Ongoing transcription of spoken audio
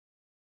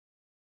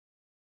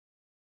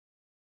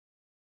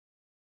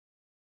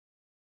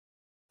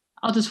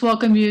I'll just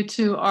welcome you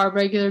to our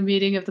regular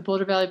meeting of the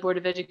Boulder Valley Board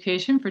of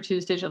Education for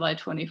Tuesday, July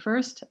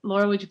 21st.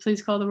 Laura, would you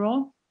please call the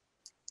roll?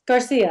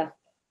 Garcia.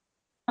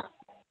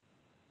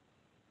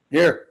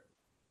 Here.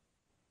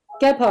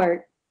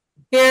 Gebhardt.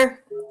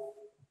 Here.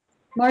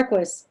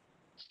 Marquis.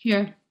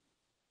 Here.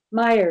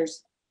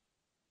 Myers.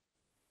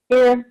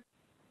 Here.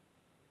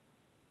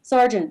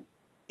 Sargent.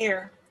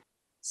 Here.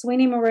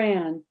 Sweeney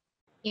Moran.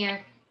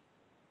 Here.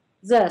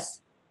 Zess.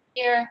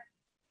 Here.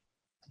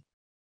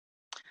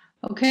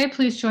 Okay,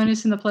 please join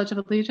us in the Pledge of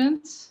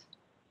Allegiance.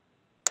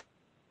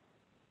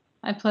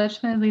 I pledge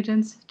my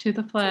allegiance to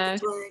the flag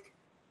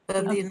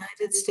Of the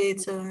United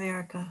States of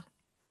America,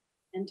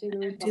 And to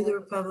and to the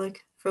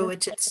republic for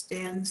which it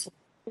stands,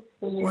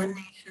 one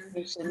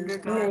nation, under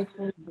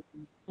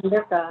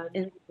God,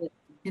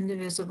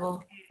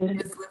 indivisible,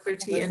 with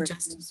liberty and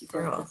justice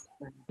for all.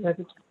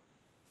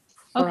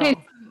 Okay,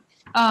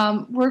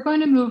 we're going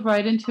to move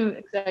right into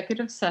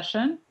executive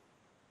session.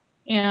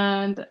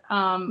 And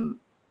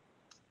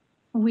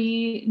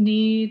we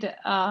need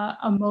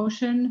a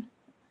motion.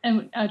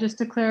 And just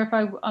to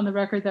clarify on the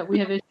record that we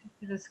have issues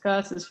to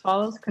discuss as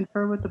follows: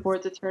 confer with the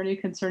board's attorney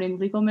concerning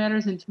legal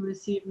matters and to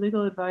receive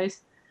legal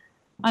advice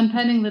on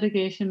pending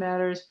litigation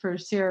matters per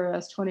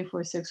CRS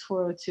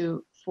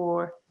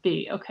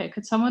 246402-4B. Okay,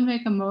 could someone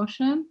make a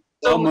motion?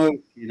 So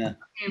moved, Tina.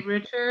 Okay,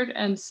 Richard,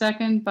 and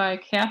second by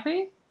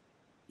Kathy.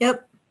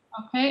 Yep.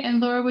 Okay,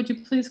 and Laura, would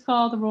you please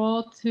call the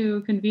roll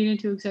to convene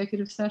into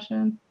executive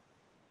session?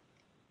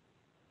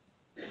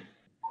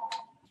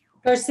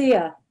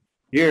 Garcia.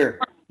 Here.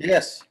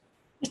 Yes.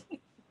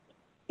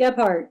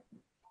 Gebhardt.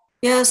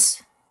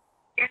 Yes.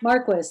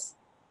 Marquis.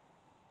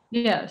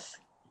 Yes.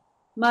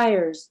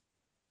 Myers.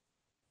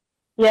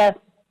 Yes.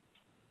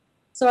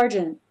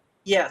 Sargent.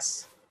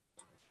 Yes.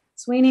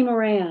 Sweeney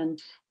Moran.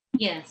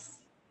 Yes.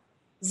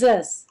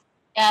 Zess.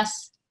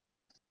 Yes.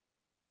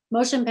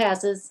 Motion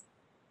passes.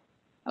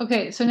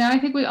 Okay, so now I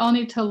think we all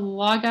need to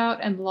log out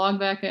and log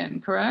back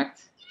in,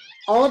 correct?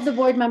 All of the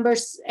board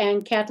members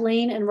and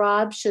Kathleen and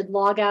Rob should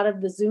log out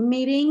of the Zoom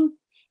meeting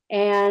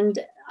and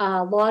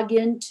log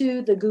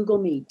into the Google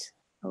Meet.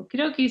 Okie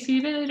dokie, see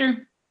you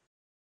later.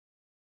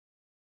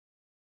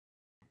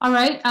 All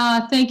right,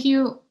 thank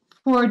you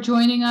for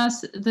joining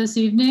us this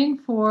evening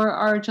for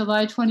our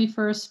July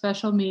 21st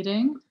special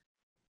meeting.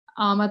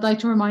 I'd like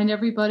to remind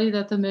everybody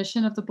that the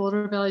mission of the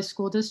Boulder Valley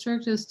School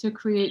District is to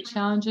create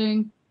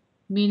challenging,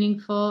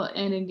 meaningful,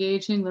 and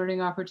engaging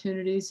learning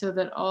opportunities so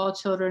that all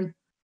children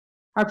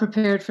are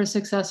prepared for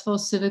successful,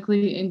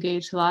 civically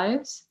engaged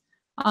lives.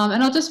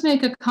 And I'll just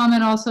make a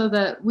comment also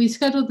that we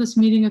scheduled this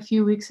meeting a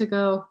few weeks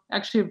ago,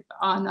 actually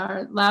on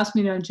our last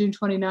meeting on June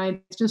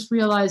 29th, just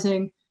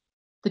realizing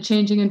the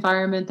changing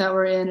environment that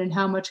we're in and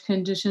how much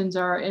conditions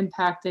are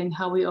impacting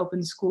how we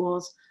open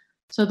schools.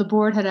 So the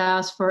board had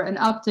asked for an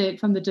update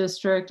from the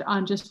district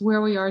on just where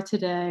we are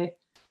today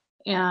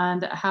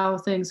and how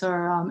things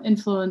are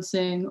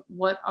influencing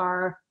what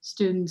our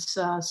students'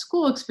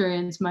 school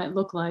experience might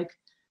look like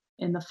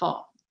in the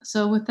fall.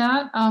 So with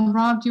that,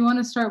 Rob, do you want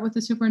to start with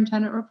the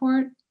superintendent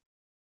report?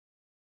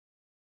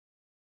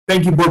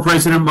 Thank you, Board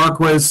President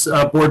Marquis,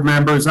 board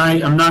members. I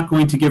am not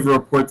going to give a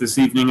report this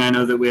evening. I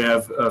know that we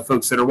have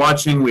folks that are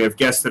watching. We have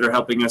guests that are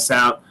helping us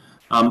out.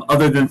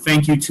 Other than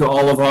thank you to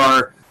all of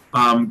our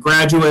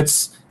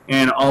graduates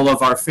and all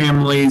of our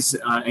families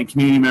and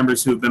community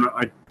members who have been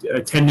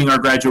attending our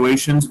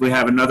graduations. We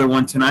have another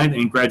one tonight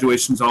and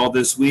graduations all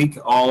this week,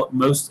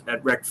 most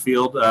at Rec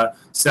Field.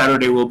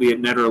 Saturday will be at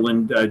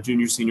Netherland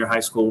Junior Senior High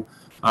School.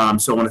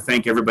 So I want to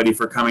thank everybody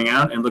for coming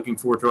out and looking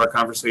forward to our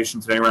conversation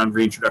today around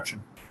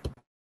reintroduction.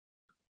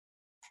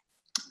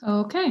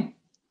 Okay.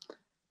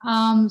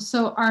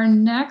 So our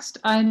next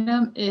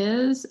item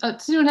is,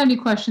 does anyone have any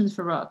questions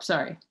for Rob?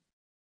 Sorry.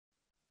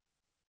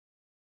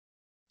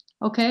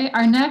 Okay,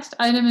 our next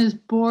item is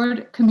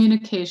board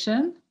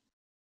communication.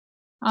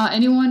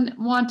 Anyone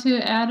want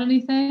to add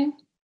anything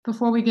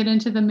before we get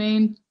into the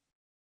main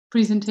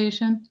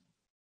presentation?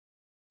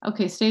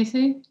 Okay,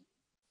 Stacy?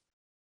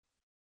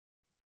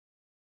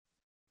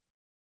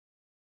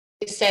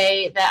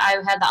 Say that I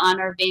had the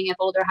honor of being at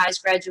Boulder High's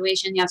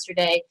graduation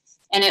yesterday,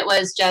 and it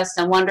was just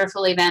a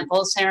wonderful event.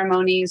 Both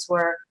ceremonies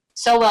were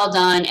so well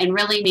done and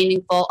really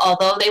meaningful,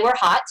 although they were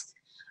hot.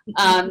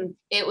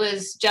 It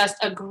was just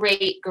a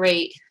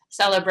great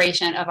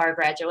celebration of our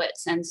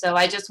graduates. And so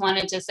I just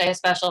wanted to say a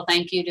special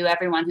thank you to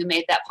everyone who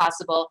made that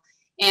possible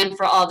and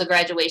for all the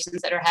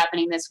graduations that are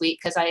happening this week,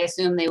 because I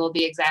assume they will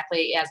be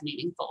exactly as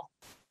meaningful.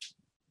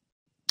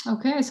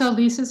 Okay, I saw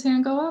Lisa's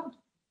hand go up.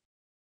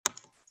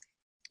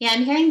 Yeah,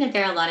 I'm hearing that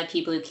there are a lot of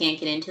people who can't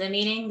get into the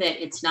meeting,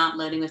 that it's not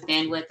loading with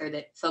bandwidth or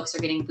that folks are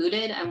getting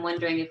booted. I'm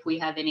wondering if we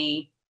have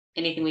anything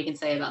we can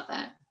say about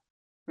that.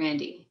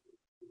 Randy.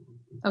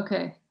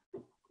 Okay.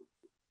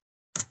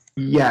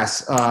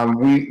 Yes,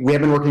 we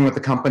have been working with the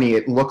company.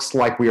 It looks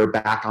like we are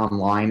back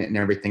online and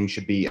everything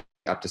should be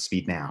up to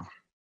speed now.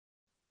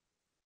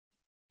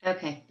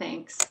 Okay,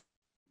 thanks.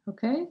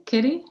 Okay,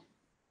 Kitty?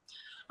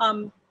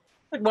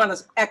 I want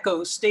to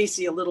echo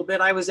Stacy a little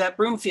bit. I was at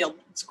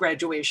Broomfield's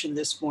graduation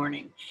this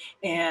morning,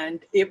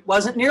 and it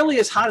wasn't nearly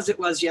as hot as it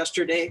was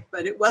yesterday,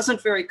 but it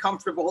wasn't very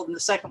comfortable in the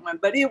second one,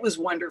 but it was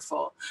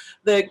wonderful.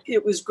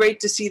 It was great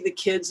to see the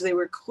kids. They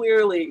were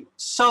clearly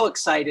so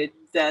excited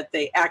that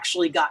they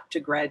actually got to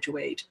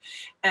graduate.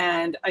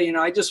 And,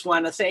 I just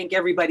want to thank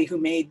everybody who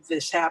made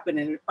this happen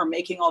and are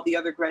making all the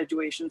other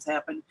graduations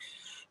happen,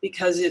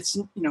 because it's,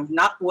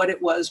 not what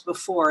it was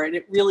before. And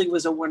it really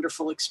was a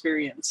wonderful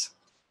experience.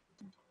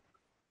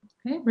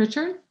 Okay,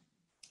 Richard?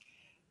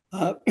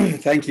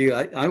 Thank you.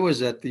 I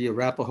was at the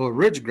Arapahoe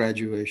Ridge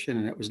graduation,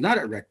 and it was not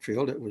at Rec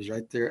Field. It was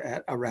right there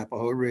at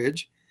Arapahoe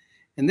Ridge.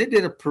 And they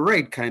did a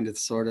parade kind of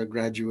sort of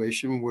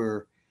graduation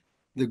where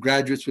the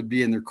graduates would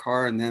be in their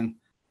car, and then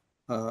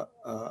a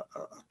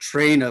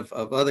train of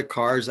other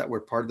cars that were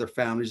part of their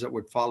families that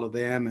would follow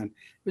them. And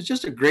it was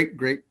just a great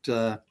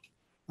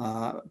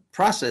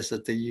process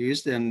that they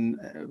used, and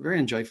very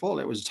enjoyable.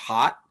 It was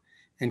hot.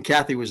 And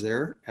Kathy was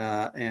there,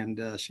 and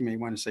she may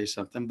want to say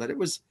something, but it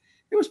was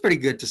pretty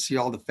good to see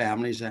all the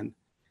families and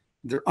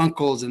their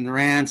uncles and their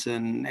aunts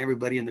and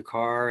everybody in the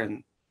car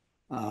and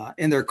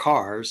in their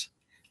cars.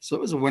 So it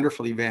was a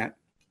wonderful event.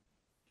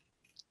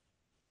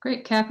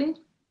 Great. Kathy?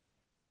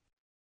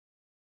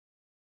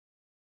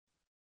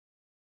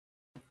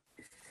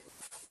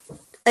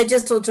 I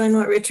just will join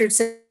what Richard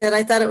said.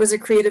 I thought it was a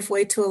creative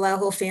way to allow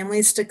whole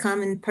families to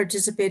come and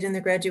participate in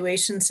the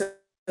graduation. So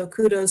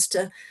kudos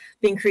to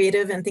being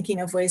creative and thinking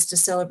of ways to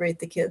celebrate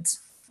the kids.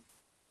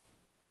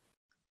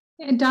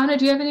 And Donna,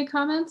 do you have any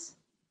comments?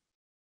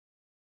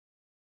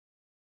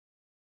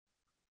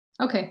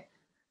 Okay.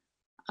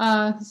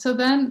 So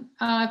then,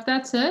 if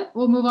that's it,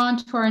 we'll move on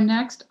to our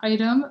next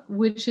item,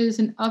 which is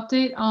an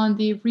update on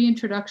the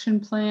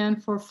reintroduction plan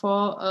for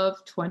fall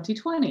of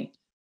 2020.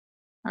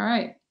 All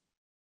right.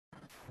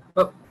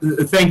 Well,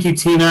 thank you,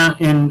 Tina.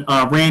 And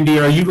Randy,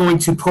 are you going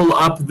to pull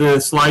up the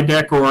slide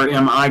deck, or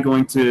am I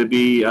going to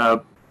be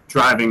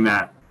driving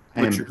that?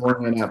 I am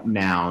pulling it up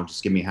now.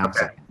 Just give me half a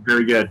second.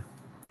 Very good.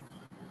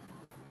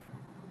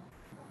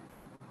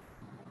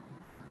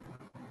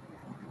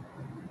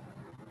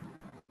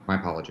 My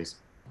apologies.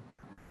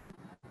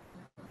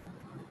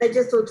 I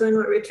just will join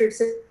what Richard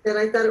said.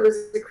 I thought it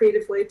was a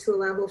creative way to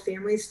allow whole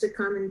families to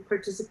come and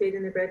participate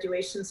in the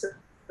graduation. So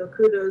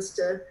kudos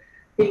to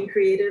being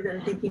creative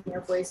and thinking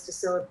of ways to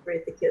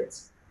celebrate the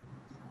kids.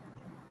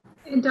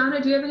 And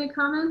Donna, do you have any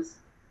comments?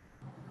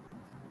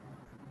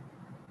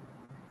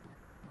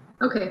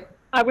 Okay.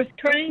 I was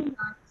trying.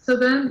 So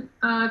then,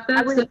 if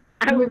that's it,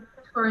 we'll move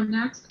to our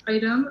next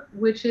item,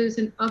 which is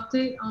an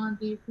update on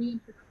the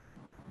reintroduction.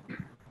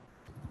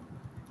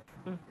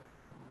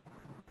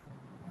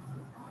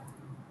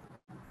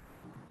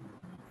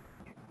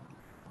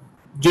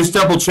 Just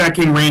double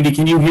checking, Randy,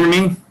 can you hear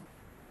me?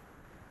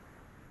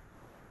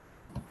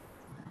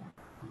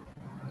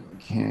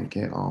 Can't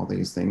get all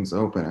these things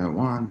open at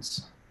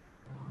once.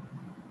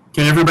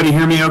 Can everybody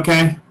hear me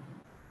okay?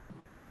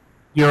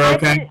 You're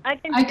okay? I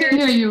can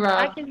hear you,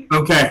 Rob.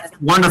 Okay,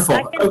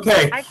 wonderful.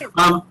 Okay,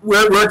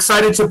 we're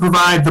excited to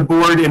provide the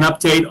board an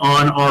update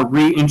on our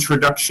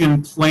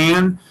reintroduction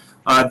plan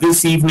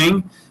this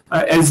evening.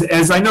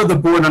 As I know the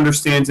board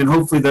understands, and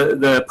hopefully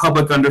the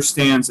public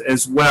understands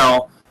as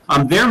well,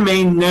 there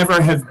may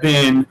never have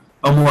been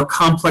a more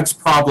complex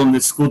problem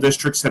that school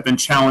districts have been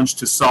challenged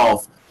to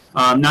solve.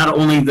 Not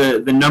only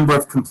the number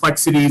of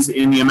complexities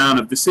in the amount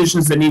of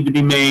decisions that need to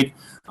be made,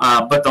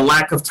 but the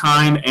lack of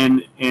time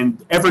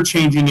and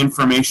ever-changing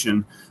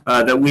information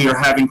that we are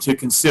having to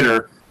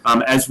consider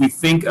as we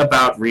think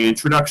about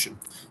reintroduction.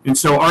 And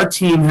so our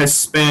team has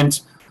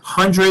spent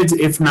hundreds,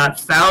 if not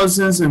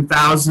thousands and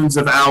thousands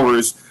of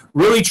hours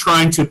really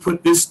trying to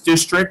put this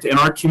district and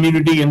our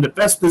community in the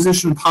best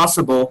position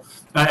possible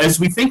as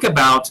we think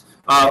about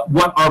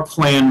what our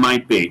plan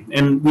might be.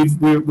 And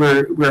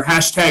we're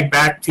hashtag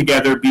back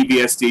together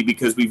BBSD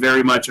because we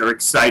very much are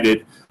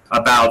excited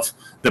about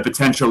the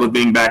potential of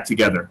being back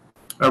together.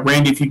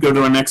 Randy, if you go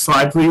to our next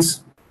slide,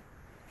 please.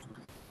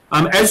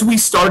 As we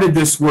started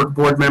this work,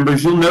 board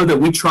members, you'll know that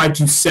we tried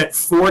to set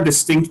 4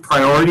 distinct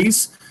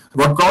priorities,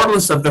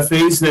 regardless of the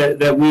phase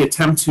that we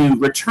attempt to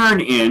return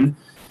in,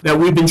 that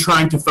we've been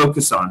trying to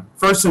focus on.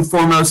 First and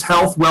foremost,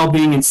 health,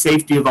 well-being, and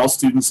safety of all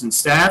students and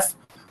staff.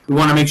 We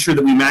want to make sure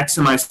that we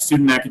maximize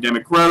student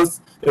academic growth,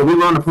 that we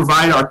want to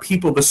provide our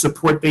people the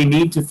support they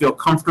need to feel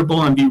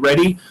comfortable and be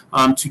ready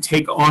to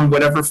take on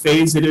whatever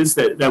phase it is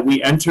that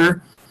we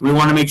enter. We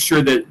want to make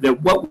sure that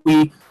what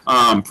we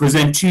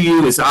present to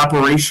you is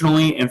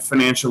operationally and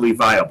financially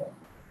viable.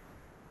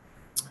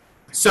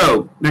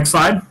 So, next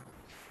slide.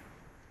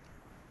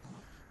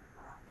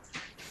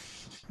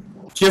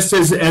 Just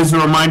as a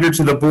reminder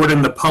to the board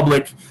and the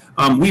public,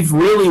 we've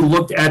really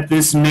looked at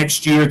this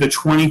next year, the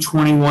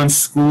 2021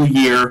 school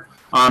year,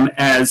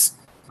 as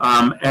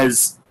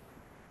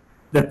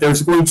that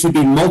there's going to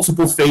be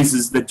multiple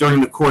phases that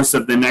during the course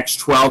of the next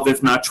 12,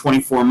 if not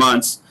 24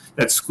 months,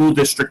 that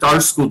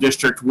our school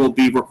district will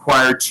be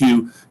required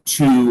to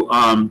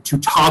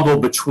toggle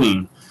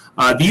between.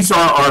 These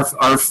are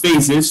our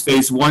phases,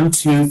 phase 1,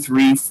 2,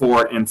 3,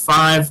 4, and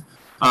 5.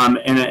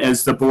 And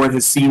as the board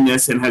has seen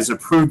this and has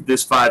approved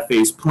this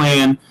 5-phase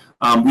plan,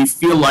 we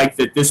feel like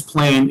that this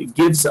plan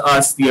gives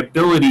us the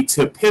ability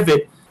to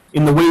pivot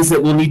in the ways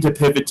that we'll need to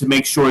pivot to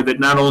make sure that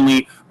not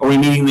only are we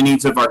meeting the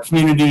needs of our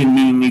community and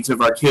meeting the needs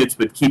of our kids,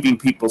 but keeping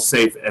people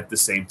safe at the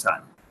same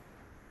time.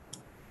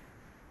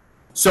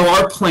 So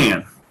our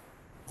plan.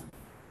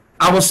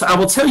 I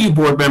will tell you,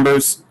 board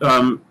members,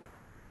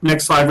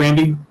 next slide,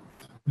 Randy,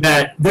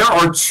 that there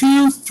are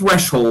 2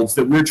 thresholds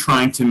that we're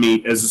trying to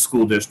meet as a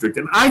school district,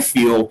 and I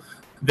feel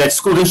that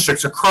school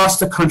districts across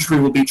the country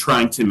will be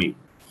trying to meet.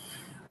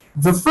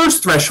 The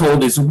first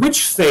threshold is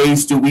which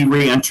phase do we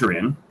re-enter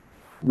in,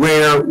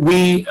 where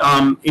we,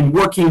 in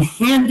working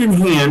hand in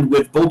hand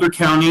with Boulder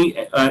County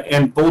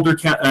and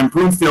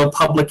Broomfield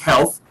Public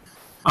Health,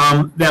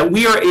 that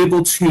we are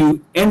able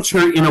to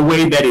enter in a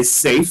way that is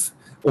safe,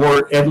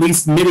 or at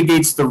least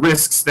mitigates the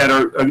risks that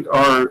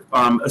are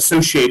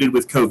associated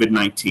with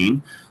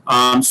COVID-19.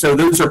 So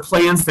those are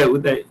plans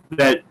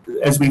that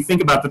as we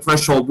think about the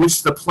threshold,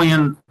 which the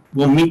plan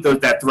will meet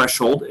that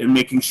threshold, and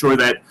making sure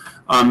that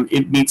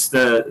it meets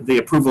the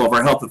approval of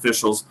our health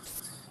officials.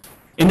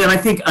 And then I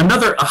think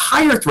a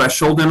higher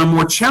threshold and a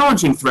more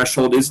challenging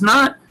threshold is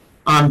not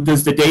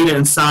does the data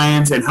and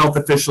science and health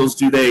officials,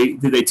 do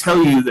they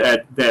tell you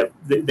that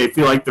they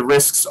feel like the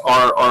risks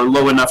are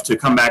low enough to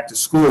come back to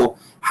school?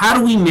 How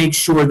do we make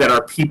sure that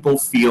our people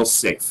feel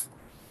safe?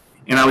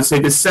 And I would say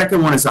the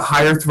second one is a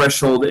higher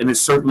threshold and is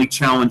certainly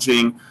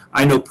challenging.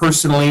 I know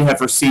personally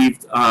have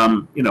received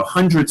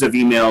hundreds of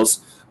emails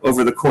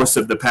over the course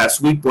of the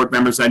past week. Board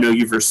members, I know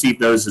you've received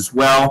those as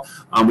well.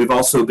 We've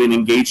also been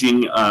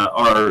engaging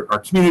our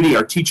community,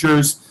 our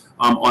teachers,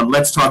 on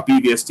Let's Talk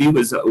BVSD,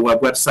 was a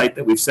website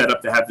that we've set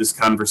up to have this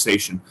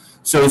conversation.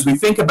 So as we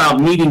think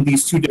about meeting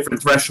these 2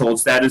 different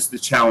thresholds, that is the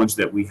challenge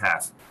that we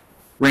have.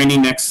 Randy,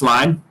 next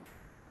slide.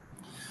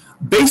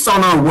 Based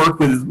on our work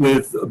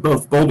with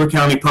both Boulder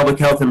County Public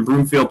Health and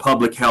Broomfield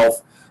Public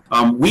Health,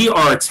 we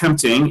are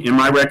attempting, and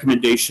my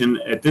recommendation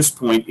at this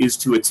point is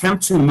to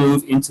attempt to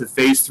move into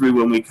phase 3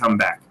 when we come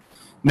back.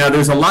 Now,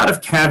 there's a lot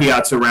of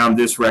caveats around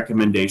this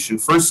recommendation.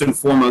 First and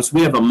foremost,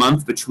 we have a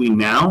month between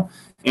now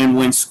and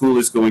when school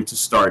is going to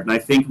start. And I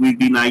think we'd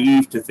be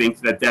naive to think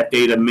that that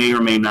data may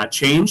or may not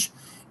change.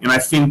 And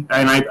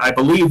I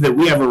believe that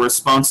we have a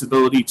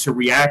responsibility to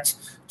react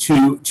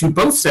to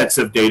both sets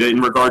of data in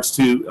regards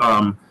to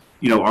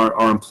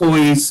our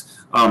employees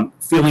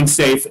feeling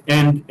safe,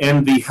 and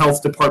the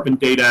health department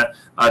data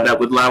that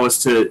would allow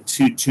us to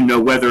know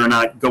whether or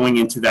not going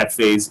into that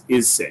phase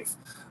is safe.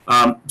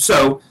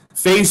 So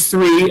phase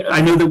 3,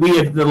 I know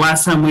that the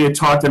last time we had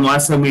talked and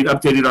last time we had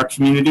updated our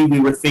community, we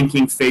were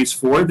thinking phase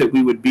 4, that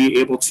we would be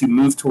able to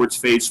move towards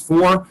phase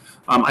 4.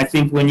 I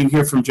think when you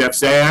hear from Jeff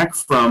Zayak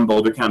from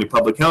Boulder County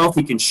Public Health,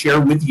 he can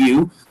share with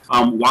you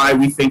why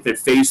we think that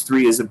phase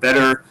 3 is a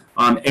better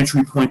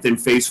entry point than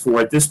phase 4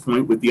 at this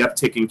point, with the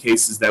uptick in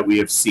cases that we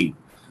have seen.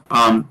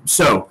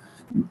 So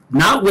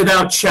not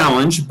without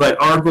challenge,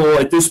 but our goal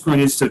at this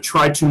point is to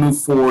try to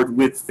move forward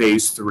with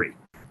phase 3.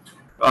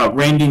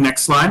 Randy,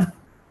 next slide.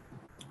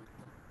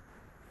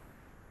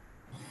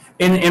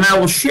 And I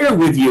will share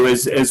with you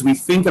as we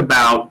think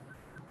about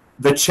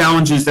the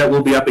challenges that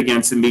we'll be up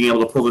against in being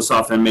able to pull this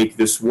off and make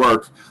this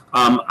work.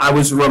 I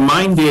was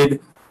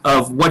reminded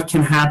of what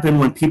can happen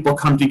when people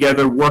come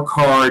together, work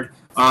hard,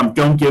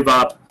 don't give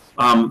up.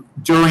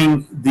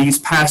 During these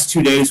past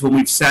 2 days when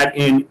we've sat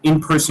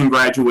in-person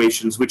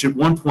graduations, which at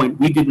one point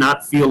we did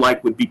not feel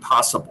like would be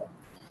possible.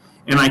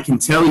 And I can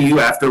tell you,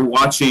 after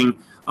watching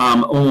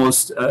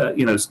almost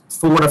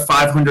 400 to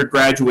 500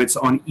 graduates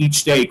on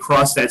each day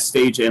cross that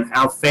stage and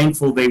how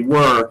thankful they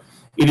were,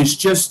 it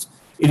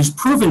is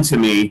proven to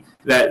me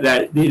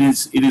that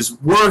it is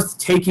worth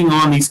taking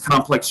on these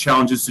complex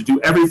challenges to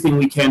do everything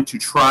we can to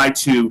try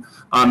to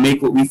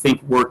make what we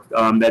think work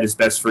that is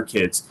best for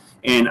kids.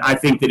 And I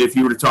think that if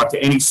you were to talk to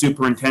any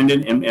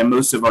superintendent and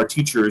most of our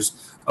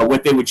teachers,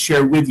 what they would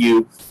share with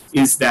you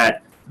is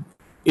that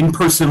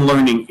in-person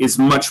learning is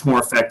much more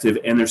effective,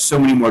 and there's so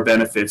many more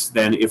benefits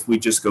than if we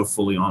just go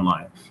fully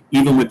online,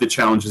 even with the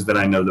challenges that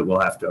I know that we'll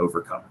have to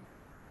overcome.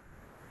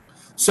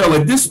 So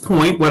at this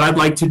point, what I'd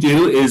like to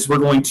do is we're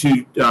going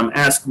to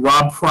ask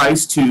Rob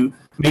Price to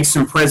make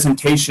some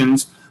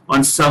presentations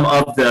on some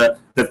of the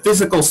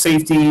physical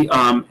safety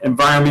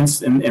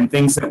environments and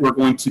things that we're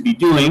going to be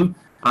doing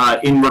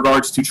in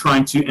regards to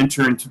trying to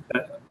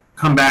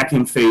come back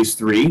in phase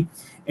 3.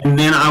 And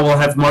then I will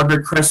have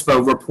Margaret Crespo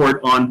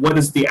report on what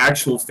does the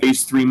actual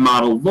phase 3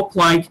 model look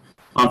like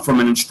from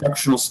an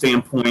instructional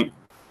standpoint.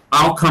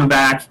 I'll come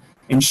back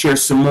and share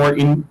some more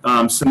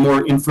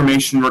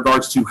information in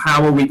regards to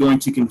how are we going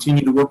to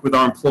continue to work with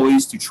our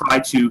employees to try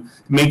to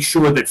make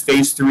sure that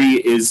phase 3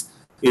 is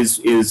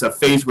a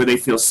phase where they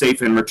feel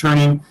safe in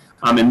returning.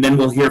 And then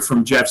we'll hear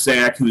from Jeff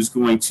Zayak, who's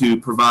going to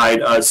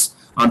provide us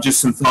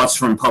just some thoughts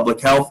from public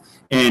health.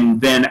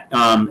 And then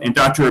and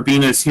Dr.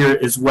 Urbina is here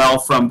as well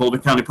from Boulder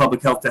County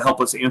Public Health to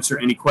help us answer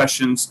any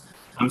questions.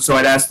 So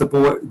I'd ask the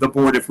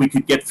board if we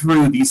could get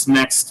through these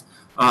next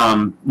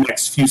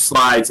next few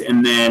slides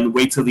and then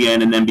wait till the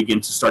end and then begin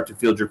to start to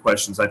field your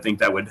questions. I think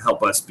that would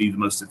help us be the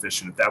most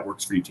efficient if that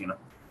works for you, Tina.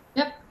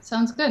 Yep,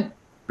 sounds good.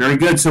 Very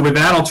good. So with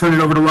that, I'll turn it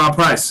over to Rob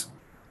Price.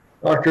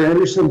 Dr.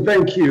 Anderson,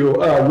 thank you.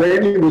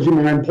 Randy, would you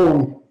mind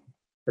pulling?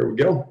 There we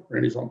go.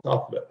 Randy's on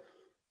top of it.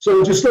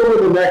 So just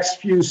over the next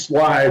few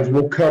slides,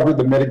 we'll cover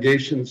the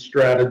mitigation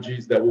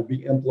strategies that will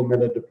be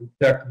implemented to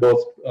protect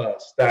both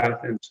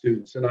staff and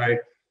students. And I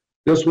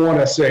just want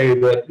to say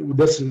that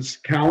this is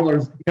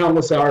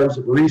countless hours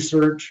of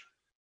research,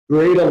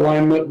 great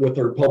alignment with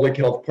our public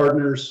health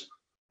partners,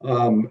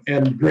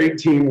 and great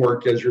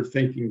teamwork as you're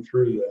thinking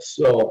through this.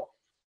 So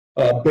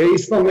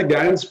based on the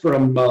guidance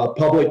from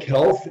public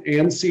health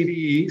and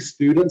CDE,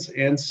 students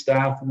and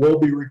staff will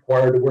be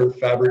required to wear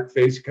fabric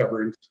face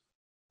coverings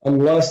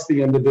unless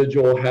the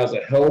individual has a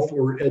health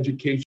or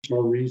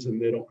educational reason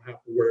they don't have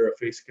to wear a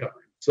face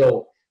covering.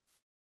 So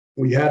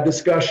we had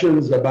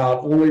discussions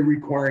about only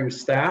requiring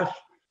staff,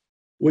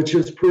 which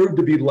has proved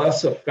to be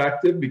less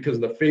effective because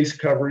the face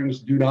coverings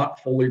do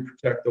not fully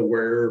protect the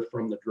wearer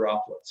from the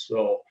droplets.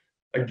 So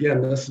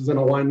again, this is in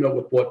alignment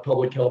with what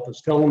public health is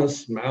telling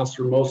us. Masks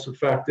are most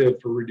effective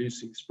for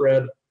reducing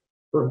spread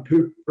from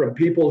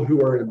people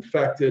who are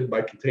infected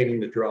by containing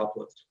the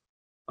droplets.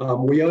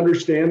 We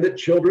understand that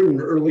children in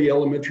early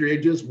elementary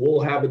ages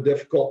will have a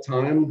difficult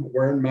time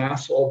wearing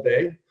masks all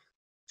day.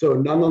 So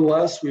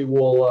nonetheless, we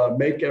will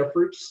make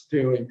efforts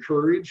to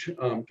encourage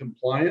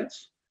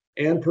compliance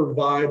and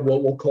provide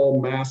what we'll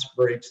call mask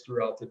breaks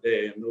throughout the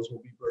day. And those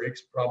will be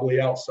breaks probably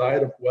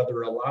outside of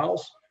weather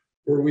allows,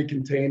 where we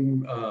can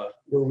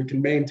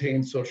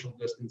maintain social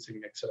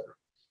distancing, et cetera.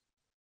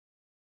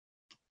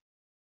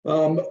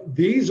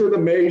 These are the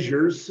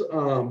measures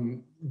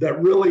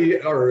that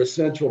really are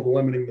essential to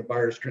limiting the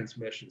virus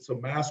transmission. So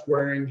mask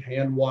wearing,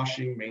 hand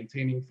washing,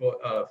 maintaining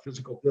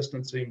physical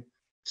distancing,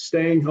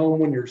 staying home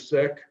when you're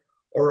sick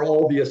are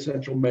all the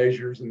essential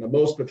measures and the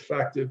most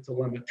effective to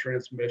limit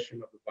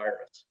transmission of the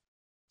virus.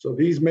 So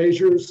these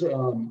measures,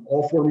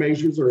 all four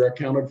measures are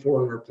accounted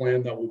for in our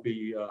plan that we'll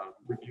be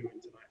reviewing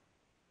tonight.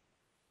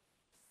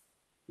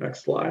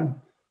 Next slide.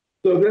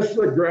 So this is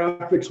a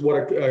graphic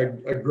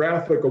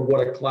of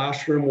what a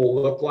classroom will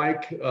look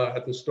like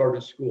at the start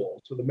of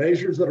school. So the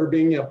measures that are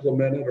being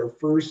implemented are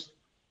first,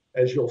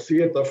 as you'll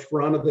see at the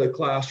front of the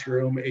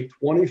classroom, a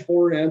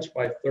 24-inch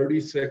by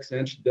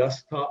 36-inch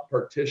desktop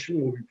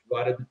partition will be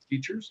provided to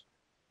teachers.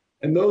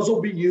 And those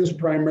will be used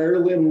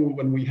primarily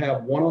when we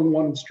have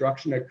one-on-one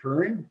instruction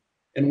occurring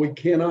and we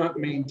cannot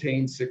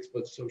maintain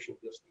 6-foot social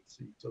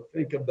distancing. So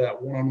think of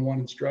that one-on-one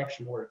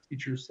instruction where a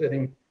teacher's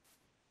sitting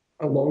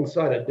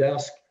alongside a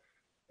desk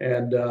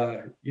and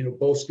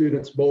both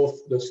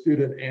the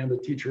student and the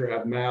teacher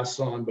have masks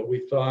on, but we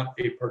thought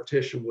a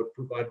partition would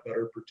provide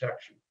better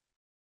protection.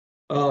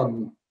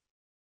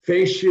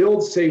 Face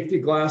shields, safety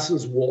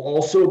glasses will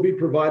also be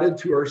provided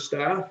to our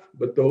staff,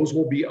 but those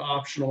will be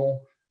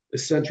optional,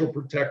 essential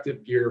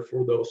protective gear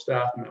for those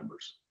staff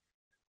members.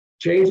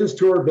 Changes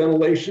to our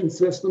ventilation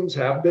systems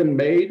have been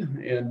made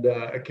and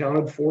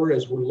accounted for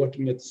as we're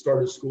looking at the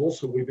start of school.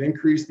 So we've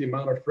increased the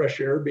amount of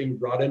fresh air being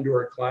brought into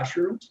our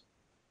classrooms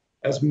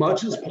as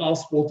much as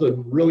possible. To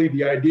really,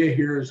 the idea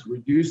here is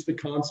reduce the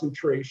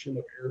concentration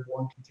of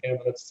airborne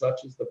contaminants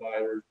such as the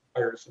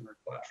virus in our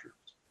classrooms.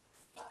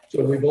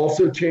 So we've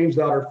also changed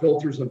out our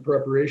filters in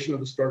preparation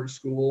of the start of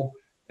school.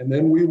 And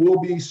then we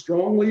will be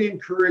strongly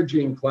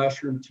encouraging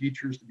classroom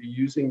teachers to be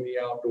using the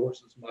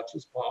outdoors as much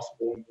as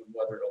possible when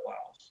weather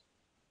allows.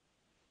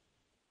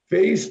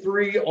 Phase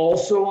 3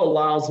 also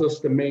allows us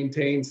to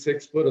maintain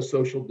 6 foot of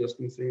social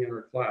distancing in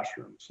our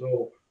classroom.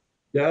 So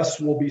desks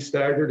will be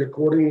staggered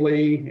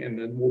accordingly, and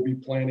then we'll be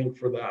planning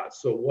for that.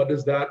 So what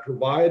does that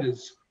provide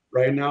is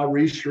right now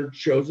research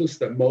shows us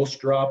that most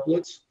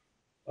droplets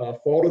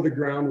fall to the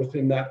ground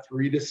within that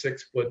 3 to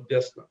 6 foot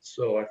distance.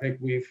 So I think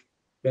we've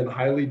been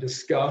highly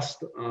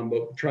discussed,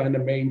 but trying to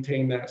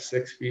maintain that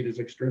 6 feet is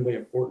extremely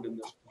important in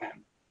this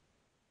plan.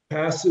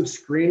 Passive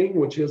screening,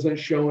 which isn't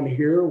shown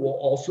here, will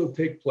also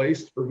take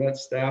place to prevent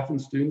staff and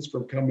students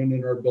from coming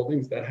in our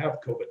buildings that have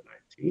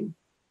COVID-19.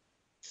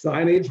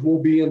 Signage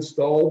will be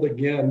installed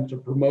again to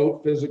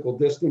promote physical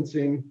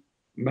distancing,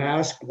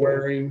 mask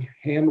wearing,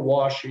 hand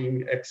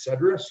washing,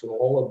 etc. So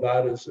all of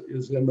that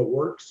is in the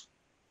works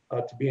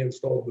to be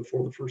installed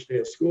before the first day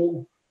of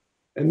school.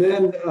 And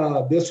then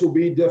this will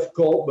be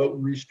difficult, but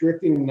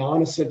restricting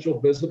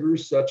non-essential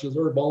visitors such as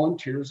our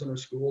volunteers in our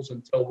schools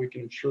until we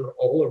can ensure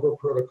all of our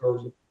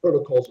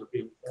protocols are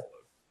being followed.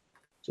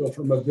 So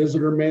from a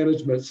visitor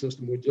management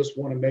system, we just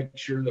want to make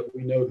sure that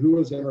we know who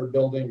is in our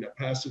building, that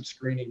passive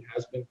screening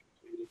has been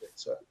completed,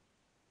 etc.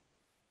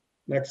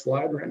 Next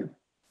slide, Brandon.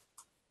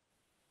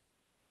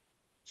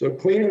 So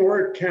cleaning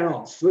work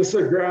counts. This is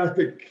a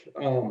graphic,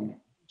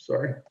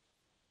 sorry.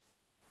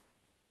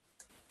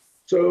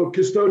 So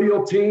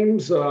custodial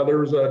teams, there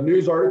was a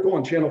news article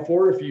on Channel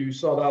 4 if you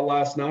saw that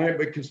last night,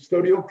 but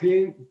custodial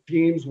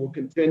teams will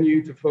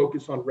continue to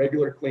focus on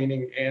regular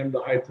cleaning and the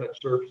high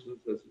touch surfaces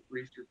as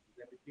research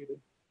has indicated.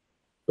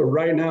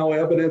 So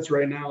evidence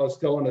right now is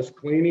telling us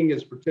cleaning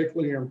is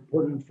particularly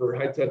important for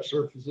high-touch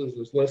surfaces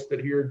as listed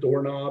here: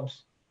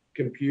 doorknobs,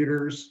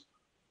 computers,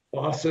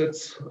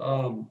 faucets,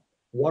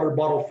 water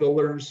bottle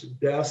fillers,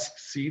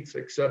 desks, seats,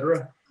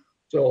 etc.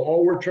 So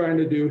all we're trying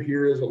to do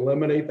here is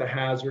eliminate the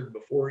hazard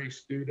before a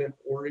student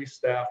or a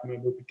staff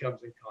member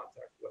becomes in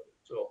contact with it.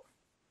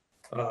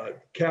 So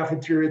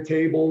cafeteria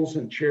tables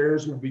and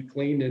chairs will be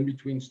cleaned in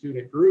between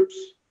student groups.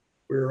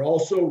 We're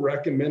also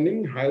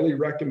recommending, highly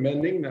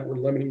recommending, that we're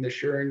limiting the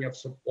sharing of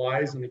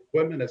supplies and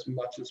equipment as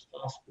much as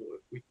possible.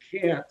 If we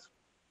can't,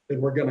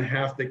 then we're going to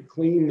have to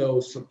clean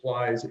those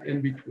supplies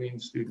in between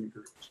student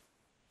groups.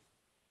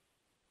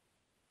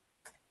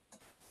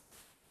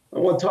 I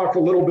want to talk a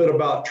little bit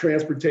about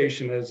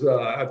transportation. As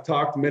I've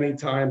talked many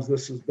times,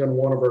 this has been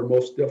one of our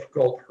most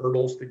difficult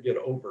hurdles to get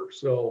over.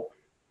 So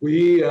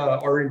we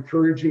are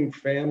encouraging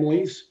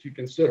families to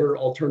consider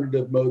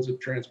alternative modes of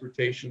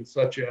transportation,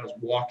 such as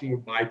walking,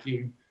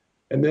 biking,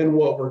 and then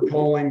what we're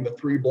calling the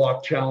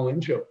 3-block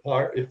challenge of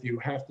if you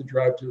have to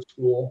drive to a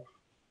school,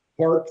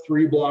 park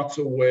 3 blocks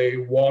away,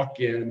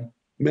 walk in,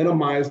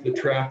 minimize the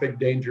traffic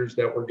dangers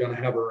that we're going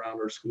to have around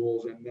our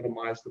schools, and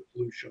minimize the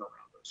pollution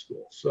around our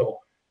schools. So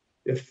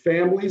if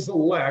families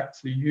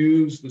elect to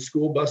use the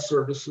school bus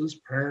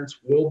services, parents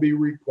will be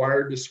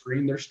required to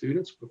screen their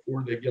students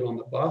before they get on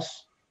the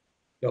bus.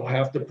 They'll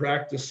have to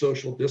practice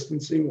social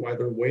distancing while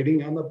they're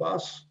waiting on the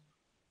bus.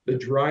 The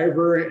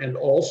driver and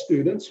all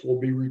students will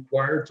be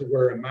required to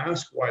wear a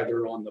mask while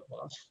they're on the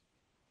bus.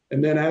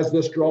 And then as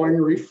this drawing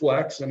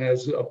reflects, and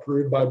as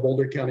approved by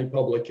Boulder County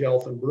Public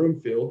Health and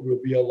Broomfield,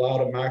 we'll be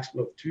allowed a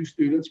maximum of 2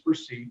 students per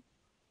seat.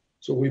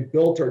 So we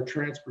built our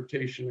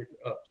transportation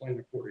plan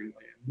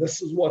accordingly. And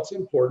this is what's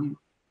important.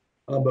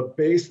 But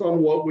based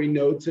on what we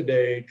know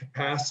today,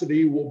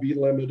 capacity will be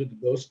limited to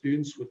those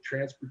students with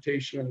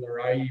transportation in their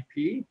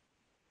IEP,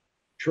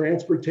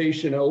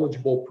 transportation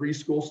eligible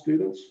preschool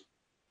students,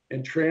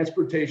 and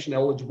transportation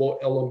eligible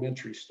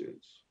elementary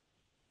students.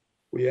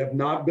 We have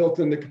not built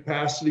in the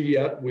capacity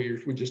yet. We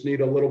just need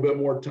a little bit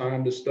more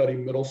time to study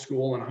middle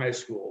school and high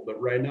school.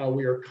 But right now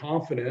we are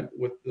confident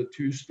with the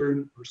 2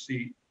 students per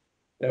seat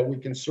that we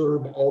can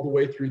serve all the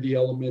way through the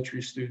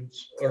elementary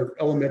students or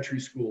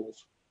elementary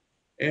schools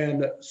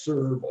and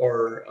serve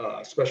our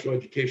special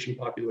education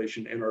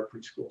population and our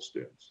preschool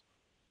students.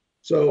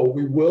 So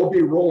we will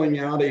be rolling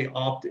out a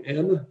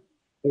opt-in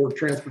for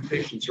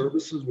transportation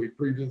services. We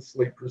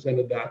previously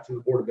presented that to the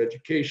Board of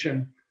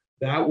Education.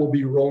 That will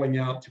be rolling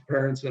out to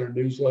parents in a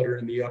newsletter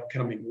in the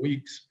upcoming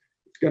weeks.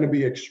 It's going to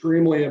be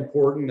extremely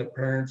important that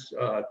parents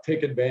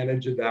take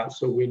advantage of that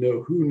so we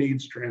know who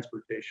needs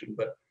transportation.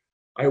 But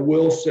I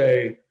will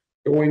say,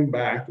 going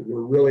back,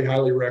 we're really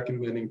highly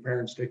recommending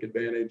parents take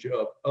advantage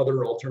of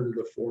other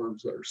alternative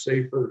forms that are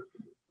safer,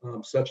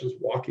 such as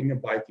walking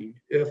and biking,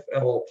 if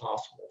at all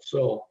possible.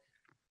 So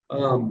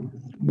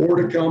more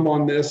to come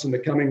on this in the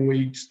coming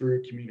weeks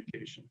through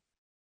communication.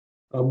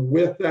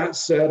 With that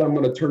said, I'm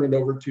going to turn it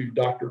over to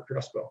Dr.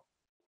 Crespo.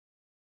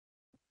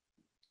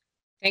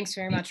 Thanks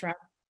very much, Rob.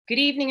 Good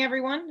evening,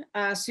 everyone.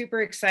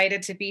 Super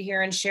excited to be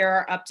here and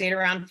share our update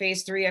around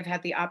phase 3. I've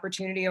had the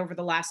opportunity over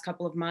the last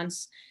couple of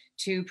months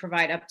to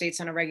provide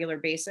updates on a regular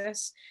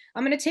basis.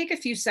 I'm going to take a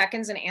few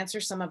seconds and answer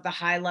some of the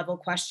high-level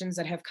questions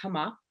that have come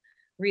up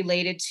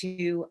related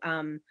to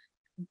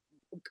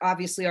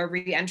obviously our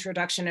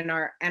reintroduction and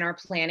our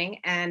planning,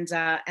 and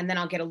then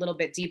I'll get a little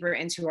bit deeper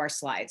into our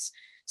slides.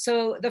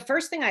 So the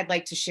first thing I'd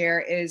like to share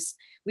is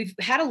we've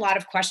had a lot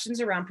of questions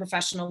around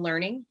professional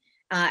learning,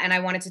 and I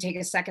wanted to take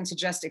a second to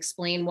just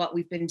explain what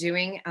we've been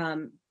doing.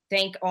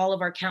 Thank all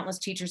of our countless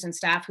teachers and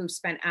staff who've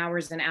spent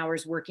hours and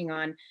hours working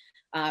on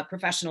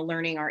professional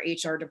learning, our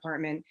HR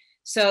department.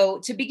 So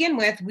to begin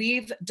with,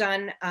 we've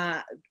done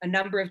a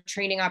number of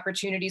training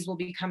opportunities will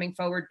be coming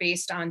forward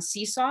based on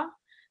Seesaw,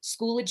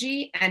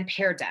 Schoology, and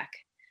Pear Deck.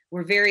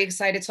 We're very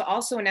excited to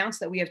also announce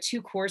that we have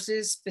 2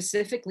 courses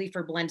specifically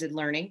for blended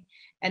learning,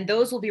 and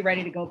those will be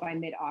ready to go by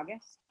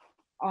mid-August.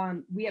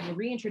 We have a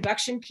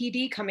reintroduction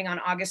PD coming on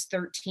August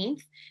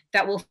 13th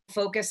that will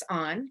focus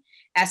on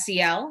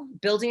SEL,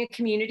 building a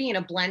community in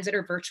a blended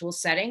or virtual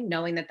setting,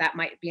 knowing that that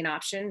might be an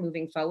option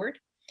moving forward.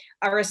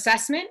 Our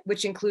assessment,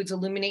 which includes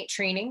Illuminate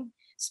training,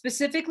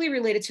 specifically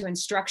related to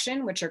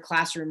instruction, which are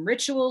classroom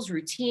rituals,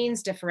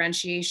 routines,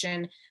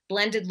 differentiation,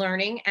 blended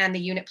learning, and the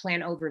unit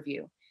plan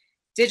overview.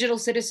 Digital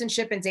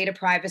citizenship and data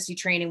privacy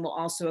training will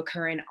also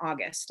occur in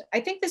August.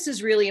 I think this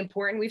is really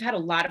important. We've had a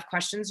lot of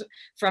questions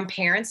from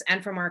parents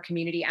and from our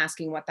community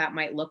asking what that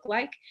might look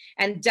like,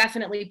 and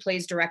definitely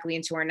plays directly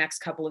into our next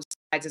couple of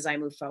slides as I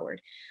move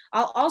forward.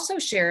 I'll also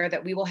share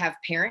that we will have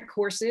parent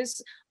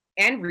courses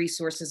and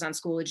resources on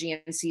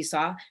Schoology and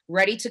Seesaw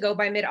ready to go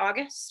by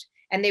mid-August,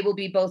 and they will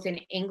be both in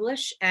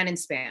English and in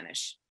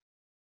Spanish.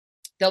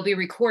 They'll be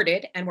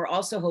recorded, and we're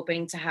also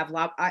hoping to have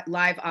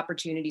live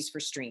opportunities for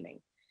streaming.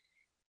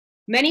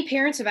 Many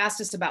parents have asked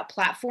us about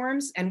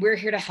platforms, and we're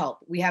here to help.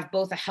 We have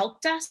both a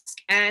help desk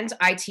and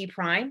IT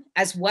Prime,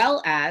 as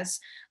well as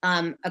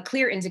a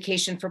clear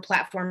indication for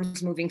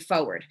platforms moving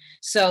forward.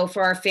 So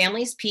for our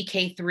families,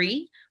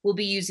 PK3 will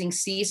be using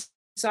Seesaw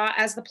Seesaw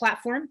as the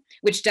platform,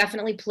 which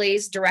definitely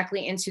plays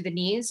directly into the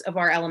needs of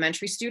our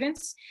elementary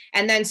students.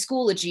 And then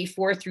Schoology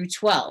 4 through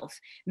 12.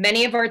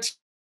 Many of our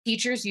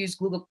teachers use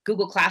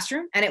Google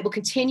Classroom, and it will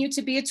continue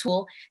to be a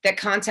tool that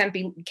content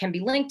can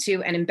be linked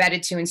to and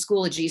embedded to in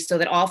Schoology so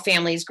that all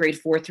families grade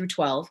 4 through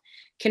 12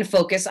 can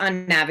focus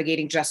on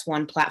navigating just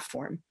one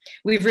platform.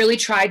 We've really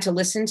tried to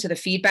listen to the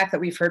feedback that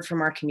we've heard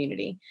from our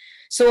community.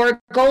 So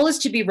our goal is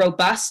to be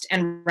robust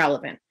and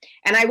relevant.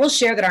 And I will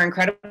share that our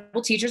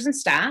incredible teachers and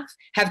staff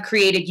have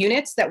created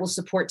units that will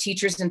support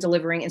teachers in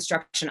delivering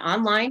instruction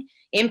online,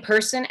 in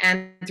person,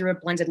 and through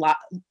a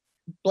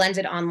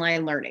blended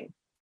online learning.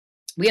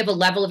 We have a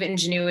level of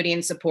ingenuity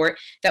and support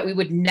that we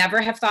would never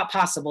have thought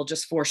possible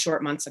just 4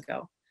 short months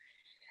ago.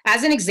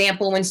 As an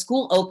example, when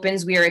school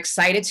opens, we are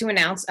excited to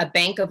announce a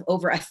bank of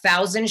over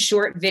 1,000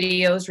 short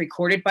videos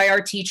recorded by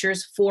our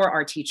teachers for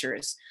our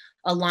teachers,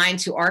 aligned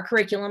to our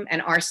curriculum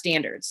and our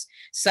standards,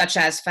 such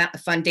as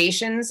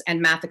foundations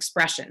and math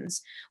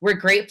expressions. We're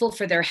grateful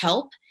for their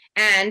help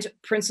and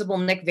Principal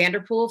Nick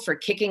Vanderpool for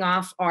kicking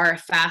off our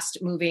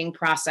fast-moving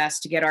process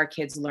to get our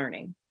kids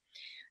learning.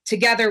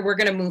 Together, we're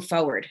going to move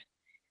forward.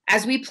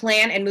 As we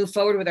plan and move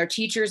forward with our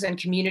teachers and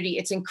community,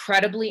 it's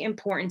incredibly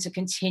important to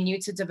continue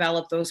to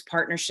develop those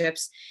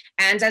partnerships.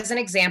 And as an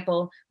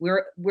example,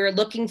 we're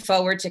looking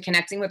forward to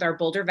connecting with our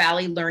Boulder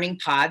Valley learning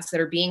pods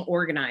that are being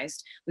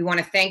organized. We want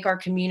to thank our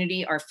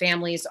community, our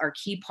families, our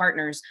key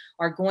partners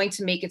are going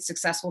to make it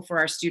successful for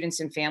our students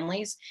and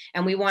families.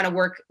 And we want to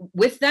work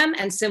with them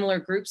and similar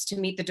groups to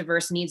meet the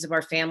diverse needs of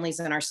our families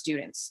and our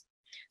students.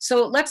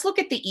 So let's look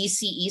at the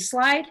ECE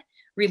slide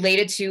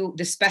related to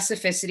the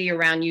specificity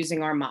around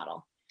using our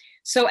model.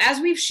 So as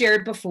we've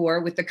shared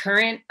before with the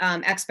current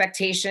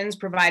expectations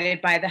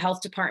provided by the health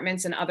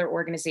departments and other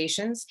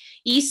organizations,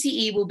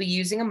 ECE will be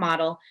using a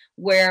model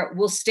where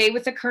we'll stay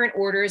with the current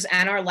orders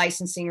and our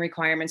licensing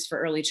requirements for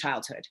early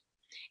childhood.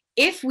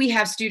 If we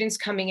have students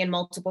coming in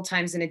multiple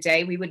times in a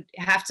day, we would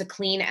have to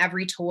clean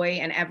every toy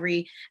and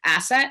every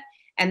asset.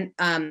 And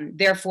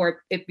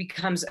therefore, it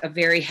becomes a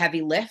very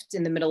heavy lift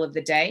in the middle of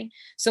the day.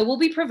 So we'll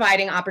be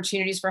providing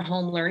opportunities for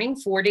home learning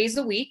 4 days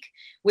a week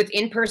with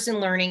in-person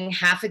learning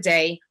half a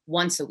day,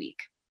 once a week.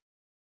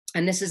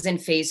 And this is in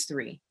phase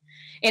 3.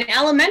 In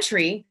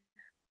elementary,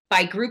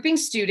 by grouping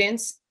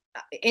students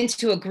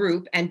into a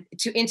group and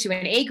into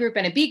an A group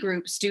and a B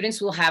group,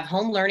 students will have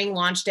home learning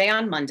launch day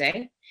on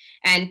Monday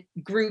and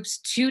groups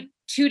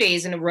two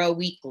days in a row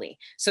weekly.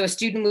 So a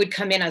student would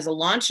come in as a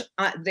launch,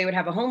 they would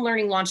have a home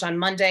learning launch on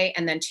Monday,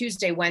 and then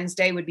Tuesday,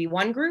 Wednesday would be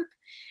one group,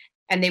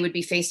 and they would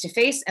be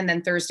face-to-face, and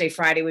then Thursday,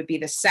 Friday would be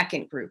the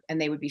second group, and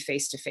they would be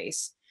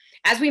face-to-face.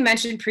 As we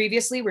mentioned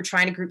previously, we're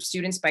trying to group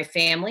students by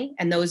family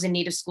and those in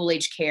need of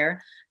school-age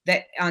care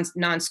that on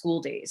non-school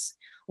days.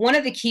 One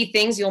of the key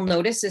things you'll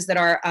notice is that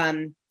our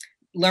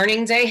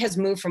learning day has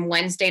moved from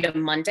Wednesday to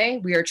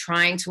Monday. We are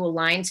trying to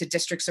align to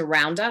districts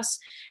around us,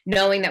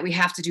 knowing that we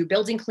have to do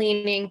building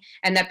cleaning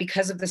and that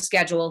because of the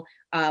schedule,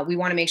 we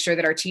want to make sure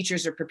that our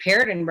teachers are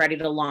prepared and ready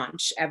to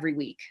launch every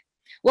week.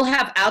 We'll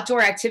have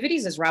outdoor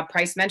activities, as Rob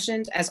Price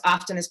mentioned, as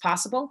often as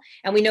possible,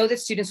 and we know that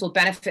students will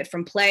benefit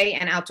from play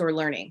and outdoor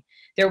learning.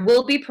 There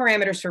will be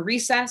parameters for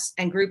recess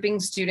and grouping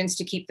students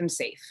to keep them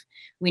safe.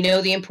 We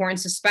know the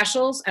importance of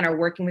specials and are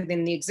working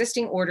within the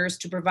existing orders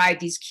to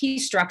provide these key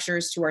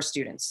structures to our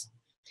students.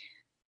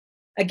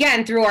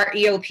 Again, through our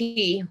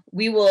EOP,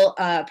 we will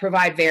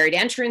provide varied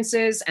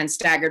entrances and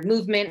staggered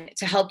movement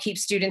to help keep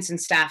students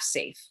and staff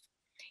safe.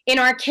 In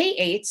our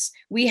K-8s,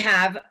 we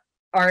have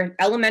our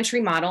elementary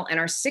model, and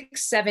our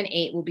 6, 7,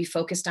 8 will be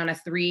focused on a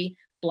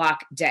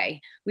 3-block day.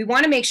 We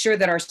want to make sure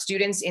that our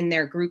students in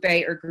their Group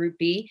A or Group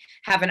B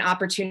have an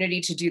opportunity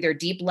to do their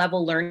deep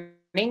level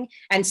learning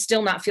and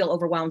still not feel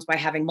overwhelmed by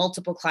having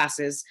multiple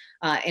classes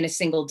in a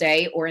single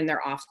day or in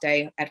their off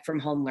day from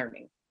home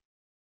learning.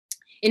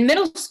 In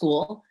middle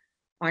school,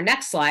 our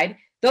next slide,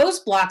 those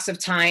blocks of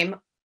time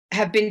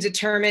have been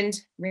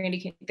determined.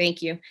 Randy,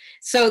 thank you.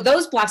 So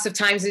those blocks of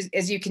times,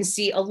 as you can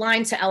see,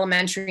 align to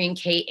elementary and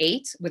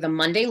K-8 with a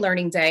Monday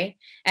learning day,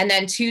 and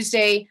then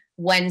Tuesday,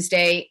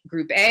 Wednesday,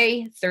 Group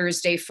A,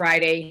 Thursday,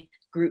 Friday,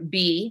 Group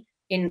B,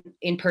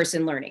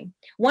 in-person learning.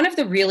 One of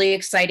the really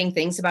exciting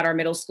things about our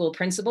middle school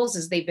principals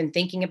is they've been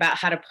thinking about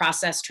how to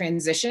process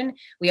transition.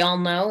 We all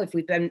know, if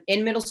we've been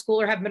in middle school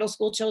or have middle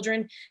school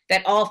children,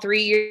 that all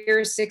 3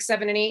 years, 6,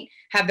 7, and 8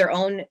 have their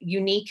own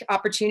unique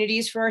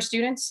opportunities for our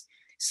students.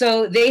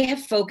 So they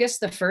have focused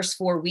the first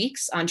 4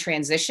 weeks on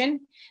transition,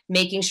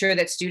 making sure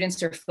that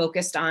students are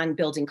focused on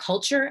building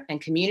culture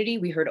and community.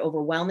 We heard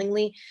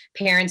overwhelmingly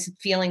parents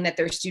feeling that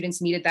their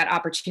students needed that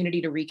opportunity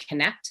to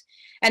reconnect.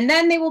 And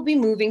then they will be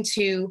moving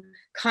to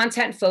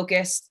content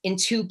focus in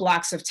 2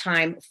 blocks of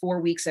time, 4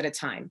 weeks at a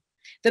time.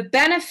 The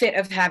benefit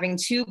of having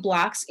 2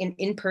 blocks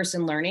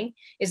in-person learning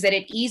is that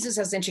it eases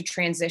us into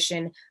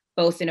transition,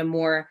 both in a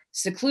more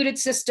secluded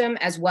system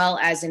as well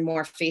as in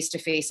more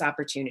face-to-face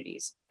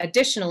opportunities.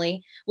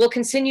 Additionally, we'll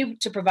continue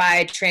to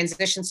provide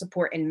transition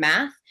support in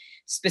math,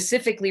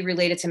 specifically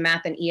related to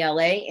math and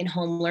ELA in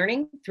home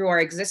learning through our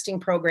existing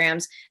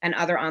programs and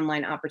other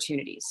online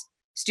opportunities.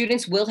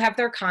 Students will have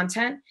their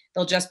content.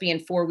 They'll just be in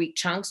 4-week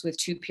chunks with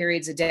 2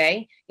 periods a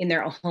day in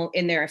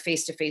their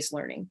face-to-face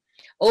learning.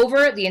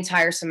 Over the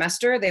entire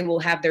semester, they will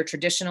have their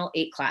traditional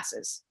 8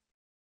 classes.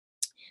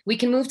 We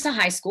can move to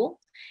high school.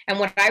 And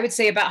what I would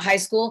say about high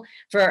school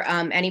for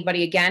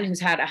anybody, again, who's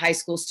had a high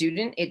school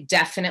student, it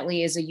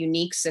definitely is a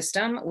unique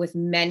system with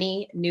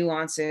many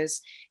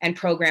nuances and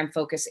program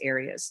focus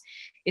areas.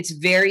 It's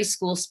very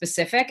school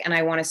specific, and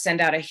I want to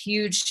send out a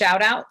huge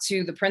shout out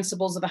to the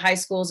principals of the high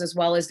schools as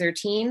well as their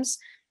teams,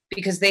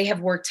 because they have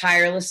worked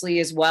tirelessly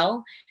as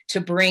well to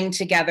bring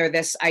together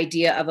this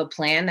idea of a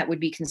plan that would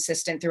be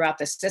consistent throughout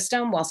the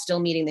system while still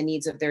meeting the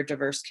needs of their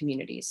diverse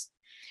communities.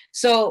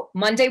 So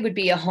Monday would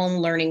be a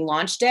home learning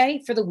launch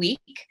day for the week.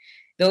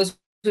 Those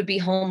would be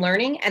home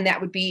learning, and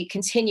that would be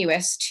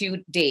continuous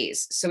 2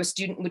 days. So a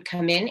student would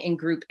come in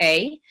group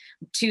A,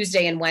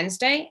 Tuesday and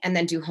Wednesday, and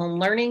then do home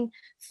learning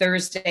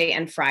Thursday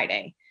and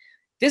Friday.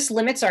 This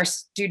limits our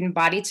student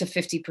body to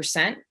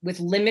 50% with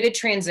limited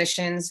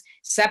transitions,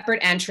 separate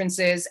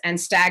entrances, and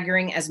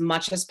staggering as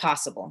much as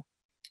possible.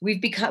 We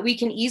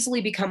can easily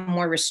become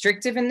more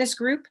restrictive in this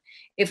group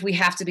if we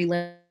have to be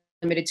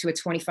limited to a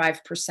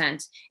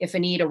 25% if a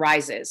need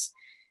arises.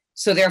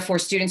 So therefore,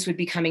 students would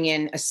be coming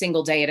in a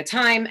single day at a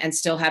time and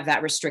still have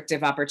that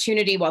restrictive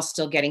opportunity while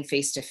still getting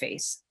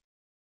face-to-face.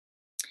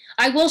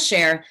 I will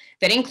share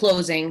that in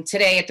closing,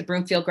 today at the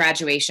Broomfield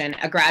graduation,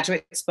 a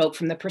graduate spoke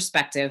from the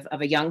perspective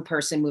of a young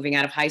person moving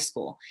out of high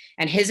school,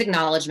 and his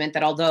acknowledgement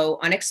that although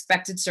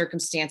unexpected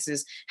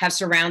circumstances have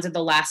surrounded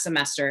the last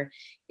semester,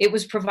 it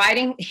was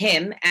providing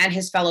him and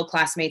his fellow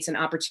classmates an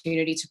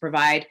opportunity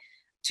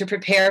to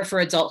prepare for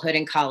adulthood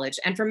in college.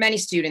 And for many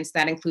students,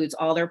 that includes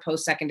all their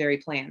post-secondary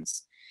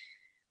plans.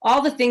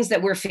 All the things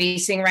that we're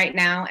facing right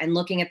now and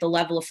looking at the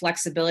level of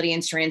flexibility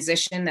and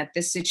transition that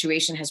this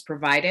situation has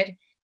provided,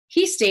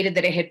 he stated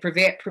that it had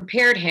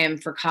prepared him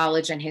for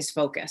college and his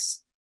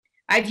focus.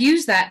 I've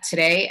used that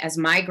today as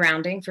my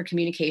grounding for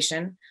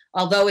communication.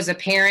 Although as a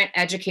parent,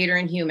 educator,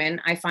 and human,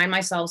 I find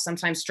myself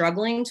sometimes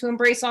struggling to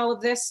embrace all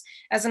of this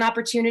as an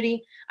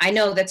opportunity. I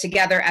know that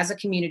together as a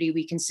community,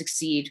 we can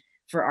succeed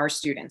for our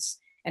students.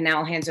 And now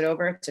I'll hand it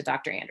over to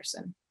Dr.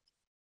 Anderson.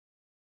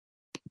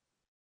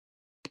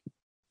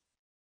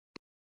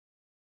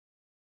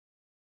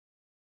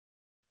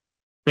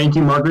 Thank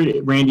you,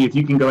 Margaret. Randy, if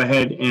you can go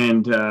ahead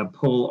and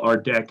pull our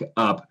deck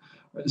up.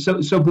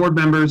 So board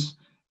members,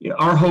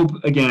 our hope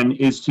again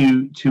is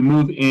to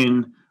move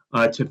in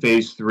to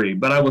phase 3.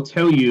 But I will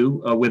tell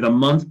you, with a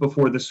month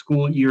before the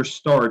school year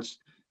starts,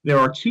 there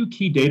are 2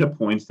 key data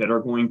points that are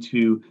going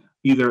to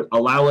either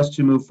allow us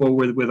to move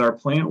forward with our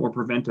plan or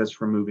prevent us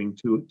from moving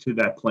to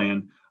that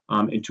plan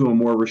into a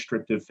more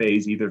restrictive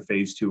phase, either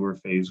phase 2 or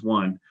phase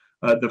 1.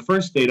 The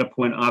first data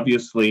point,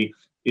 obviously,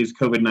 is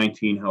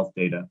COVID-19 health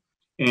data.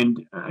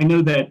 And I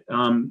know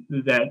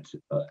that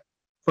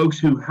folks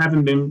who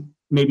haven't been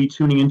maybe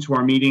tuning into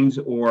our meetings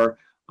or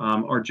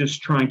are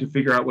just trying to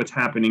figure out what's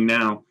happening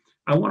now,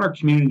 I want our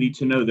community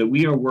to know that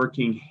we are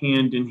working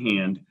hand in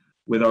hand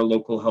with our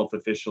local health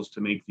officials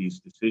to make these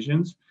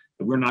decisions.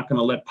 That we're not going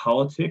to let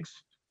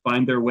politics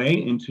find their way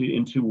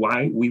into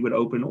why we would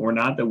open or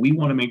not, that we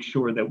want to make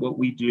sure that what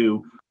we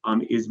do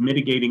is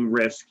mitigating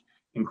risk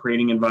and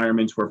creating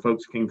environments where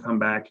folks can come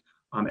back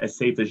as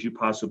safe as you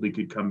possibly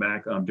could come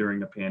back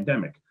during a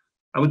pandemic.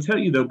 I would tell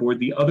you though, board,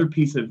 the other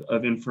piece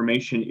of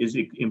information is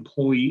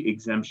employee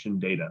exemption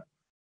data.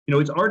 You know,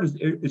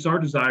 it's our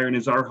desire and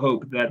it's our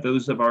hope that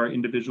those of our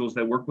individuals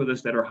that work with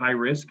us that are high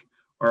risk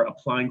are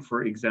applying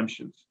for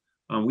exemptions.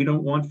 We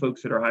don't want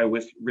folks that are high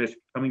risk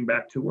coming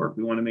back to work.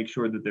 We want to make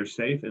sure that they're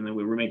safe and that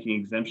we're making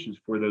exemptions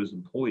for those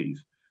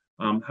employees.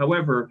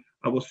 However,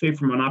 I will say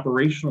from an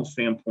operational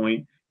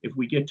standpoint, if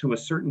we get to a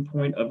certain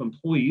point of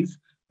employees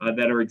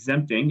that are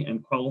exempting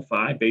and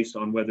qualify based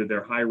on whether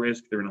they're high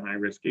risk, they're in a high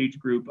risk age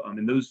group,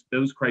 and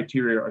those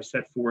criteria are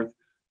set forth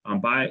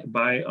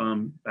by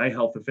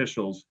health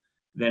officials,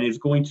 then it's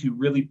going to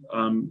really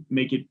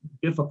make it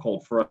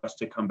difficult for us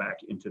to come back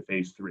into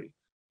phase 3.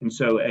 And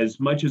so as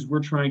much as we're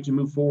trying to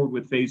move forward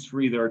with phase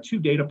 3, there are 2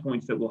 data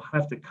points that we'll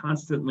have to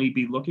constantly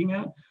be looking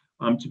at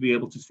to be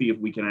able to see if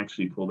we can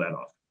actually pull that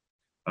off.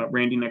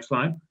 Randy, next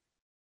slide.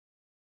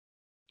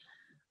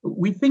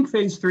 We think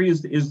phase 3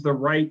 is the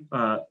right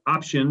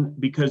option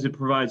because it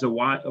provides a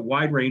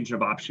wide range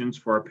of options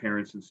for our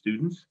parents and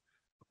students.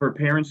 For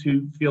parents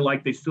who feel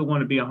like they still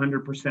want to be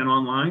 100%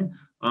 online,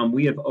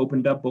 we have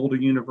opened up Boulder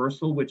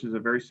Universal, which is a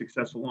very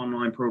successful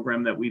online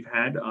program that we've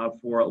had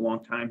for a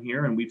long time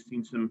here, and we've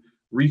seen some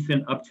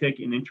recent uptick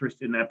in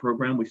interest in that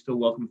program. We still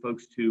welcome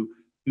folks to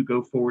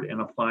go forward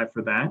and apply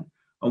for that.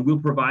 We'll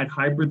provide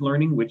hybrid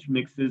learning, which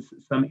mixes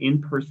some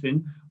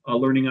in-person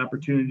learning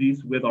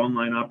opportunities with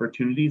online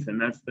opportunities, and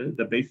that's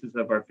the basis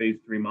of our phase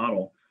 3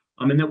 model.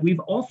 And that we've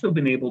also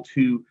been able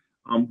to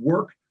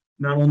work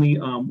not only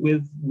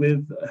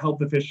with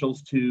health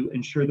officials to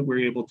ensure that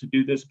we're able to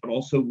do this, but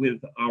also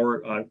with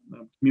our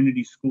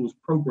community schools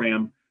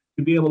program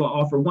to be able to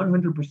offer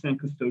 100%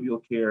 custodial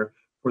care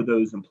for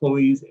those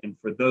employees and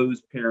for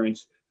those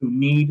parents who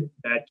need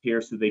that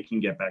care so they can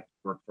get back to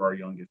work for our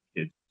youngest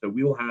kids. So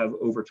we will have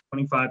over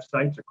 25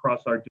 sites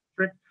across our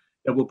district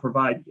that will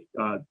provide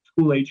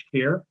school-age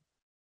care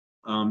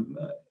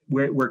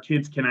where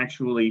kids can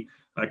actually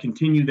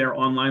continue their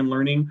online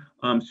learning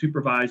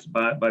supervised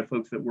by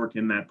folks that work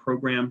in that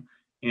program.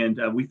 And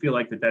we feel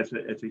like that's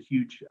a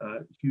huge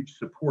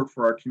support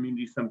for our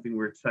community, something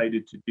we're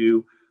excited to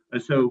do.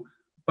 So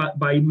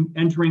by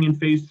entering in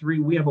phase 3,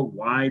 we have a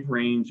wide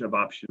range of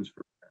options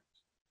for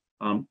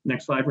parents.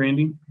 Next slide,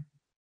 Randy.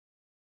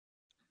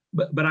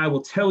 But I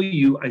will tell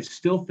you, I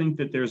still think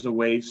that there's a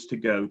ways to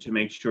go to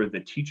make sure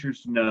that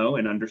teachers know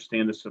and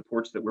understand the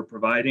supports that we're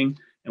providing,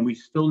 and we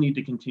still need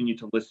to continue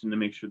to listen to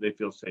make sure they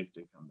feel safe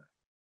to come back.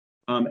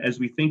 As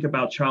we think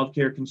about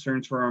childcare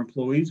concerns for our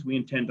employees, we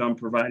intend on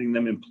providing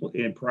them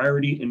in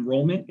priority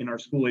enrollment in our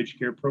school-age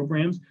care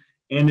programs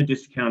and a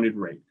discounted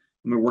rate.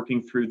 And we're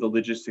working through the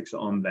logistics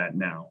on that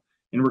now.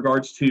 In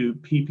regards to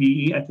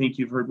PPE, I think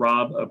you've heard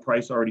Rob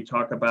Price already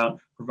talk about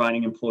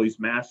providing employees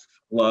masks,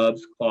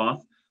 gloves,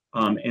 cloth,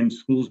 and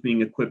schools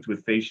being equipped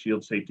with face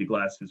shield, safety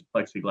glasses,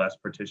 plexiglass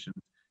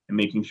partitions, and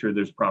making sure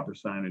there's proper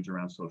signage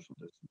around social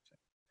distancing.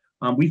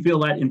 We feel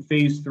that in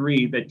phase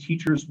 3 that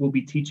teachers will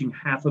be teaching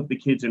half of the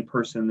kids in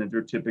person that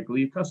they're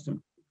typically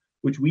accustomed to,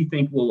 which we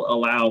think will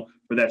allow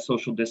for that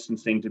social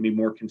distancing to be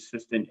more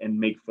consistent and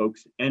make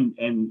folks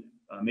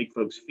make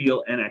folks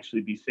feel and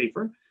actually be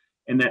safer.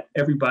 And that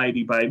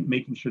everybody, by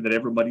making sure that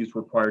everybody's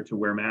required to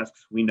wear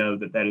masks, we know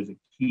that that is a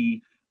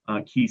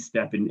key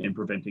step in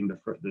preventing the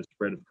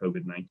spread of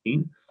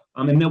COVID-19.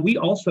 And then we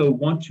also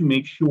want to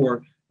make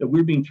sure that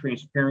we're being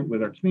transparent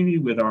with our community,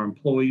 with our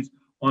employees,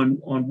 on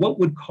what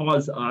would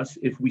cause us,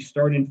 if we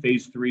start in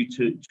phase 3,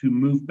 to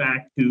move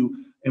back to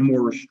a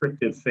more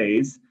restrictive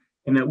phase,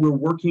 and that we're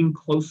working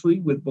closely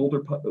with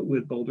Boulder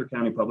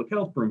County Public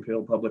Health,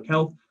 Broomfield Public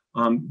Health.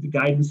 The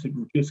guidance that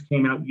just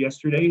came out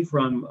yesterday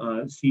from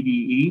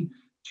CDE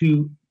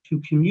to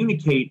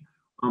communicate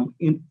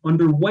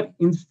under what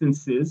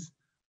instances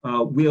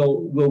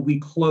will we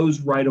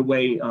close right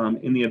away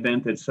in the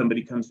event that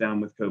somebody comes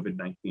down with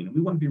COVID-19. And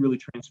we want to be really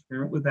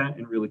transparent with that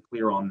and really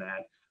clear on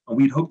that.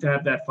 We'd hope to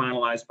have that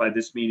finalized by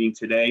this meeting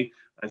today.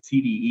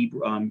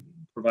 CDE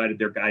provided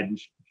their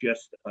guidance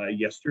just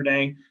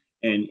yesterday,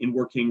 and in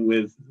working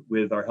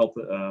with our health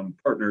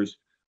partners,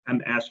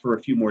 I'm asked for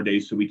a few more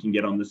days so we can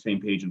get on the same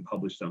page and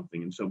publish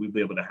something. And so we'll be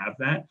able to have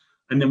that.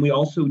 And then we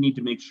also need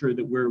to make sure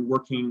that we're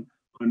working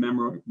on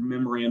a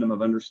memorandum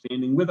of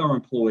understanding with our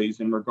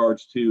employees in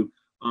regards to,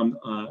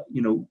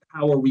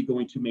 how are we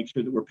going to make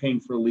sure that we're paying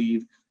for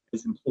leave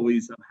as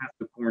employees have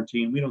to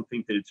quarantine. We don't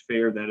think that it's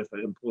fair that if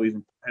an employee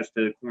has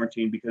to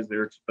quarantine because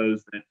they're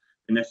exposed, that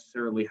they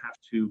necessarily have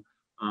to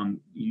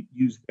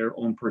use their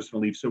own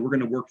personal leave. So we're going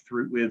to work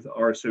through with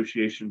our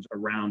associations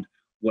around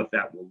what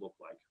that will look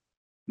like.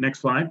 Next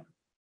slide.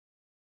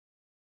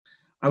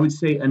 I would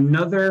say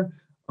another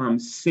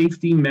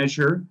safety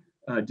measure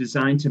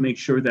designed to make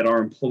sure that our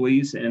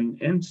employees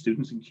and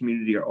students and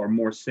community are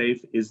more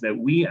safe is that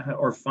we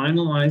are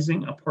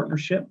finalizing a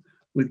partnership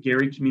with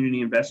Gary Community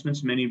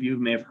Investments. Many of you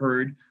may have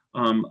heard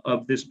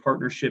of this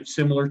partnership,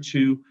 similar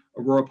to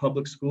Aurora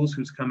Public Schools,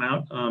 who's come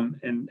out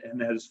and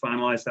has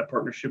finalized that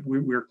partnership.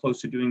 We're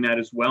close to doing that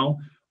as well,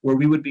 where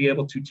we would be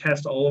able to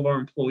test all of our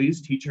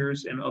employees,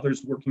 teachers, and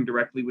others working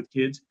directly with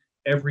kids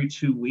every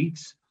 2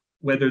 weeks,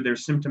 whether they're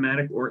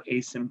symptomatic or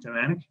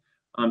asymptomatic.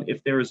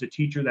 If there is a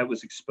teacher that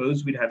was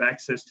exposed, we'd have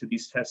access to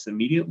these tests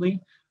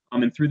immediately.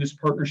 And through this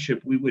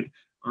partnership, we would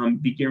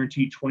be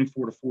guaranteed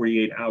 24 to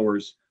 48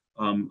 hours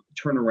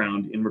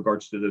turnaround in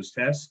regards to those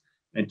tests.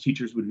 And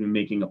teachers would be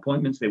making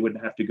appointments. They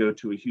wouldn't have to go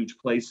to a huge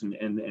place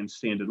and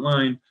stand in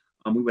line.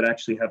 We would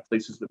actually have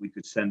places that we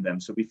could send them.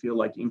 So we feel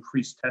like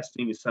increased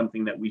testing is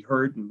something that we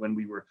heard, and when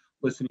we were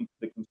listening to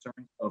the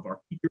concerns of our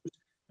teachers,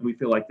 and we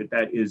feel like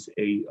that is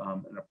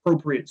an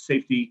appropriate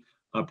safety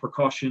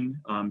precaution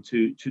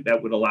that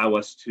would allow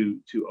us to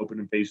open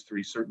in phase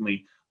 3,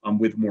 certainly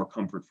with more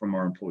comfort from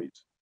our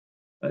employees.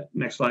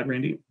 Next slide,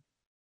 Randy.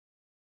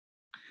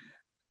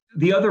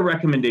 The other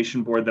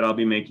recommendation, board, that I'll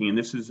be making, and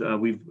this is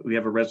we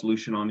have a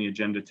resolution on the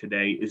agenda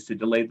today, is to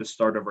delay the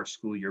start of our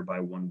school year by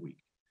 1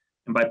 week.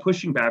 And by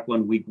pushing back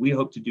 1 week, we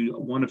hope to do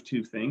one of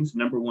two things.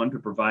 Number one, to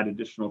provide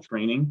additional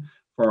training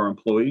for our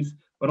employees,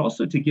 but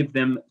also to give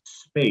them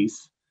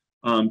space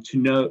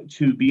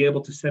to be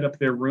able to set up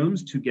their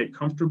rooms, to get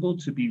comfortable,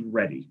 to be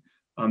ready.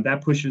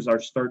 That pushes our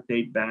start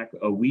date back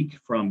a week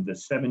from the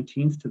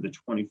 17th to the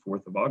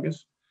 24th of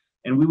August.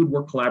 And we would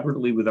work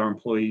collaboratively with our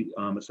employee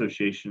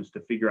associations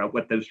to figure out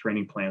what those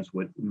training plans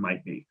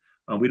might be.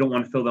 We don't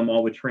want to fill them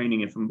all with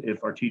training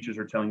if our teachers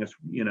are telling us,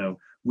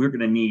 we're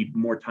going to need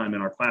more time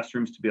in our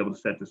classrooms to be able to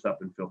set this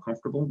up and feel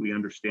comfortable. We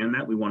understand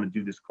that. We want to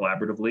do this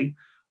collaboratively.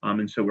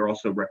 And so we're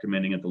also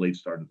recommending a delayed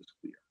start of the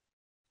school year.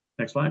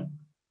 Next slide.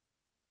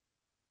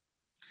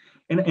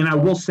 And I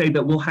will say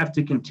that we'll have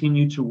to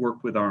continue to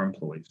work with our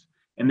employees,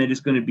 and that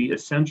is going to be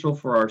essential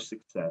for our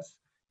success.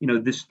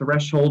 This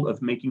threshold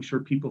of making sure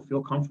people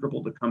feel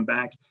comfortable to come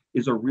back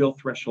is a real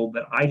threshold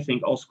that I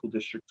think all school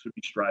districts should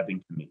be striving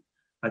to meet.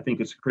 I think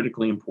it's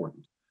critically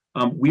important.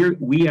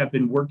 We have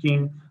been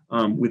working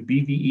with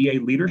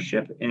BVEA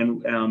leadership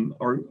and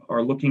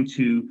are looking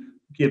to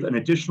give an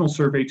additional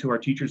survey to our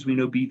teachers. We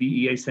know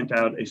BVEA sent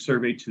out a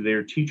survey to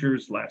their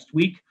teachers last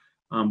week.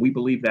 We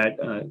believe that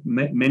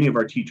many of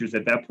our teachers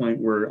at that point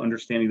were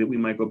understanding that we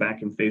might go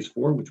back in phase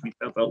 4, which we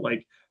felt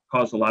like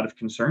caused a lot of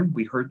concern.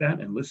 We heard that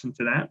and listened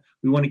to that.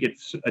 We want to get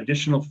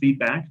additional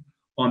feedback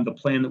on the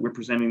plan that we're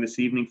presenting this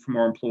evening from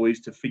our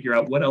employees to figure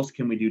out what else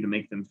can we do to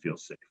make them feel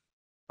safe.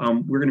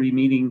 We're going to be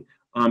meeting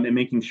and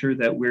making sure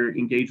that we're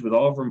engaged with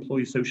all of our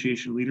employee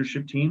association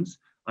leadership teams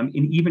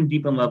in even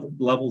deeper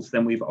levels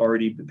than we've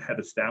already had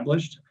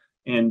established.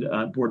 And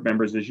board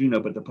members, as you know,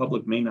 but the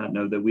public may not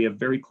know, that we have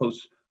very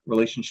close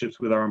relationships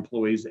with our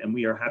employees, and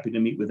we are happy to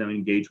meet with them and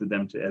engage with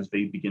them as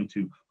they begin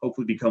to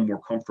hopefully become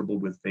more comfortable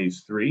with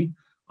phase 3.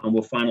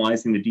 We're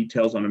finalizing the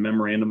details on a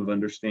memorandum of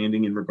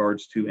understanding in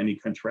regards to any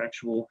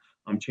contractual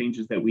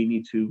changes that we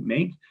need to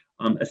make.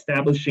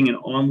 Establishing an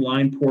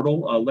online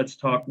portal, Let's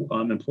Talk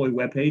employee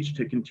webpage,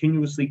 to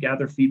continuously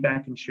gather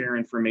feedback and share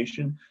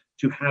information,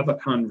 to have a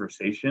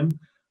conversation.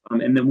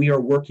 And then we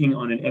are working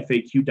on an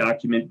FAQ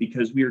document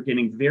because we are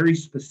getting very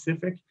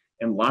specific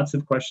and lots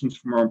of questions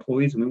from our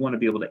employees, and we want to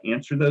be able to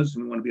answer those,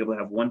 and we want to be able to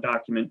have one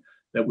document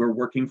that we're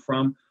working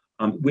from,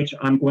 which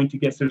I'm going to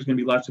guess there's going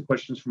to be lots of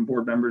questions from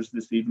board members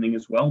this evening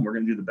as well, and we're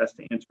going to do the best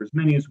to answer as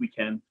many as we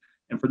can.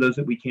 And for those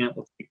that we can't,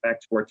 we'll take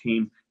back to our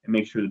team and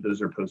make sure that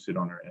those are posted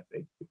on our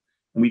FAQ.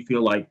 And we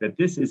feel like that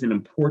this is an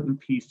important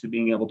piece to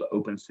being able to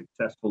open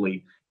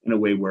successfully in a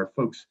way where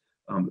folks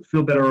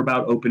feel better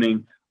about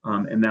opening,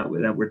 and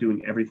that we're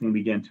doing everything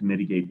we can to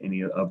mitigate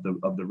any of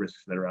the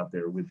risks that are out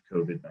there with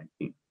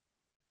COVID-19.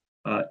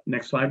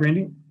 Next slide,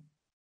 Randy.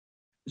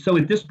 So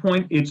at this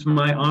point, it's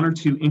my honor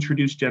to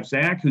introduce Jeff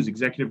Zak, who's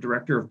Executive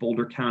Director of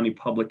Boulder County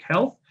Public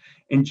Health.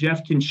 And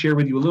Jeff can share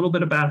with you a little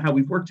bit about how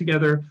we've worked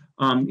together,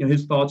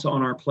 his thoughts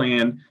on our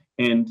plan,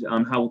 and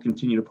how we'll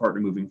continue to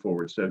partner moving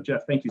forward. So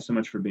Jeff, thank you so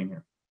much for being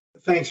here.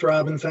 Thanks,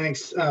 Robin.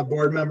 Thanks,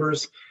 board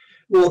members.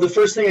 Well, the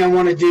first thing I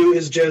want to do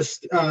is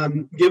just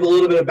give a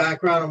little bit of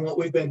background on what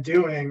we've been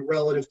doing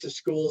relative to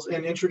schools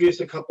and introduce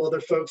a couple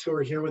other folks who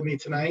are here with me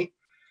tonight.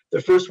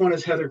 The first one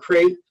is Heather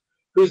Crate,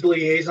 who's the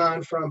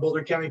liaison from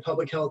Boulder County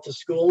Public Health to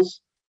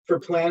schools for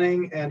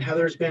planning. And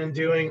Heather's been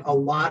doing a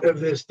lot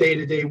of this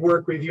day-to-day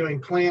work, reviewing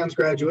plans,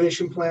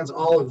 graduation plans,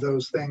 all of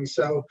those things.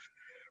 So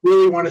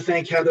really want to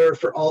thank Heather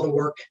for all the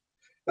work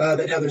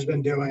that Heather's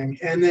been doing.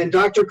 And then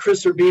Dr.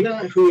 Chris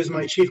Urbina, who is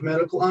my Chief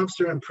Medical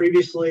Officer and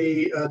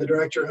previously the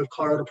Director of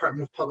Colorado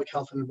Department of Public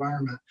Health and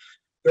Environment.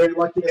 Very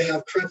lucky to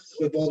have Chris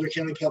with Boulder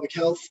County Public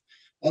Health,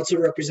 also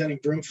representing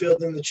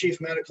Broomfield in the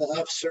Chief Medical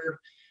Officer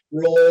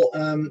role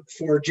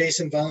for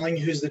Jason Volling,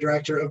 who's the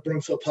Director of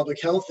Broomfield Public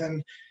Health.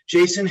 And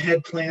Jason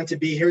had planned to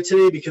be here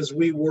today because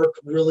we work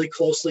really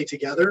closely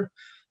together,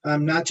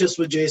 not just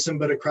with Jason,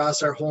 but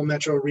across our whole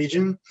metro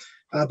region.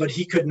 But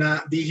he could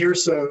not be here,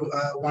 so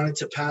wanted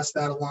to pass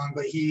that along,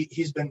 but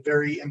he's been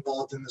very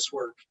involved in this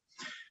work.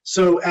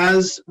 So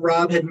as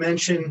Rob had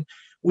mentioned,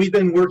 we've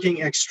been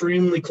working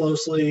extremely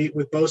closely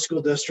with both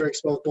school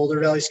districts, both Boulder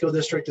Valley School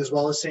District as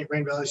well as St.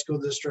 Vrain Valley School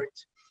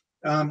District.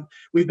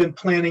 We've been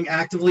planning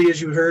actively, as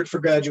you heard, for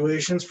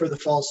graduations for the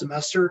fall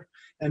semester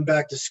and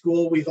back to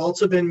school. We've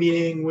also been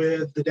meeting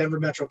with the Denver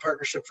Metro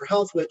Partnership for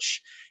Health,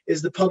 which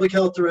is the public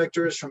health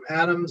directors from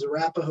Adams,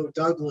 Arapahoe,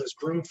 Douglas,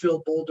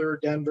 Broomfield, Boulder,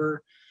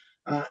 Denver,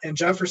 and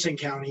Jefferson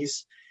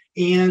counties,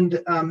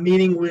 and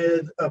meeting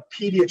with a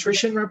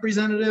pediatrician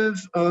representative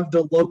of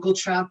the local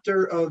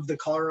chapter of the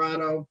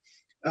Colorado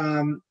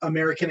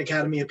American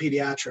Academy of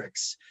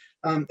Pediatrics,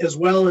 as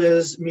well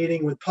as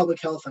meeting with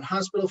public health and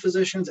hospital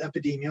physicians,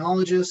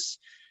 epidemiologists,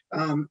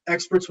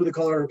 experts with the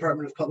Colorado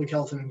Department of Public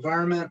Health and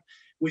Environment.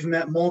 We've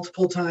met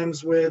multiple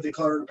times with the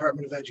Colorado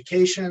Department of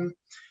Education.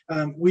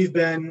 We've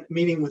been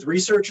meeting with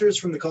researchers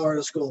from the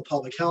Colorado School of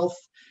Public Health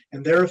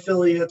and their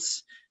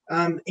affiliates.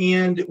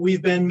 And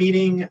we've been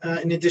meeting,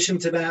 in addition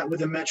to that,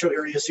 with the metro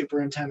area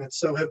superintendent.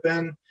 So have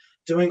been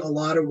doing a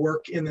lot of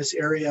work in this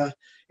area.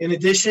 In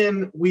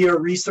addition, we are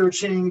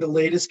researching the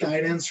latest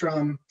guidance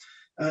from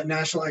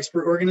national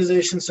expert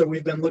organizations. So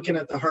we've been looking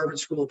at the Harvard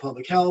School of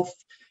Public Health,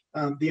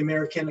 the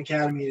American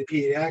Academy of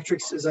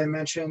Pediatrics, as I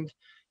mentioned,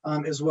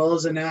 as well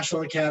as the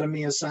National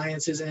Academy of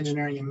Sciences,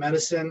 Engineering, and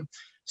Medicine.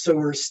 So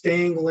we're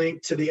staying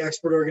linked to the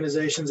expert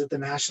organizations at the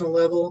national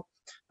level,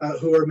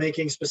 who are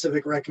making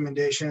specific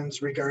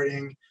recommendations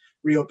regarding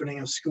reopening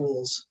of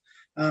schools.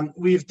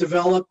 We've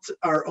developed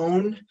our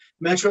own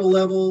metro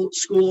level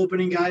school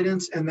opening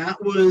guidance, and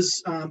that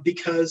was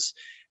because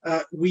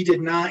we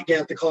did not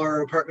get the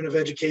Colorado Department of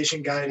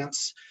Education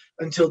guidance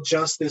until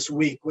just this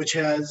week, which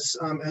has,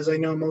 as I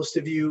know most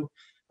of you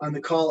on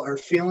the call are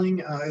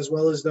feeling, as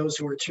well as those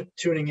who are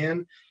tuning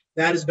in,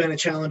 that has been a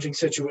challenging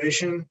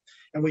situation.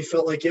 And we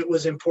felt like it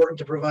was important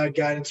to provide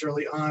guidance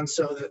early on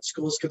so that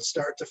schools could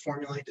start to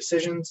formulate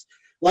decisions.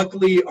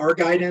 Luckily, our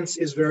guidance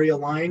is very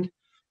aligned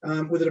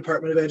with the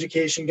Department of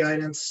Education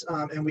guidance.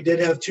 And we did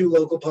have 2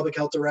 local public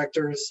health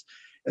directors,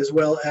 as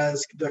well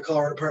as the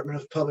Colorado Department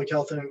of Public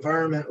Health and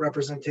Environment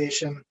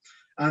representation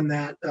on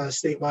that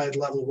statewide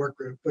level work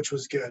group, which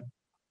was good.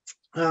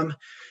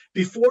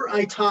 Before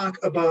I talk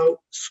about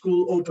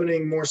school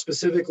opening more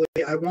specifically,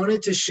 I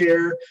wanted to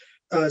share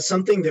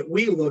something that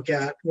we look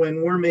at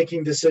when we're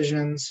making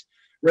decisions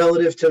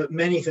relative to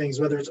many things,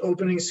 whether it's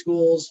opening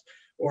schools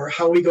or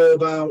how we go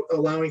about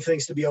allowing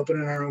things to be open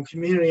in our own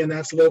community, and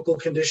that's local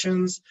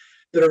conditions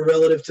that are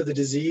relative to the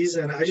disease.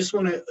 And I just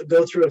want to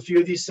go through a few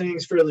of these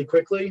things fairly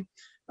quickly,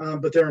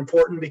 but they're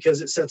important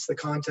because it sets the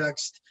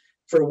context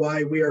for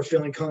why we are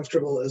feeling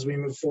comfortable as we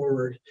move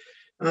forward.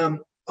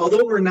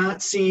 Although we're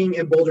not seeing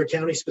in Boulder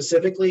County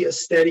specifically a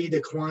steady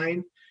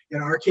decline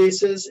in our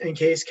cases and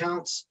case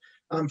counts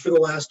for the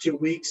last 2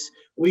 weeks,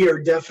 we are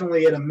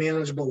definitely at a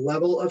manageable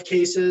level of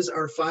cases.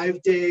 Our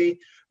 5-day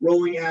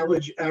rolling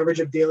average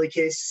of daily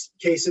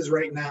cases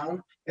right now,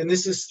 and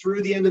this is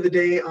through the end of the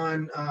day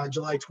on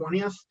July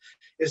 20th,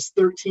 is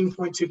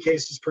 13.2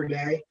 cases per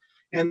day.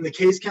 And the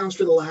case counts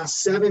for the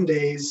last 7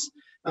 days,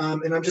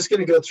 and I'm just going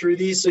to go through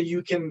these so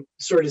you can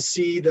sort of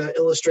see the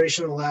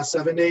illustration of the last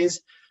 7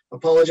 days.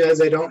 Apologize,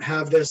 I don't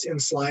have this in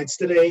slides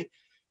today,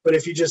 but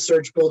if you just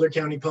search Boulder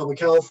County Public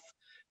Health,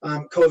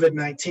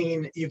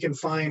 COVID-19, you can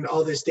find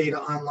all this data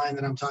online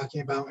that I'm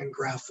talking about in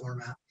graph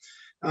format.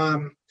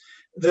 On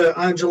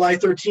July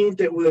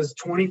 13th, it was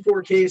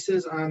 24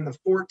 cases. On the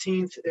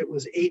 14th, it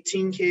was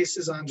 18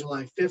 cases. On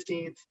July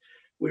 15th,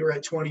 we were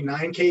at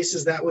 29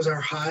 cases. That was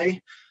our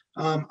high.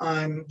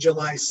 On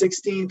July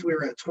 16th, we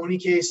were at 20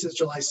 cases.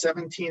 July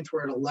 17th,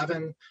 we're at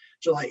 11.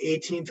 July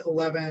 18th,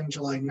 11.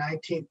 July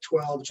 19th,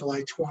 12.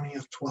 July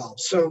 20th, 12.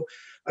 So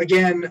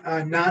again,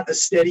 not a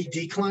steady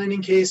decline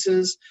in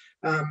cases,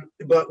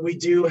 but we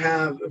do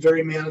have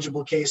very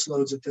manageable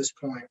caseloads at this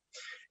point.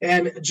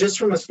 And just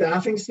from a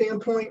staffing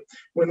standpoint,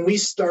 when we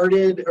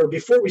started, or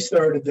before we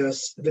started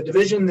this, the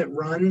division that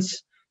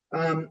runs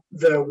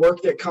the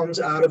work that comes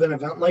out of an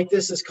event like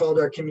this is called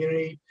our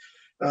Communicable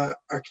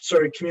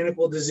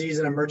Disease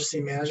and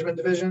Emergency Management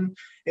Division.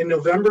 In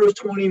November of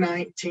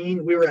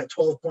 2019, we were at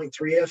 12.3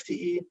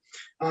 FTE,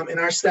 and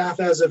our staff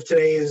as of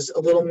today is a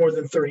little more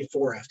than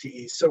 34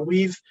 FTE. So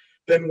we've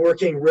been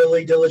working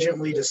really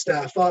diligently to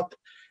staff up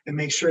and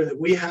make sure that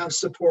we have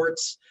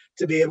supports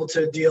to be able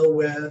to deal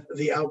with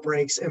the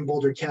outbreaks in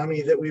Boulder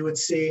County that we would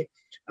see,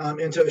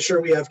 and to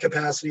assure we have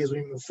capacity as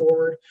we move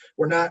forward.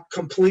 We're not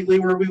completely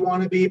where we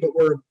want to be, but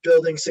we're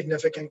building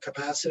significant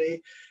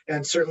capacity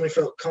and certainly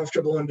feel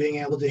comfortable in being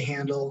able to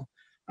handle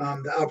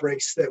the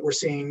outbreaks that we're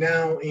seeing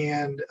now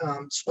and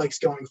spikes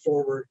going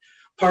forward.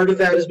 Part of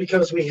that is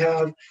because we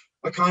have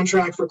a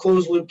contract for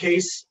closed loop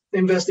case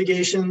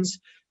investigations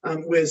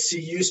with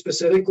CU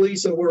specifically.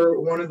 So we're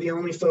one of the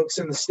only folks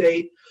in the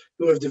state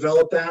who have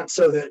developed that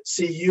so that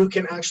CU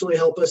can actually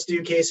help us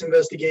do case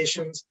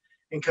investigations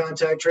and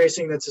contact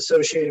tracing that's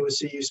associated with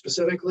CU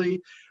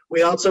specifically.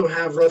 We also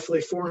have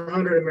roughly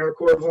 400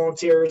 AmeriCorps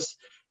volunteers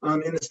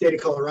in the state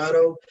of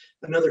Colorado,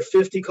 another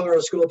 50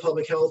 Colorado School of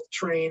Public Health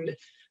trained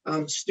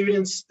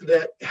students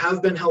that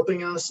have been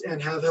helping us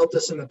and have helped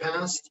us in the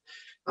past.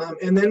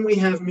 And then we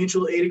have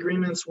mutual aid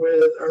agreements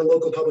with our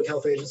local public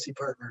health agency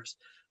partners.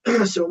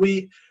 So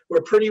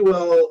we're pretty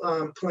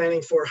well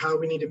planning for how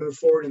we need to move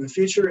forward in the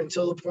future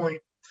until the point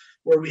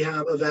where we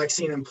have a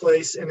vaccine in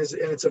place and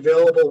it's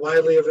available,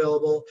 widely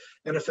available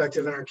and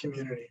effective in our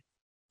community.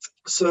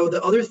 So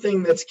the other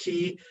thing that's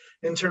key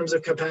in terms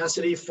of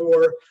capacity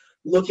for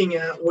looking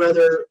at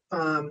whether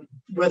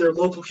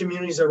local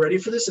communities are ready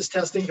for this is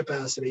testing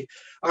capacity.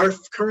 Our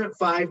current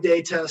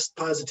 5-day test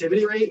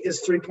positivity rate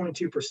is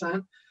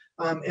 3.2%.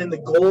 And the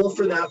goal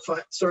for that,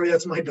 sorry,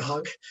 that's my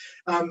dog.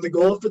 The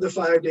goal for the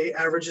 5-day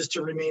average is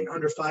to remain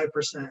under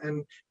 5%.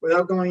 And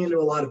without going into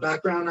a lot of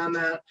background on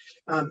that,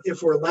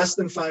 if we're less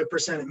than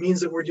 5%, it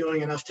means that we're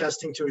doing enough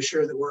testing to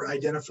assure that we're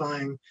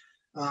identifying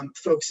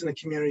folks in the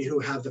community who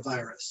have the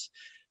virus.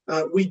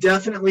 We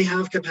definitely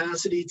have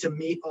capacity to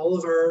meet all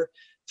of our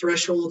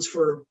thresholds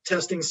for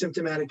testing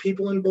symptomatic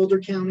people in Boulder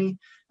County.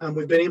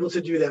 We've been able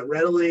to do that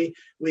readily.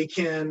 We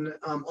can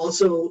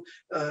also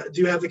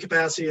do have the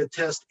capacity to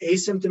test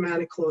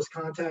asymptomatic close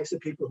contacts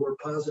of people who are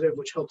positive,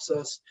 which helps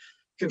us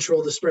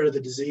control the spread of the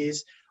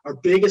disease. Our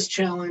biggest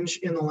challenge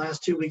in the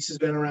last 2 weeks has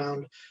been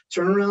around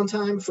turnaround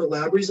time for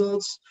lab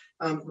results,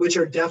 which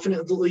are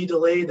definitely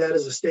delayed. That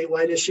is a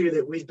statewide issue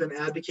that we've been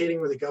advocating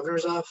with the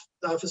governor's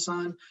office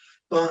on.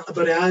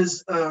 But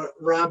as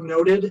Rob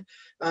noted,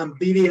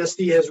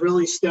 BVSD has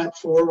really stepped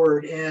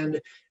forward and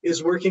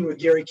is working with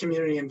Gary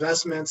Community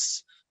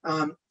Investments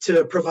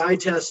to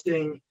provide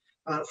testing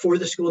for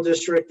the school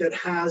district that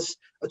has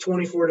a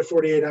 24 to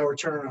 48 hour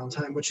turnaround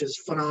time, which is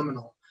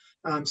phenomenal.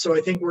 So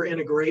I think we're in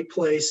a great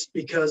place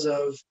because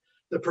of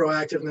the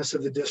proactiveness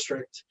of the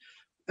district.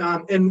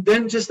 And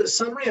then just a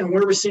summary on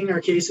where we're seeing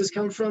our cases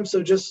come from.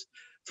 So just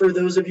for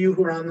those of you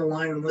who are on the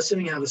line and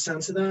listening, have a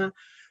sense of that.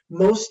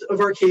 Most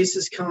of our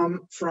cases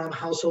come from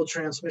household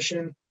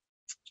transmission.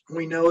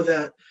 We know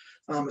that,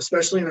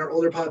 especially in our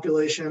older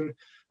population,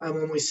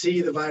 when we see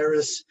the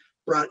virus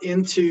brought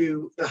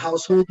into the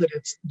household, that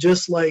it's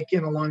just like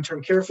in a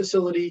long-term care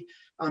facility.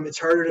 It's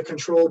harder to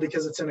control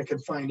because it's in a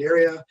confined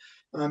area.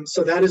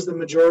 So that is the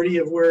majority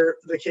of where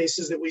the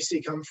cases that we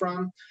see come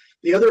from.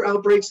 The other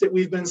outbreaks that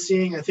we've been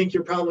seeing, I think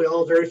you're probably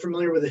all very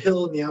familiar with the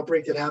Hill and the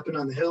outbreak that happened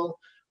on the Hill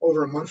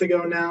over a month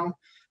ago now.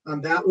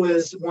 That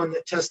was one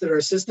that tested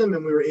our system,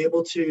 and we were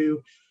able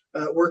to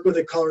work with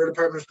the Colorado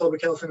Department of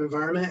Public Health and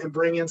Environment and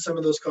bring in some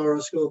of those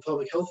Colorado School of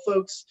Public Health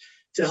folks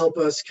to help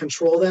us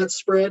control that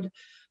spread.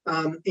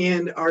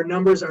 And our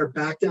numbers are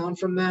back down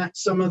from that.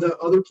 Some of the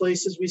other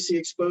places we see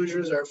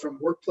exposures are from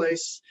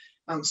workplace,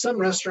 some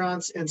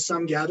restaurants, and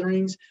some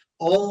gatherings.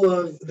 All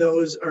of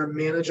those are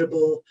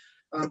manageable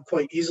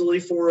quite easily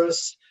for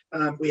us.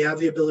 We have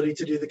the ability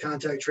to do the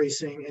contact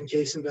tracing and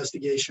case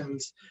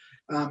investigations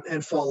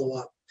and follow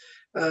up.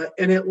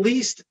 And at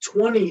least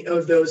 20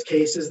 of those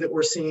cases that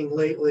we're seeing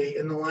lately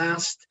in the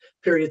last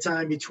period of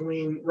time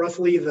between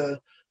roughly the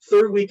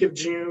third week of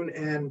June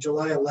and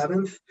July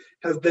 11th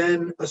have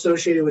been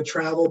associated with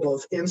travel,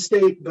 both in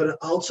state, but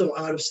also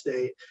out of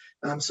state.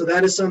 So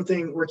that is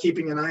something we're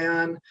keeping an eye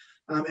on.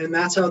 And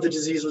that's how the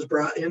disease was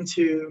brought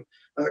into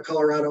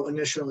Colorado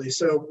initially.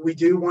 So we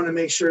do want to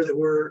make sure that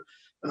we're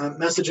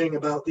messaging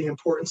about the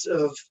importance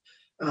of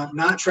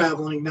not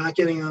traveling, not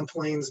getting on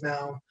planes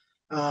now,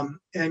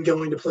 and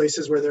going to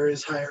places where there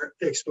is higher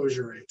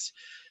exposure rates.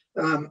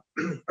 Our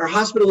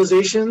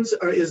hospitalizations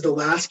is the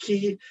last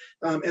key,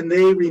 and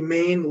they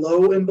remain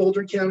low in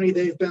Boulder County.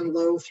 They've been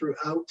low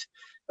throughout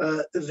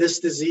this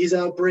disease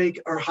outbreak.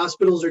 Our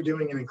hospitals are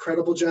doing an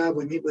incredible job.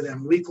 We meet with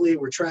them weekly.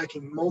 We're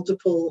tracking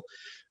multiple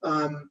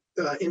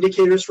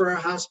indicators for our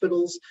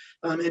hospitals.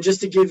 And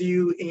just to give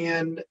you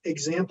an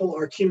example,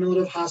 our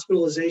cumulative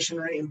hospitalization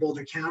rate in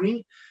Boulder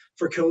County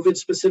for COVID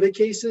specific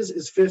cases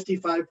is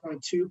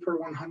 55.2 per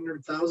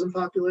 100,000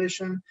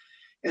 population.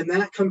 And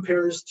that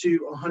compares to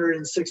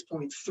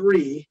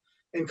 106.3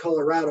 in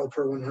Colorado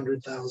per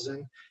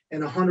 100,000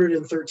 and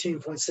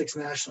 113.6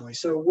 nationally.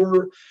 So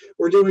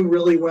we're doing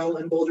really well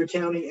in Boulder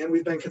County, and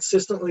we've been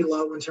consistently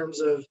low in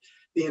terms of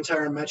the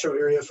entire metro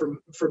area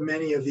for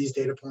many of these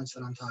data points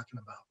that I'm talking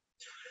about.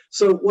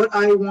 So what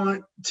I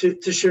want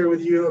to share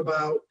with you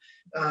about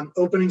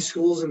opening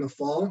schools in the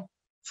fall.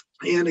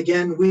 And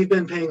again, we've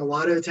been paying a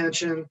lot of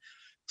attention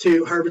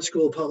to Harvard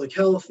School of Public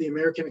Health, the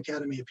American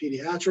Academy of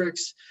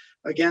Pediatrics,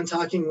 again,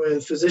 talking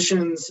with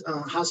physicians,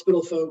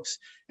 hospital folks,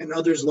 and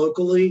others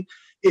locally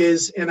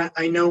and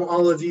I know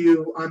all of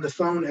you on the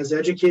phone as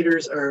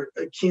educators are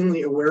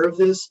keenly aware of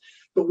this,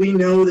 but we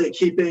know that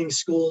keeping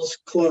schools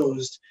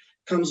closed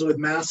comes with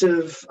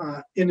massive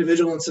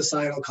individual and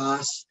societal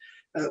costs.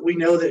 We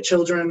know that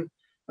children,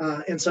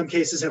 in some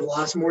cases, have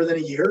lost more than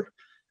a year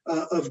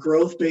of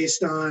growth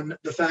based on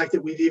the fact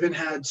that we've even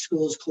had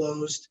schools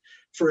closed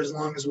for as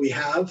long as we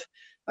have.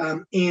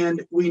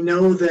 And we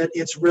know that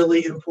it's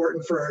really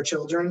important for our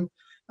children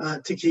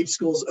to keep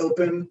schools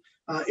open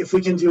if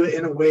we can do it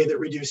in a way that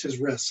reduces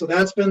risk. So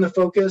that's been the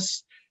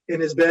focus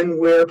and has been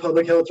where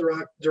public health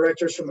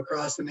directors from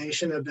across the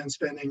nation have been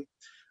spending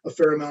a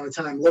fair amount of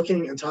time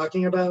looking and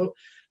talking about.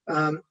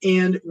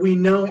 And we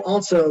know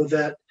also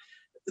that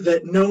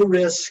no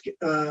risk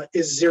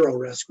is zero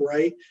risk,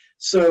 right?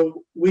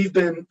 So we've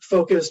been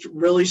focused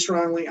really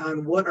strongly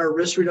on what are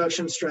risk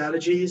reduction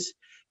strategies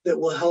that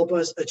will help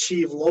us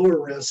achieve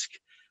lower risk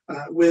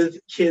with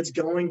kids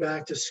going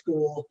back to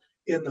school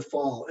in the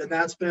fall. And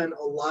that's been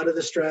a lot of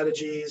the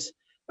strategies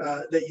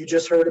that you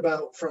just heard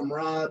about from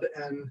Rob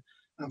and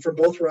from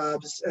both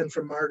Robs and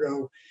from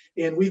Margot.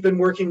 And we've been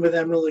working with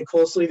them really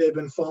closely. They've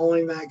been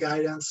following that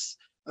guidance.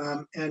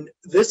 And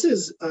this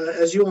is,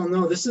 as you all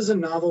know, this is a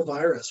novel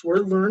virus. We're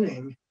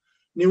learning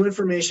new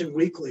information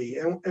weekly,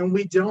 and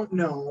we don't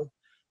know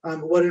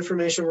what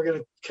information we're going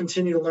to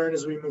continue to learn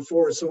as we move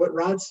forward. So what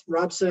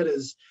Rob said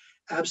is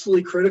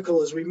absolutely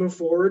critical as we move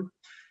forward.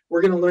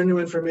 We're going to learn new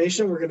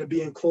information. We're going to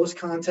be in close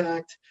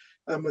contact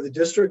with the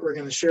district. We're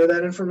going to share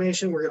that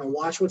information. We're going to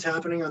watch what's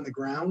happening on the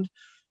ground.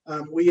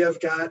 We have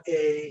got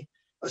a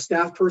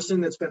staff person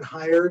that's been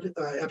hired,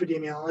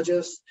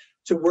 epidemiologist,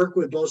 to work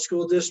with both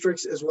school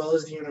districts as well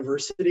as the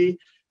university,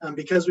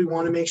 because we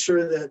want to make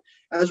sure that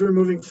as we're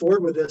moving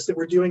forward with this, that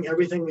we're doing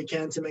everything we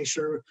can to make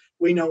sure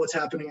we know what's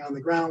happening on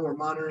the ground, we're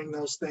monitoring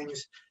those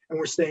things, and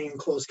we're staying in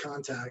close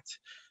contact.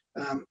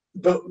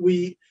 But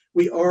we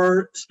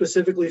are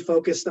specifically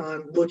focused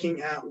on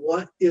looking at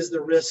what is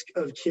the risk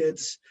of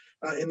kids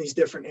in these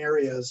different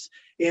areas.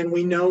 And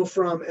we know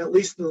from at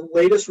least the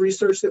latest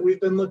research that we've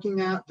been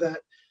looking at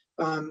that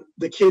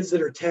the kids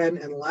that are 10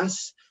 and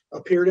less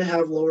appear to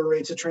have lower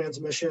rates of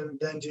transmission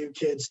than do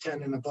kids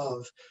 10 and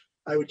above.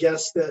 I would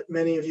guess that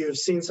many of you have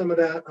seen some of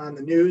that on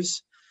the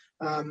news.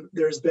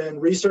 There's been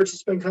research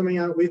that's been coming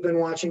out. We've been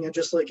watching it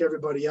just like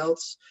everybody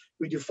else.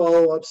 We do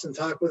follow-ups and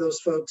talk with those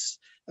folks.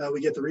 We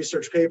get the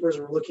research papers.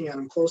 We're looking at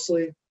them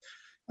closely.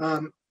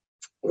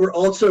 We're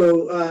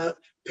also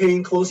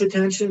paying close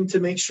attention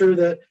to make sure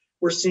that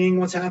we're seeing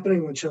what's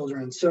happening with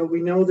children. So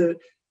we know that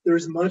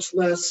there's much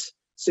less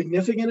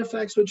significant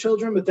effects with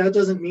children, but that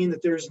doesn't mean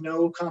that there's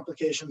no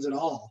complications at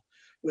all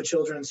with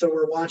children. So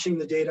we're watching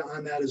the data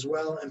on that as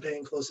well and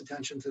paying close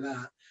attention to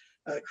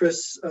that.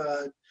 Chris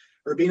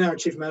Urbina, our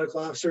chief medical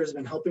officer, has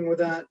been helping with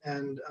that,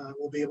 and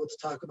we'll be able to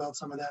talk about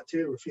some of that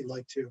too, if you'd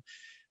like to.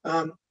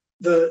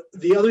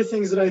 The other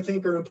things that I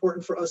think are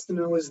important for us to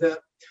know is that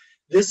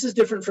this is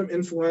different from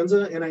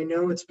influenza, and I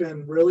know it's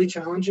been really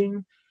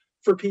challenging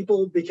for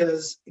people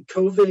because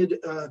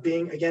COVID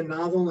being, again,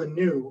 novel and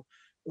new,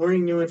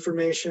 learning new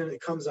information,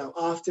 it comes out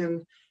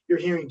often. You're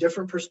hearing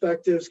different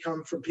perspectives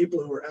come from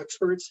people who are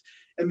experts.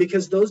 And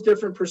because those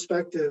different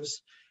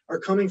perspectives are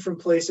coming from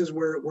places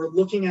where we're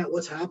looking at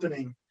what's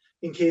happening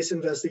in case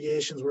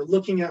investigations, we're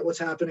looking at what's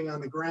happening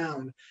on the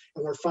ground,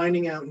 and we're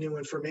finding out new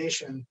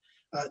information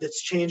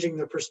that's changing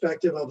the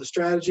perspective of the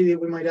strategy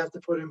that we might have to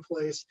put in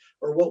place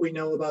or what we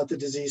know about the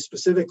disease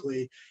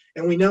specifically.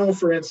 And we know,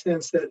 for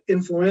instance, that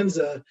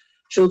influenza,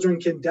 children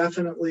can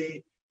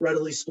definitely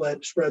readily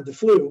spread the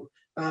flu,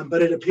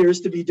 but it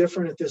appears to be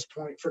different at this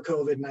point for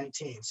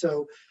COVID-19.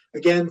 So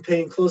again,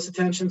 paying close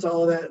attention to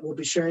all of that. We'll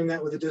be sharing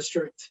that with the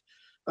district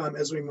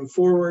as we move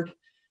forward.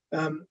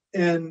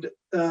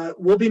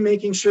 We'll be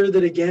making sure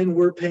that, again,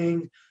 we're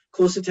paying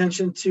close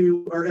attention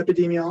to our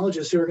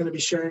epidemiologists who are going to be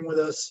sharing with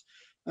us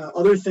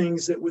other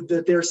things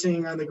that they're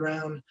seeing on the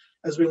ground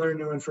as we learn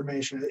new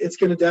information. It's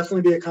going to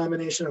definitely be a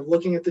combination of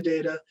looking at the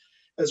data,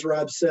 as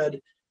Rob said,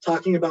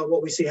 talking about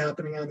what we see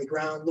happening on the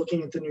ground,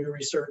 looking at the new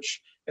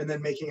research, and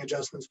then making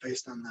adjustments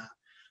based on that.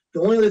 The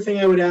only other thing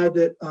I would add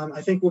that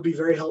I think will be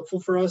very helpful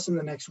for us in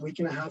the next week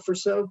and a half or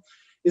so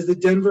is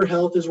that Denver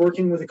Health is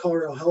working with the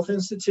Colorado Health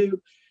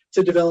Institute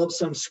to develop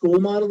some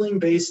school modeling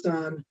based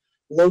on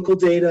local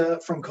data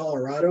from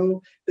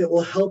Colorado that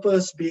will help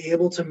us be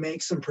able to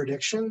make some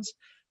predictions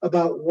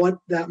about what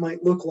that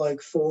might look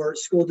like for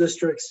school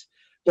districts,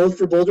 both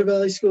for Boulder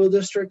Valley School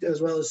District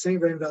as well as St.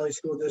 Vrain Valley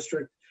School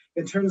District,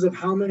 in terms of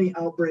how many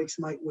outbreaks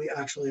might we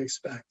actually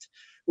expect.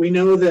 We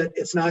know that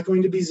it's not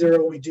going to be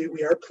zero.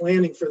 We are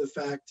planning for the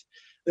fact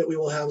that we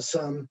will have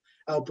some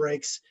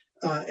outbreaks,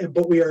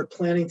 but we are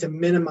planning to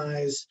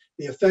minimize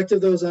the effect of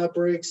those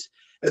outbreaks,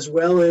 as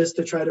well as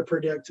to try to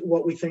predict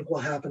what we think will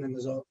happen in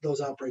those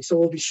outbreaks. So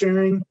we'll be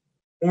sharing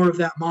more of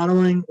that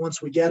modeling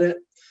once we get it.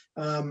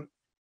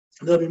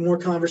 There'll be more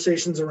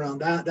conversations around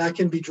that. That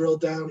can be drilled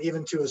down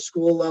even to a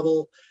school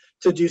level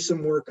to do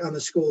some work on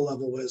the school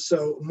level with.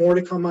 So more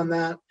to come on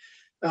that.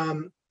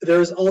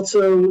 There's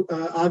also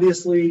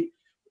obviously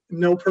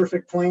no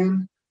perfect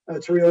plan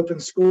to reopen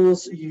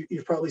schools.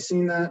 You've probably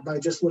seen that by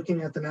just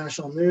looking at the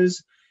national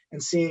news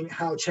and seeing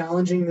how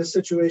challenging this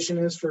situation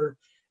is for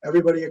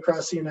everybody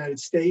across the United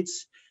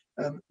States.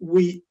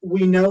 We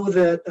know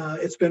that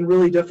it's been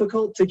really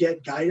difficult to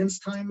get guidance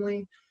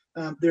timely.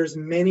 There's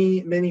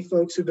many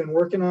folks who've been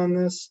working on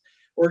this.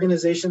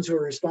 Organizations who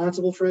are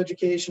responsible for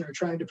education are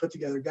trying to put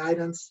together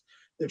guidance.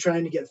 They're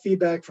trying to get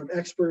feedback from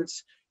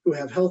experts who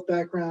have health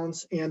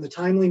backgrounds, and the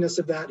timeliness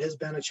of that has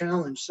been a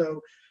challenge.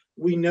 So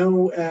we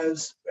know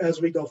as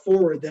we go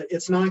forward that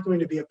it's not going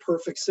to be a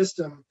perfect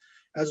system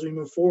as we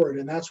move forward.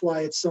 And that's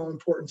why it's so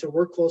important to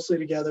work closely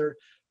together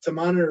to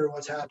monitor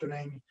what's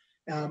happening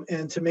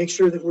and to make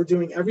sure that we're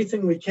doing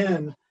everything we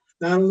can,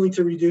 not only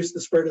to reduce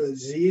the spread of the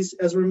disease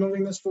as we're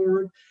moving this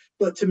forward,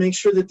 but to make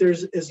sure that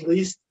there's as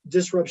least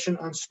disruption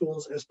on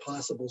schools as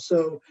possible.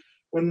 So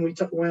when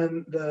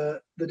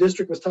the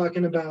district was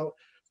talking about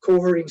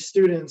cohorting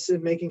students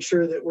and making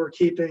sure that we're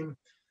keeping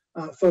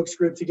folks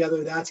grouped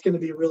together, that's going to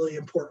be really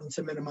important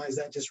to minimize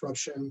that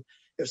disruption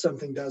if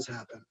something does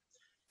happen.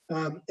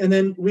 And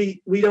then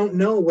we don't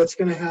know what's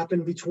going to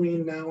happen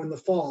between now and the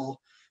fall,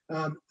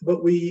 but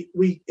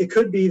it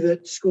could be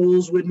that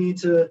schools would need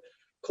to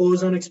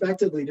close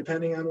unexpectedly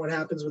depending on what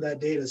happens with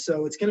that data.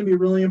 So it's going to be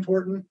really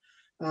important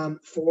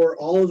for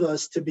all of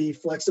us to be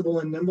flexible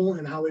and nimble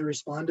in how we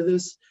respond to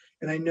this.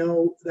 And I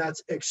know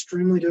that's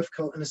extremely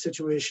difficult in a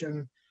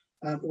situation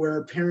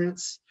where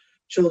parents,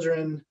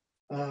 children,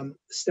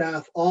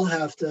 staff all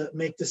have to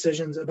make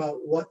decisions about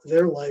what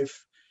their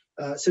life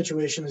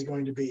situation is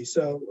going to be.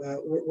 So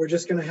we're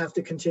just going to have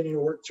to continue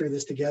to work through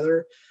this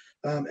together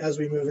as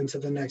we move into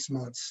the next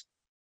months.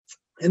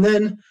 And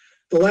then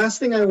the last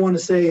thing I want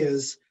to say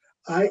is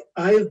I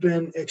have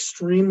been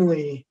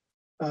extremely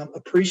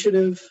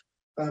appreciative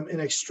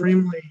and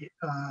extremely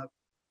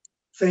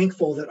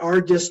thankful that our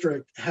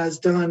district has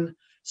done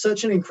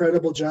such an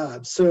incredible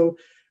job. So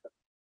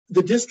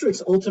the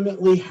districts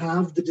ultimately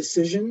have the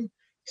decision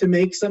to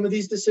make some of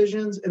these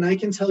decisions. And I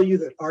can tell you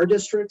that our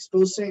districts,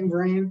 both St.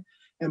 Vrain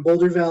and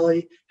Boulder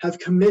Valley, have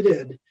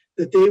committed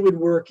that they would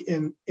work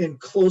in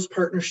close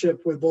partnership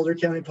with Boulder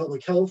County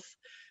Public Health.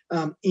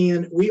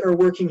 And we are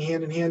working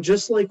hand in hand,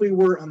 just like we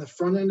were on the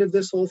front end of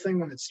this whole thing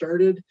when it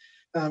started.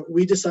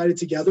 We decided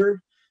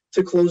together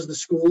to close the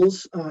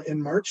schools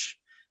in March,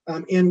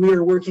 and we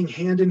are working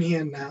hand in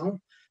hand now.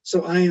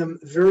 So I am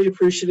very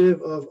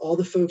appreciative of all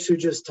the folks who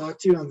just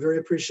talked to you. I'm very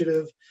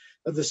appreciative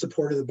of the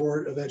support of the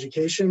Board of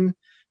Education,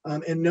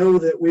 and know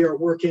that we are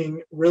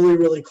working really,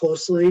 really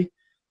closely.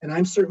 And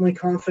I'm certainly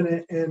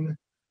confident in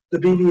the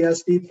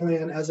BVSD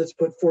plan as it's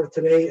put forth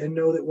today, and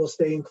know that we'll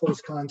stay in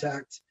close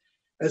contact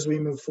as we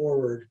move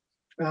forward.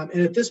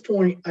 And at this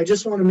point, I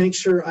just want to make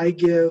sure I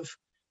give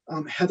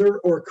Heather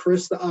or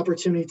Chris the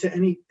opportunity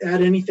to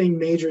add anything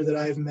major that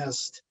I've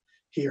missed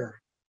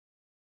here.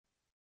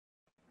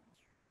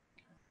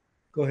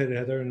 Go ahead,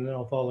 Heather, and then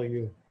I'll follow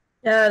you.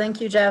 Yeah, thank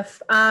you,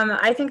 Jeff.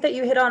 I think that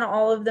you hit on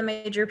all of the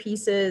major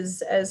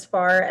pieces as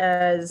far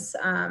as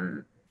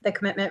the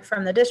commitment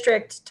from the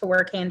district to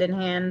work hand in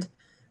hand.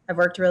 I've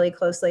worked really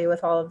closely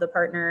with all of the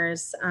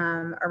partners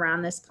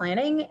around this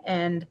planning,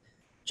 and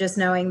just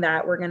knowing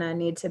that we're going to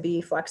need to be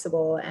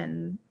flexible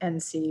and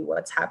see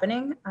what's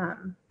happening.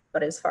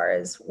 But as far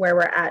as where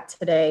we're at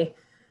today,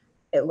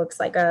 it looks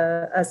like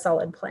a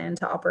solid plan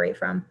to operate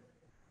from.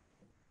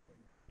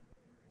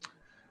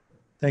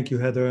 Thank you,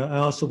 Heather. I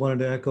also wanted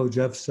to echo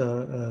Jeff's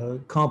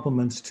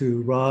compliments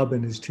to Rob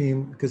and his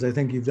team, because I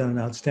think you've done an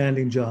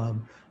outstanding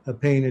job of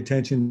paying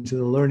attention to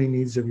the learning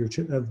needs of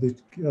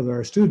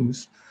our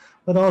students,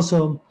 but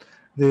also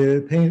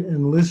the paying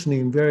and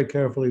listening very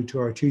carefully to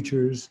our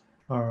teachers,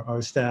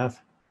 our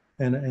staff,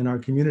 and our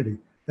community.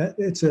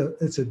 It's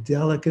a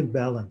delicate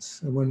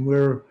balance. And when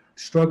we're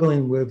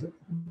struggling with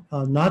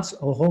not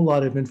a whole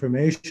lot of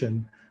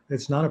information,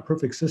 it's not a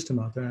perfect system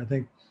out there. I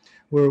think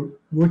we're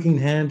working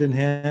hand in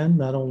hand,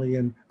 not only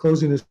in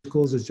closing the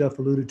schools, as Jeff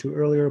alluded to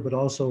earlier, but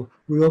also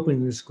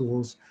reopening the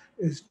schools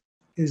is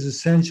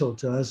essential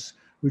to us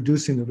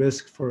reducing the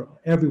risk for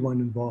everyone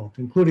involved,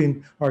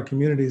 including our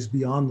communities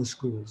beyond the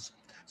schools.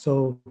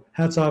 So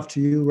hats off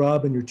to you,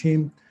 Rob, and your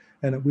team.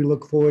 And we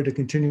look forward to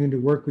continuing to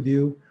work with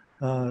you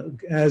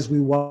as we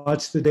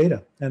watch the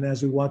data and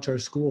as we watch our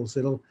schools.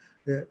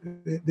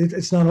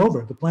 It's not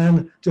over. The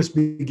plan just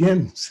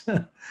begins.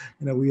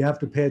 We have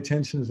to pay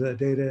attention to that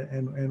data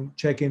and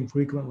check in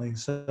frequently.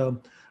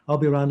 So I'll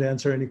be around to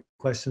answer any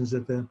questions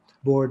that the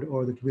board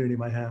or the community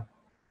might have.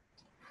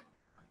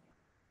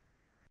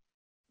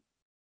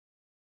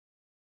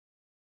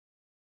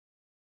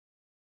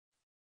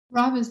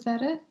 Rob, is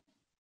that it?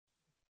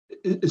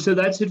 So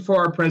that's it for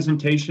our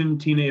presentation.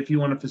 Tina, if you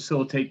want to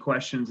facilitate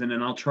questions, and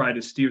then I'll try to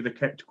steer the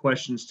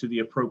questions to the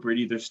appropriate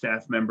either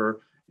staff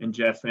member, and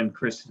Jeff and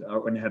Chris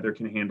and Heather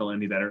can handle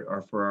any that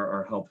are for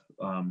our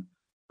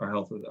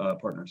health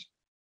partners.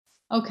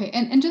 Okay,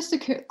 and just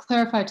to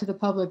clarify to the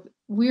public,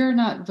 we are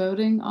not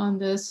voting on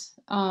this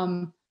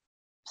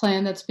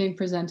plan that's being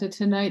presented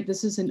tonight.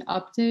 This is an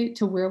update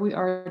to where we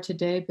are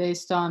today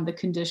based on the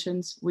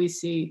conditions we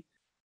see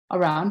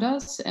around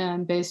us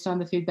and based on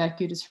the feedback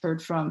you just heard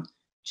from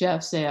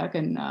Jeff Zayak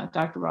and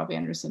Dr. Rob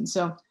Anderson.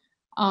 So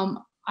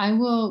I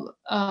will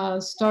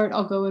start.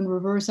 I'll go in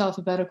reverse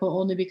alphabetical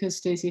only because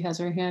Stacy has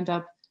her hand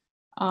up.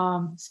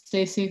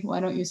 Stacy, why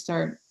don't you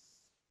start?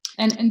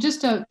 And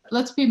just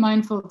let's be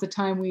mindful of the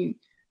time. We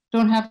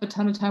don't have a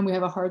ton of time. We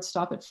have a hard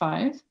stop at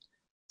 5.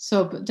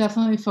 So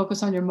definitely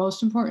focus on your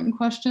most important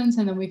questions,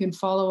 and then we can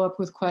follow up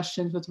with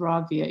questions with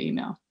Rob via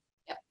email.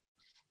 Yep.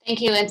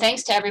 Thank you. And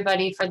thanks to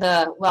everybody for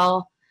the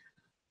well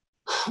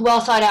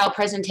thought out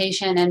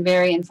presentation and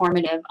very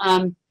informative.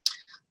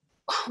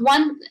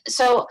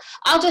 So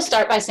I'll just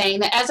start by saying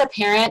that as a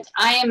parent,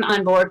 I am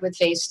on board with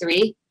phase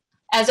 3.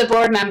 As a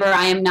board member,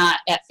 I am not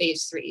at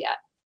phase 3 yet.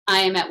 I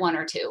am at 1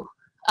 or 2.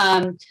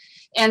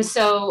 And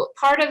so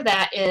part of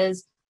that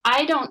is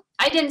I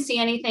didn't see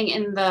anything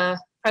in the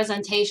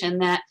presentation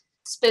that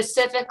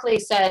specifically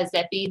says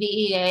that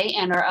BVEA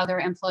and our other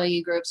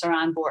employee groups are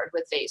on board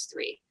with phase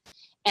 3.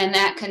 And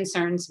that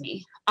concerns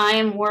me. I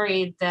am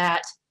worried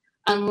that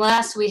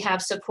unless we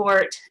have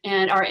support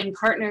and are in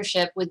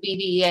partnership with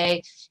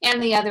BVEA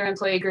and the other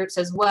employee groups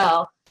as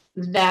well,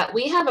 that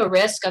we have a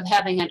risk of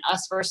having an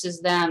us versus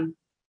them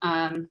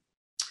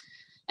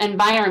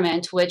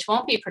environment, which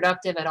won't be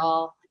productive at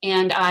all.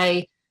 And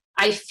I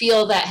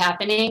feel that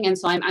happening, and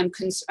so I'm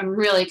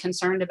really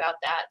concerned about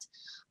that.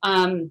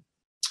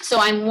 So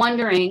I'm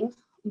wondering,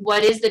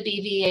 what is the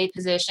BVEA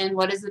position?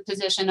 What is the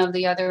position of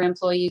the other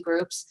employee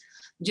groups?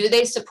 Do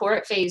they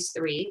support phase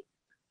 3?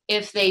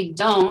 If they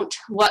don't,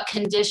 what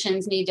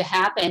conditions need to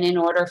happen in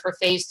order for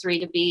phase 3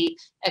 to be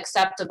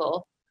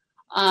acceptable?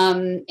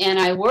 And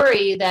I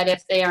worry that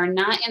if they are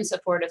not in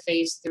support of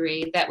phase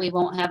 3, that we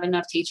won't have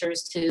enough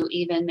teachers to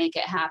even make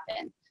it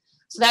happen.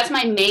 So that's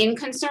my main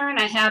concern.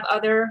 I have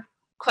other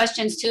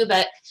questions too,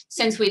 but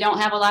since we don't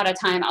have a lot of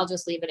time, I'll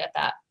just leave it at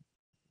that.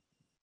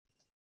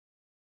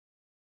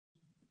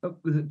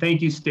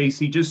 Thank you,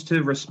 Stacy. Just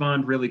to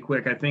respond really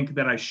quick, I think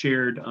that I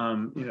shared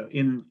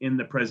in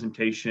the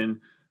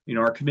presentation,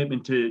 our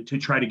commitment to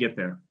try to get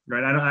there,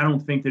 right? I don't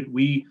think that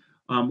we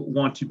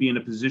want to be in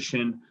a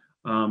position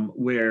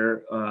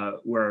where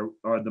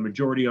the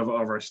majority of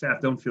our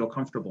staff don't feel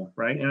comfortable,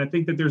 right? And I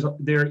think that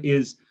there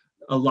is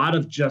a lot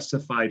of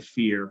justified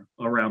fear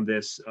around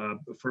this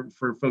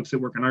for folks that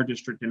work in our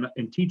district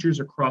and teachers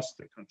across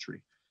the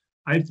country.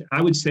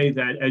 I would say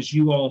that, as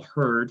you all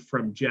heard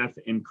from Jeff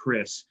and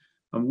Chris,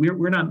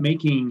 we're not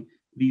making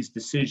these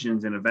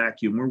decisions in a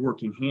vacuum. We're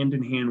working hand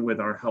in hand with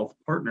our health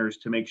partners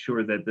to make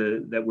sure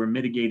that we're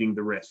mitigating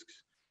the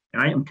risks.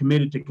 And I am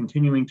committed to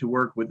continuing to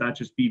work with not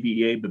just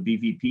BVEA, but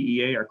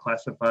BVPEA, our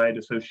classified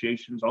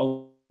associations,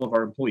 all of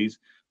our employees,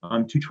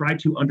 to try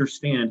to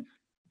understand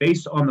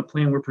based on the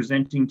plan we're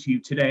presenting to you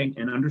today,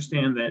 and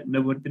understand that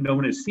no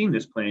one has seen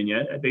this plan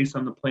yet, based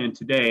on the plan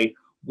today,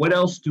 what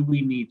else do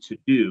we need to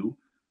do,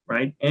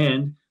 right?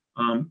 And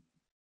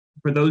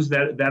for those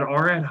that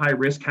are at high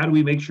risk, how do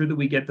we make sure that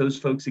we get those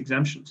folks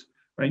exemptions,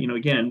 right?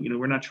 Again,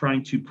 we're not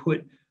trying to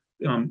put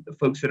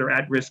folks that are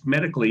at risk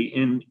medically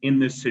in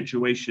this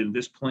situation.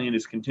 This plan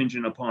is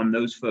contingent upon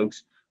those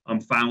folks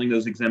filing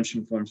those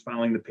exemption forms,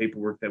 filing the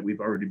paperwork that we've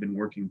already been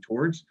working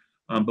towards.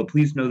 But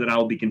please know that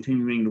I'll be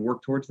continuing to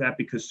work towards that,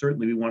 because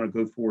certainly we want to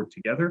go forward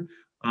together.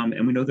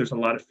 And we know there's a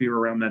lot of fear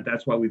around that.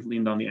 That's why we've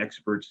leaned on the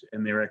experts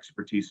and their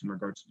expertise in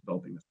regards to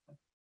developing this plan.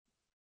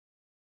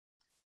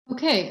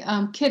 Okay,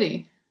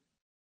 Kitty.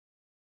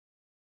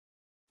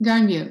 You're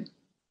on mute.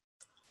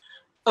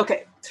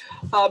 Okay.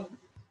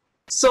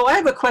 So I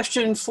have a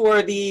question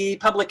for the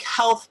public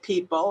health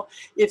people.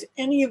 If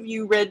any of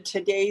you read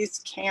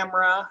today's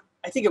Camera,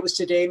 I think it was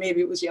today,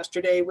 maybe it was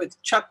yesterday, with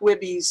Chuck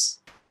Wibby's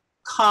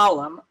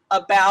column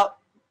about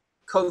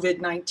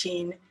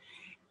COVID-19,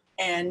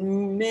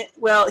 and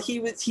well,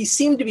 he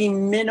seemed to be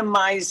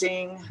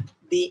minimizing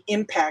the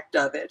impact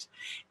of it.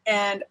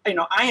 And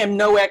I am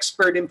no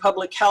expert in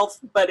public health,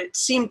 but it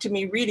seemed to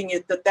me reading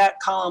it that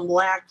column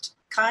lacked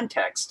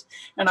context.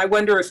 And I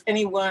wonder if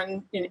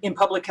anyone in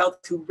public health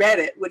who read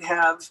it would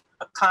have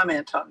a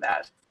comment on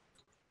that.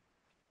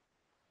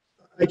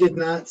 I did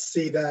not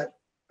see that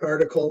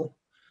article,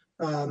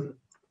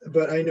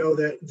 but I know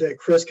that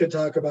Chris could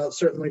talk about,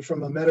 certainly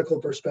from a medical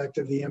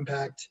perspective, the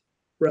impact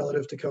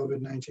relative to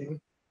COVID-19.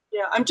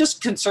 Yeah, I'm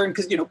just concerned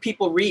because,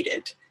 people read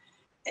it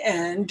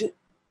and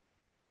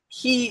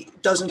he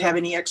doesn't have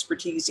any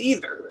expertise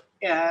either.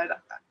 And,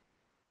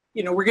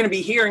 we're going to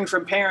be hearing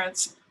from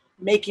parents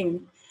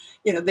making,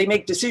 they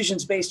make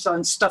decisions based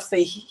on stuff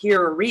they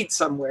hear or read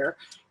somewhere,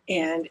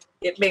 and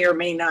it may or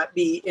may not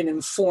be an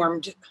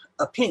informed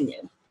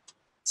opinion.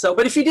 So,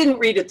 but if you didn't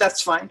read it,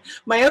 that's fine.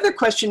 My other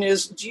question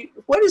is,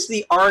 what is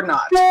the R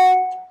naught? I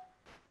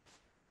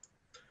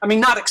mean,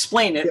 not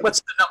explain it.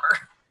 What's the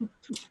number?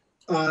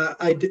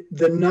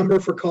 The number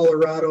for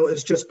Colorado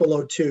is just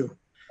below 2.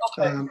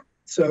 Okay.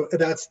 So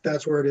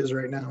that's where it is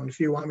right now. And if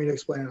you want me to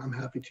explain it, I'm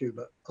happy to,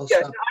 but I'll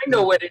stop. I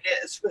know what it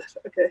is, but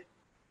okay.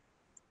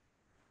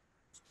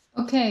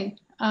 Okay,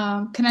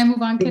 can I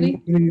move on,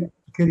 Kitty?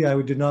 Kitty,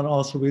 I did not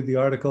also read the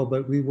article,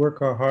 but we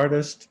work our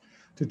hardest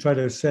to try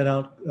to set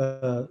out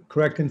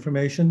correct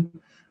information.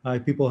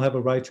 People have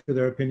a right to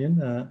their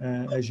opinion.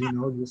 As you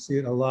know, you'll see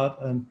it a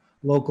lot on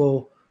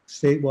local,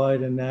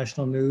 statewide, and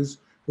national news.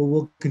 But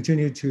we'll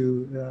continue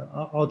to,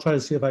 I'll try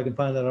to see if I can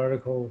find that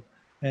article,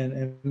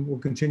 and we'll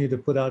continue to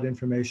put out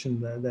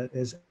information that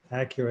is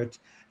accurate,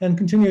 and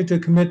continue to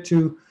commit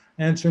to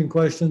answering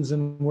questions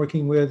and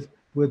working with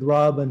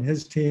Rob and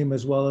his team,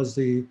 as well as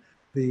the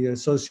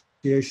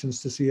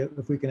associations, to see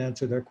if we can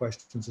answer their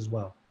questions as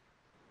well.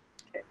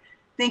 Okay.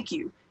 Thank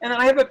you. And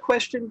I have a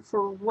question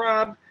for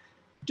Rob.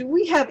 Do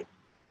we have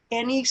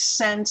any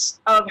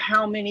sense of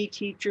how many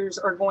teachers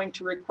are going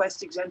to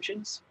request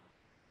exemptions?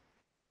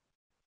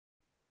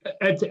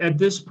 At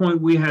this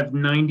point, we have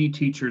 90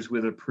 teachers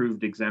with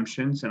approved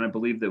exemptions, and I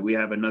believe that we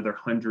have another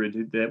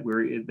 100 that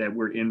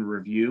we're in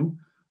review.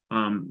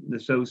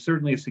 So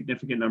certainly a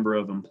significant number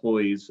of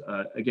employees.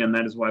 Again,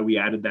 that is why we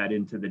added that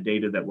into the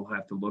data that we'll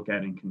have to look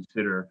at and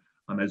consider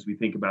as we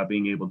think about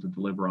being able to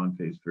deliver on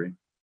phase 3.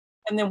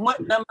 And then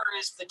what number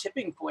is the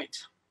tipping point?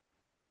 It's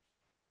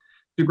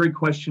a great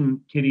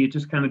question, Kitty. It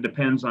just kind of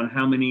depends on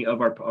how many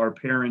of our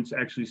parents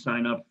actually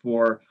sign up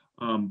for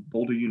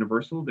Boulder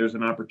Universal. There's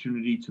an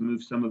opportunity to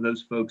move some of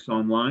those folks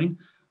online.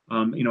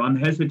 I'm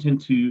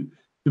hesitant to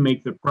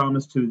make the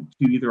promise to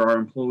either our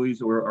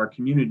employees or our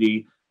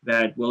community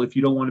that, well, if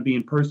you don't want to be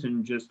in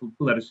person, just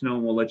let us know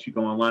and we'll let you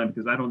go online,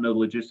 because I don't know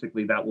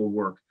logistically that will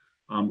work,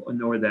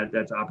 nor that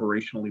that's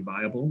operationally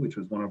viable, which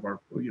was one of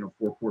our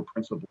 4 core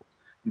principles.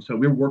 And so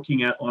we're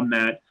working on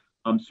that.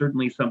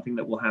 Certainly something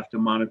that we'll have to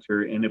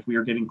monitor. And if we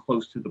are getting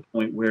close to the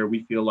point where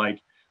we feel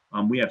like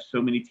we have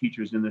so many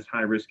teachers in this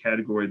high risk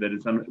category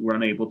that we're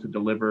unable to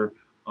deliver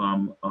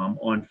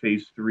on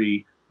phase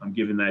 3,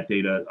 given that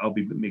data, I'll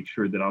make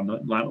sure that I'll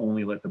not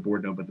only let the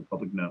board know, but the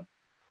public know.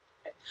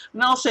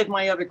 And I'll save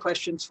my other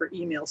questions for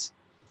emails.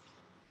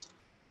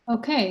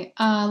 Okay,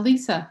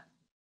 Lisa.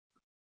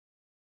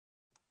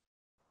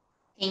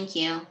 Thank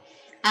you.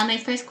 My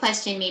first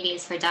question maybe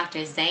is for Dr.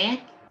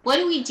 Zayek. What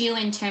do we do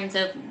in terms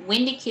of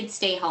when do kids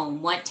stay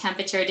home? What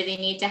temperature do they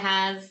need to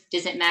have?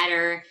 Does it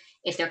matter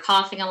if they're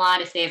coughing a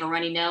lot, if they have a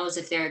runny nose,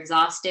 if they're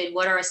exhausted?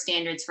 What are our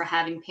standards for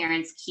having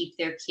parents keep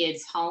their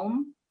kids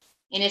home?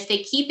 And if they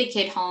keep a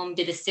kid home,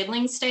 do the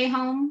siblings stay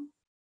home?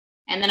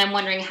 And then I'm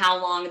wondering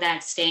how long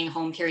that staying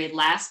home period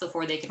lasts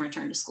before they can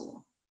return to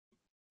school.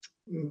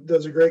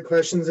 Those are great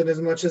questions. And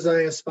as much as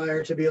I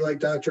aspire to be like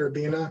Dr.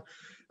 Urbina,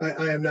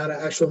 I am not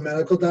an actual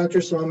medical doctor,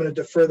 so I'm going to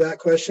defer that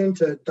question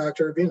to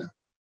Dr. Urbina.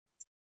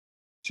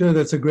 Sure,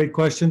 that's a great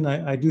question.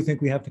 I do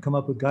think we have to come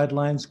up with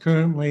guidelines.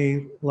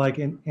 Currently, like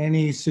in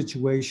any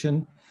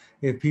situation,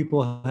 if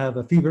people have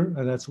a fever,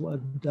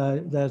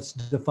 that's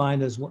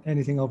defined as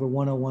anything over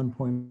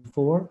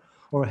 101.4,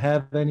 or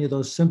have any of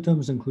those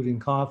symptoms, including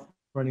cough,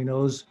 runny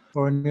nose,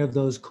 or any of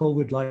those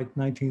COVID-like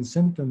 19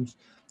 symptoms,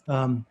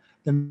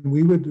 then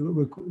we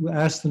would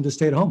ask them to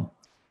stay at home.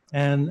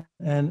 And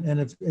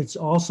if it's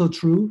also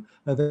true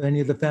of any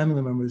of the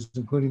family members,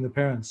 including the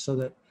parents, so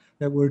that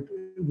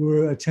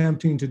we're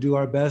attempting to do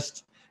our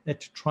best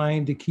at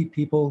trying to keep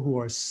people who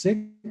are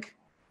sick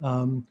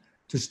to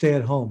stay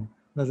at home.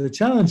 Now the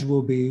challenge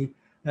will be,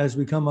 as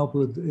we come up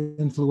with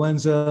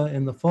influenza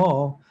in the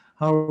fall,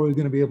 how are we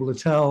going to be able to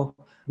tell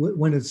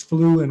when it's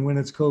flu and when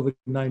it's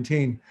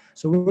COVID-19?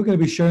 So we're going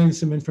to be sharing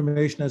some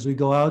information as we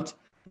go out.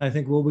 I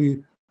think we'll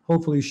be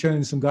hopefully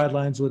sharing some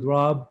guidelines with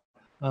Rob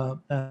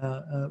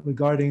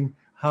regarding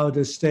how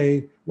to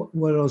stay,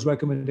 what those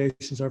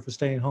recommendations are for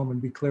staying home,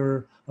 and be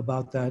clearer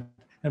about that.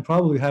 And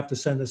probably have to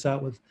send this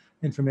out with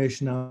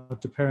information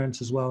out to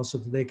parents as well, so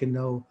that they can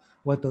know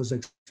what those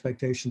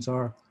expectations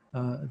are.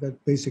 That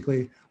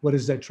basically, what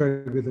is that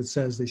trigger that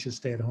says they should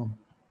stay at home?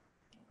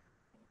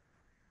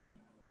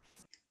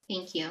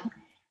 Thank you.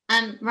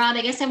 Rob,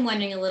 I guess I'm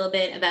wondering a little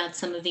bit about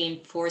some of the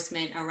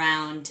enforcement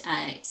around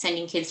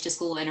sending kids to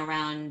school and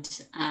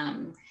around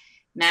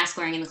mask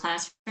wearing in the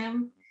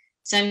classroom.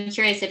 So I'm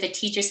curious, if a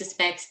teacher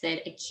suspects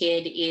that a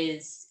kid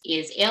is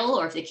ill,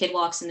 or if the kid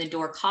walks in the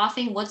door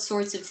coughing, what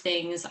sorts of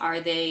things are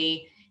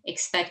they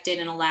expected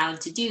and allowed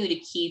to do to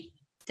keep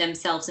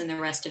themselves and the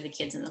rest of the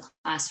kids in the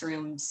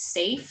classroom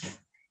safe?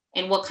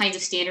 And what kinds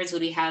of standards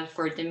would we have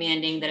for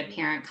demanding that a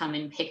parent come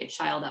and pick a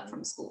child up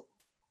from school?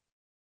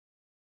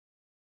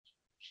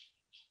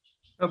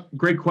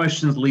 Great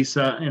questions,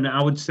 Lisa. And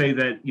I would say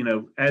that, you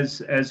know,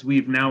 as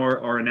we've now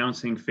are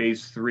announcing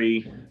phase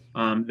 3,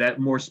 that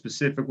more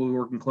specifically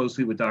working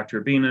closely with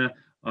Dr. Abina,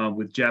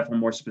 with Jeff, on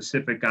more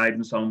specific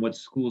guidance on what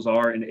schools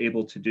are and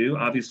able to do.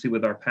 Obviously,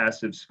 with our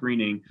passive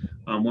screening,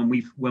 when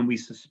we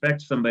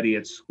suspect somebody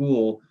at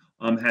school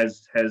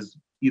has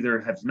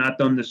not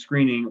done the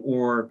screening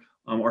or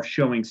are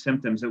showing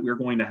symptoms, that we're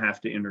going to have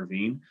to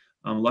intervene.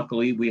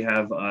 Luckily, we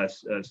have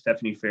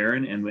Stephanie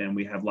Farron, and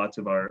we have lots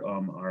of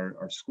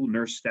our school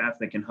nurse staff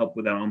that can help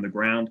with that on the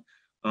ground.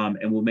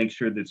 And we'll make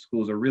sure that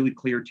schools are really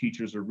clear,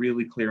 teachers are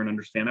really clear and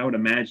understand. I would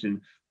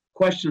imagine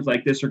questions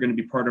like this are going to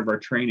be part of our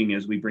training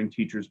as we bring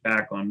teachers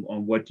back on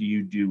what do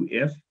you do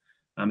if,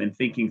 and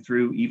thinking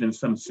through even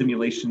some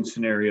simulation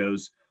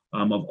scenarios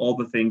of all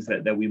the things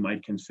that we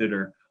might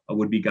consider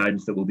would be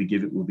guidance that we'll be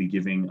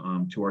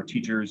giving to our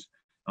teachers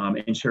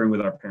and sharing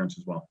with our parents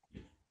as well.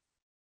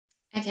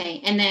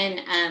 Okay, and then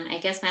I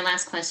guess my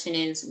last question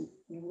is,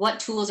 what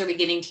tools are we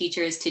giving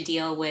teachers to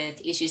deal with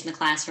issues in the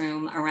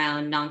classroom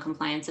around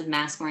non-compliance of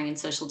mask wearing and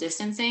social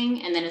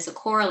distancing? And then as a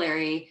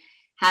corollary,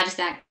 how does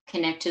that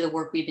connect to the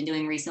work we've been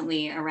doing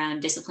recently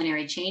around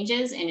disciplinary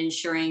changes and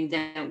ensuring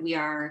that we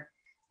are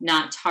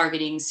not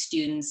targeting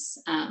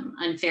students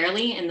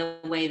unfairly in the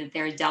way that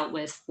they're dealt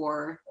with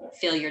for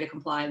failure to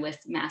comply with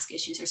mask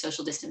issues or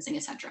social distancing,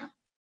 et cetera?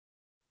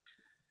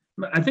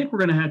 I think we're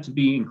going to have to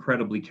be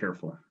incredibly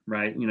careful,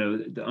 right? You know,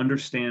 to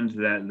understand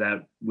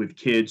that with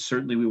kids,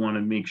 certainly we want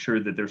to make sure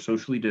that they're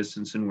socially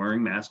distanced and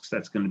wearing masks.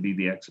 That's going to be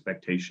the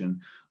expectation.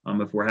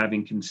 If we're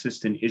having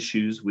consistent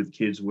issues with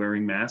kids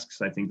wearing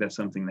masks, I think that's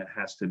something that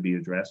has to be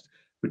addressed.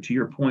 But to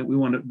your point, we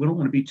don't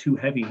want to be too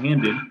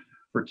heavy-handed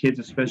for kids,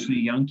 especially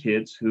young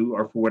kids who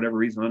are, for whatever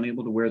reason,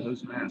 unable to wear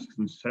those masks.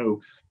 And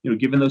so, you know,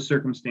 given those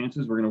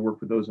circumstances, we're going to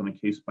work with those on a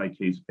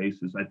case-by-case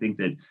basis. I think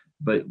that,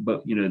 but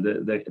you know,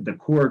 the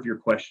core of your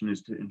question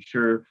is to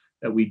ensure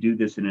that we do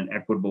this in an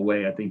equitable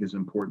way, I think is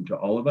important to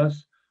all of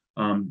us.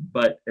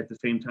 But at the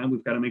same time,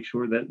 we've got to make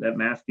sure that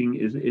masking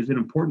is an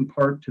important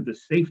part to the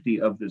safety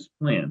of this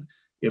plan.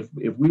 If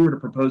we were to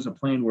propose a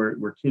plan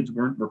where kids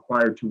weren't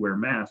required to wear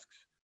masks,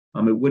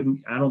 I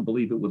don't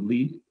believe it would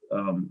lead,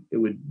 it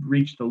would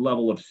reach the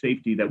level of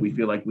safety that we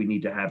feel like we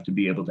need to have to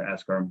be able to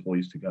ask our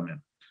employees to come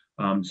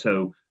in.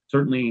 So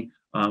certainly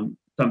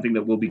something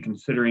that we'll be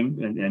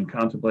considering and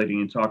contemplating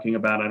and talking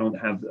about. I don't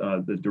have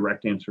the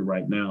direct answer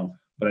right now,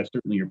 but I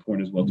certainly, your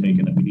point is well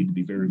taken, that we need to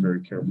be very,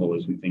 very careful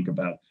as we think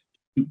about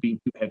being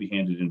too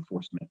heavy-handed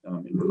enforcement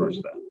in regards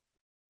to that.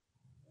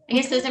 I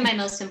guess those are my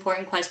most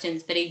important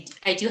questions, but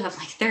I do have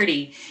like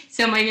 30.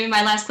 So my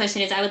last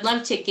question is, I would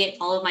love to get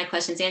all of my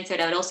questions answered.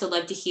 I would also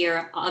love to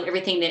hear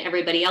everything that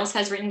everybody else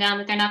has written down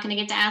that they're not going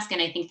to get to ask,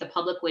 and I think the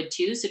public would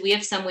too. So do we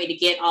have some way to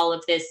get all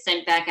of this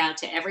sent back out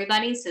to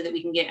everybody so that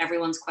we can get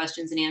everyone's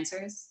questions and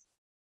answers?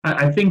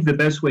 I think the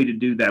best way to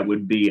do that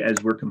would be,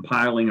 as we're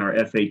compiling our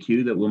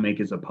FAQ that we'll make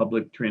as a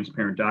public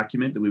transparent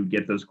document, that we would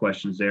get those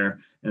questions there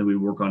and we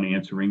work on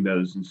answering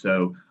those. And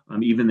so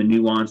even the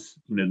nuance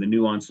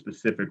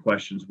specific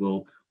questions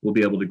we'll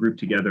be able to group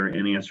together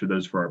and answer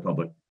those for our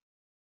public.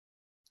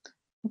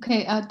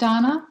 Okay,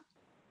 Donna?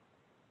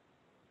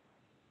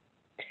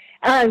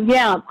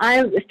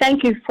 I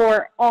thank you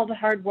for all the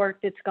hard work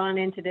that's gone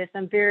into this.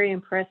 I'm very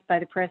impressed by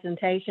the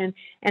presentation,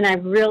 and I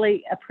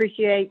really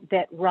appreciate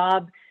that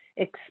Rob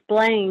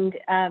explained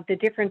the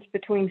difference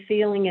between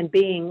feeling and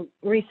being.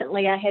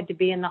 Recently, I had to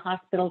be in the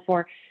hospital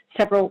for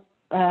several,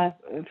 I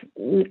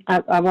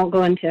won't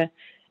go into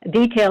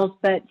details,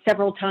 but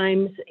several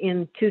times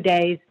in 2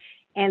 days.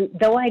 And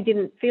though I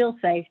didn't feel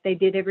safe, they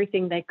did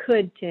everything they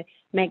could to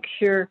make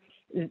sure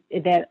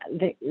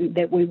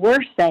that we were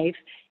safe.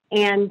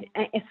 And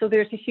so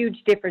there's a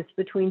huge difference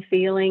between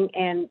feeling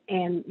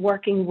and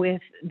working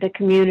with the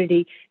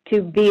community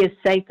to be as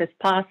safe as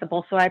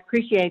possible. So I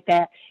appreciate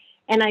that.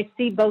 And I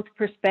see both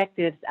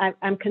perspectives.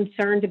 I'm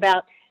concerned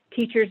about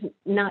teachers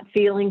not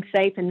feeling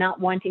safe and not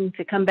wanting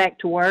to come back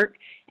to work.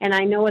 And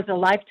I know as a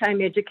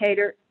lifetime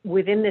educator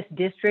within this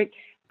district,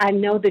 I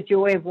know the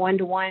joy of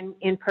one-to-one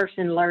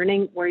in-person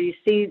learning where you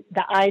see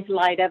the eyes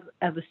light up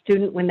of a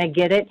student when they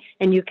get it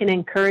and you can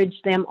encourage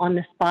them on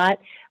the spot.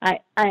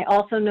 I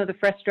also know the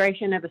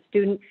frustration of a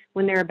student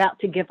when they're about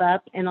to give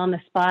up, and on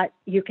the spot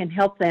you can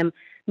help them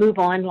move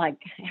on, like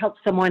help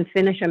someone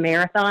finish a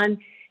marathon.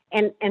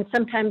 And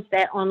sometimes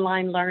that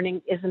online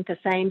learning isn't the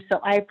same.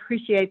 So I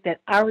appreciate that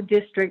our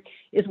district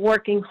is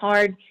working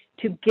hard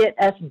to get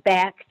us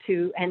back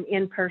to an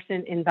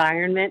in-person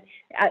environment.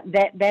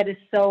 That is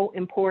so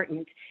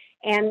important.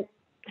 And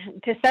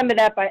to sum it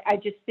up, I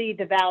just see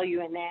the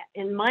value in that.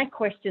 And my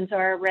questions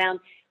are around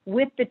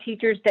with the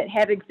teachers that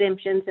have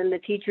exemptions and the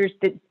teachers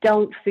that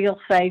don't feel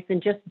safe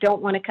and just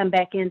don't want to come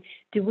back in.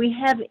 Do we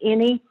have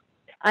any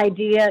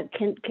idea,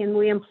 can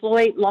we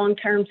employ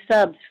long-term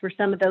subs for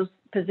some of those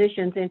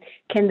positions, and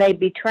can they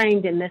be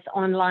trained in this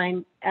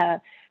online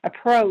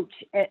approach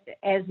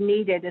as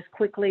needed as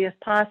quickly as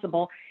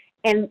possible?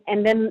 And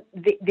then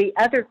the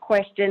other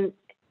question,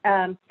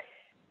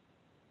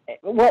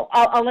 well,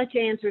 I'll let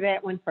you answer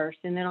that one first,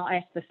 and then I'll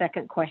ask the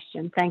second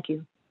question. Thank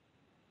you.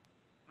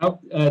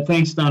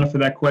 Thanks, Donna, for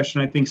that question.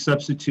 I think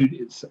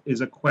substitute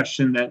is a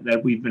question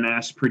that we've been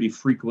asked pretty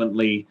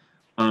frequently.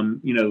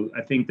 You know,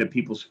 I think that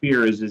people's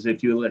fear is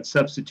if you let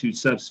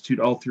substitute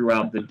all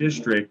throughout the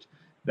district,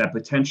 that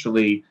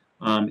potentially,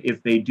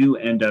 if they do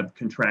end up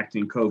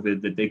contracting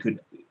COVID, that they could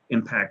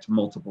impact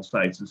multiple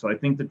sites. And so I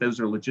think that those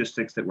are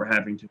logistics that we're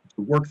having to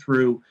work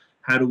through.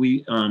 How do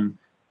we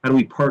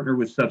partner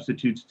with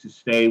substitutes to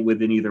stay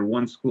within either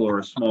one school or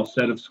a small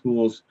set of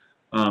schools?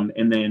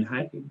 And then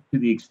to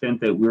the extent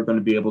that we're going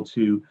to be able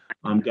to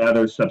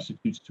gather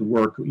substitutes to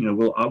work, you know,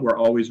 we're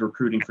always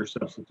recruiting for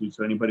substitutes.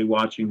 So anybody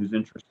watching who's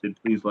interested,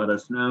 please let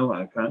us know.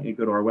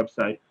 Go to our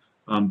website.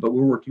 But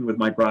we're working with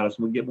Mike Broaddus, and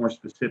we'll get more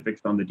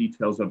specifics on the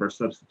details of our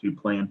substitute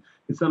plan.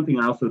 It's something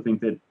I also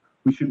think that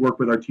we should work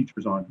with our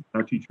teachers on,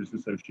 our Teachers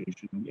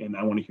Association, and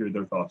I want to hear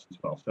their thoughts as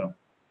well. So.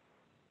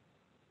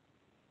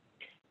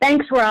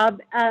 Thanks,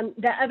 Rob.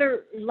 The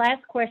other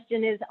last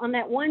question is on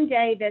that one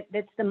day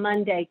that's the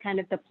Monday, kind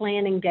of the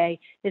planning day.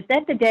 Is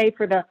that the day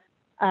for the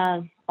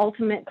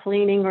ultimate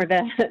cleaning or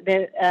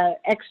the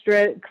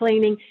extra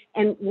cleaning?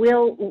 And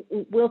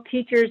will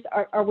teachers,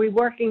 are we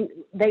working,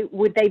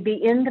 would they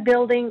be in the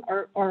building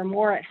or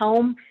more at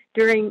home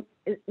during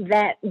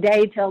that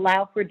day to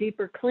allow for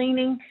deeper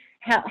cleaning?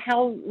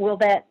 How will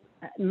that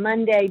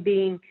Monday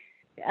being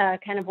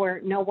kind of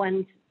where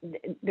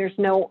there's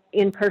no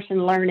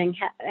in-person learning,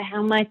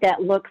 how might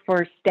that look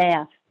for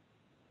staff?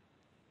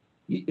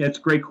 It's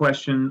a great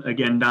question.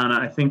 Again, Donna,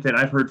 I think that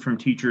I've heard from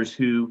teachers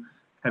who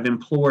have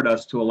implored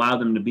us to allow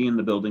them to be in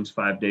the buildings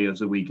 5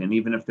 days a week. And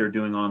even if they're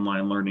doing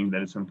online learning,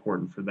 that it's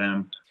important for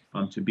them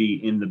to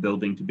be in the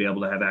building, to be able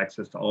to have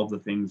access to all of the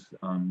things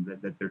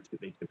that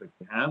they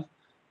typically have.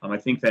 I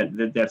think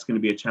that's going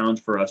to be a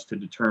challenge for us to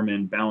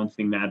determine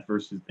balancing that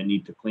versus the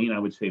need to clean. I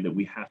would say that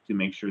we have to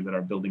make sure that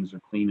our buildings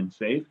are clean and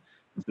safe.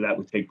 And so that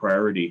would take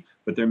priority,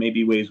 but there may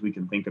be ways we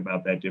can think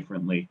about that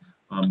differently.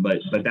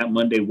 But that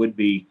Monday would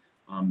be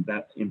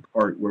that in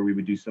part where we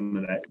would do some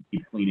of that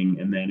deep cleaning.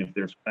 And then if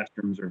there's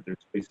classrooms or if there's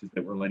spaces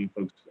that we're letting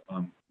folks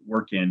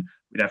work in,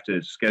 we'd have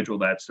to schedule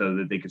that so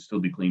that they could still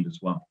be cleaned as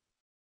well.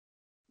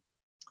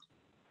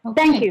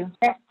 Okay. Thank you.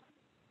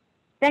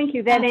 Thank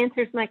you. That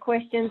answers my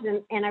questions.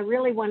 And I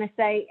really want to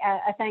say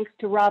a thanks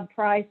to Rob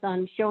Price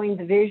on showing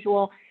the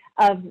visual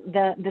of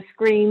the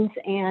screens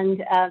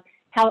and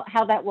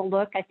how that will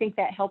look. I think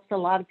that helps a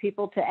lot of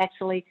people to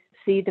actually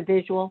see the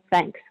visual.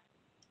 Thanks.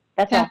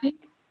 That's Kathy?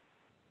 all.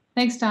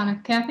 Thanks, Donna.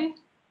 Kathy?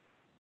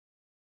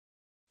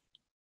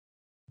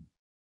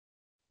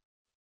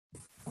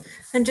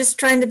 I'm just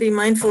trying to be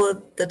mindful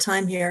of the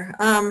time here.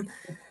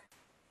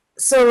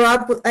 So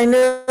Rob, I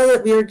know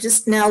that we are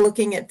just now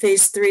looking at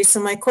phase 3.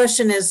 So my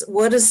question is,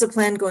 what is the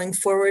plan going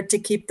forward to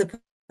keep the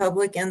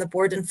public and the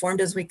board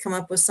informed as we come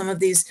up with some of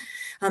these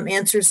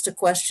answers to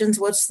questions?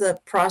 What's the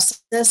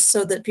process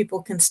so that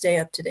people can stay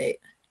up to date?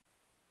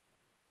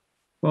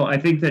 Well, I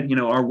think that,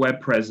 our web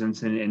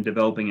presence and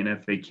developing an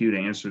FAQ to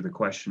answer the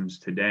questions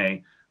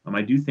today,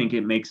 I do think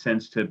it makes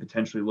sense to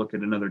potentially look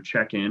at another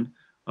check-in,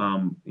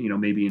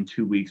 maybe in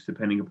 2 weeks,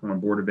 depending upon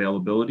board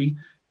availability,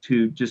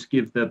 to just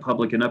give the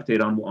public an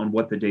update on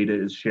what the data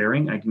is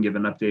sharing. I can give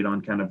an update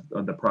on kind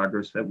of the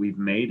progress that we've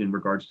made in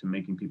regards to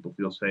making people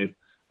feel safe.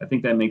 I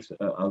think that makes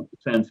a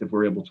sense if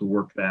we're able to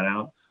work that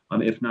out.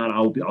 If not,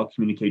 I'll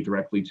communicate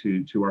directly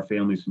to our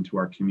families and to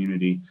our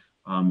community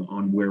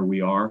on where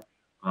we are.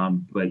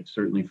 But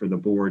certainly for the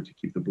board, to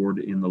keep the board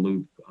in the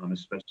loop,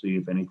 especially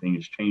if anything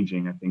is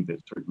changing, I think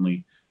that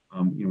certainly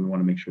we want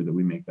to make sure that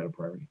we make that a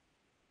priority.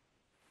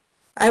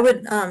 I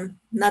would,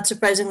 not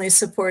surprisingly,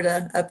 support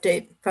an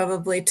update,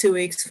 probably 2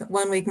 weeks.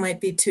 1 week might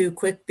be too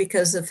quick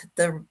because of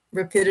the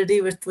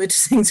rapidity with which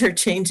things are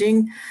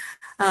changing.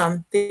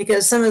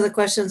 Because some of the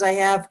questions I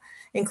have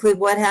include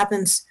what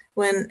happens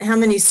when, how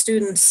many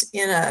students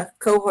in a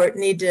cohort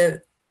need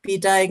to be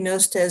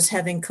diagnosed as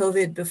having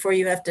COVID before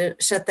you have to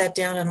shut that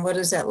down, and what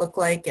does that look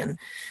like? And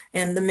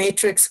the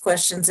matrix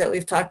questions that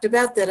we've talked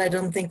about that I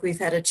don't think we've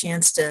had a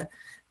chance to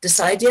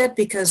decide yet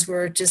because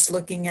we're just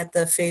looking at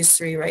the phase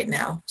 3 right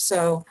now.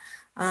 So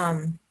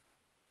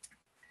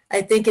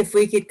I think if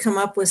we could come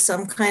up with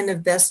some kind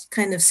of best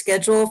kind of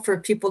schedule for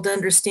people to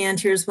understand,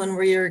 here's when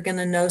we're going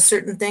to know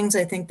certain things,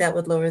 I think that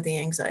would lower the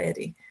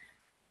anxiety.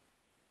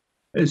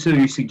 So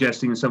you're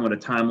suggesting somewhat a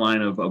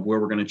timeline of where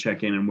we're going to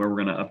check in and where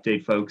we're going to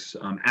update folks,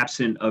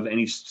 absent of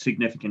any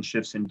significant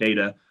shifts in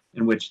data,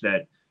 in which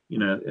that,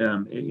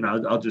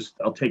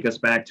 I'll take us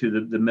back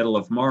to the middle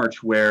of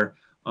March where,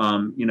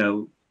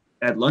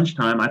 at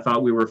lunchtime, I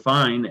thought we were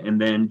fine.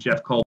 And then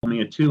Jeff called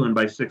me at 2, and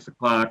by 6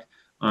 o'clock,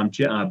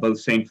 both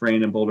St.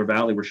 Vrain and Boulder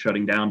Valley were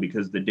shutting down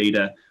because the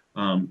data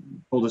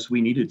told us we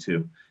needed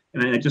to.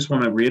 And I just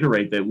want to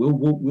reiterate that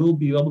we'll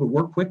be able to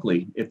work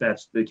quickly if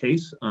that's the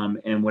case.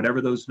 And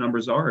whatever those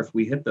numbers are, if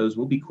we hit those,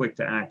 we'll be quick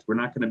to act. We're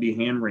not going to be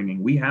hand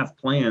wringing. We have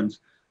plans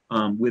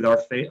with our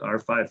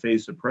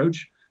 5-phase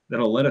approach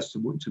that'll let us to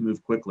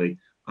move quickly.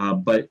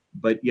 But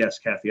yes,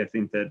 Kathy, I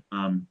think that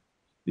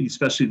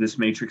especially this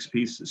matrix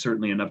piece,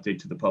 certainly an update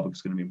to the public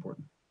is going to be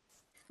important.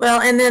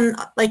 Well, and then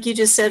like you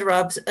just said,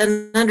 Rob,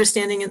 an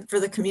understanding for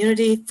the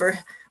community for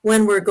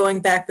when we're going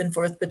back and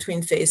forth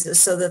between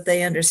phases so that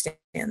they understand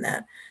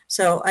that.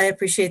 So I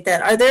appreciate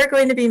that. Are there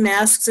going to be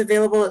masks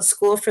available at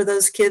school for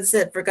those kids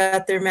that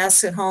forgot their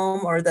masks at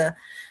home or the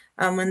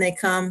when they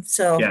come?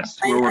 So yes,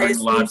 we're ordering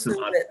lots of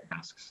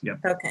masks. Yep.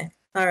 Okay.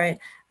 All right.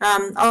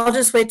 I'll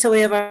just wait till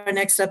we have our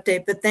next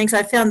update, but thanks.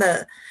 I found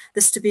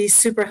this to be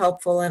super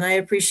helpful, and I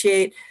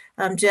appreciate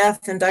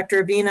Jeff and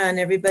Dr. Urbina and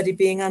everybody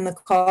being on the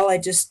call.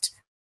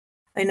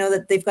 I know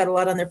that they've got a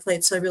lot on their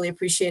plate, so I really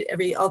appreciate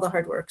all the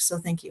hard work. So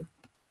thank you.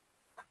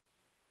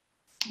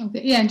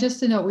 Okay. Yeah, and just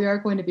to note, we are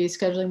going to be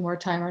scheduling more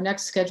time. Our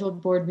next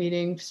scheduled board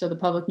meeting, so the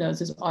public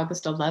knows, is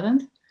August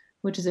 11th,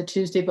 which is a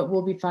Tuesday, but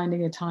we'll be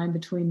finding a time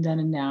between then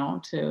and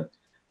now to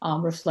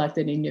reflect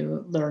any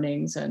new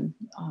learnings and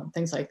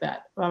things like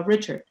that.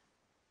 Richard.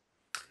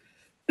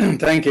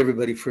 Thank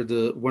everybody for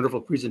the wonderful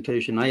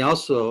presentation. I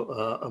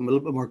also am a little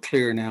bit more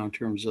clear now in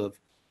terms of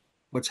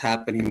what's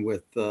happening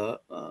with the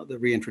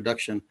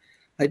reintroduction.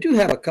 I do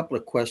have a couple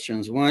of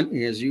questions. One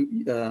is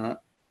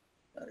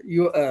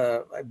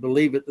I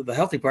believe the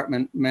health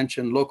department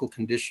mentioned local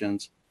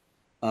conditions,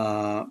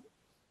 that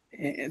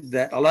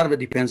a lot of it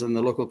depends on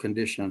the local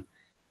condition.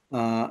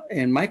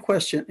 And my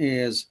question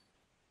is,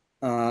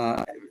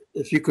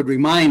 if you could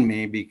remind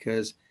me,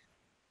 because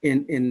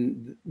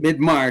in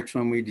mid-March,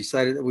 when we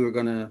decided that we were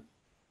going to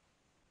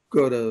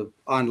go to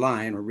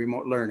online or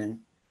remote learning,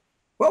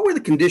 what were the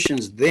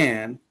conditions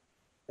then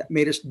that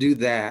made us do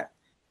that?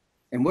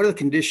 And what are the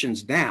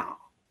conditions now?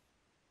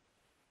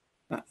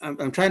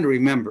 I'm trying to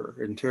remember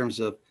in terms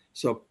of,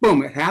 so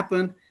boom, it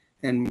happened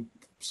and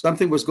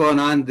something was going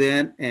on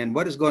then. And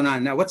what is going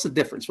on now? What's the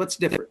difference? What's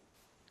different?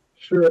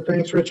 Sure.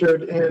 Thanks,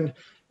 Richard. And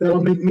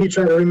that'll make me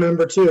try to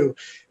remember too.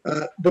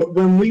 But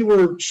when we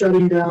were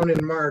shutting down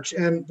in March,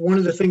 and one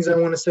of the things I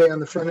want to say on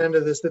the front end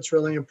of this that's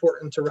really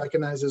important to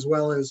recognize as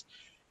well is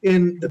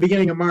in the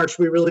beginning of March,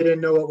 we really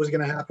didn't know what was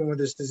going to happen with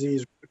this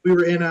disease. We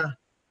were in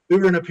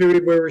a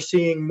period where we're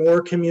seeing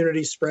more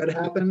community spread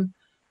happen.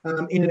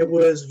 And it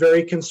was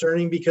very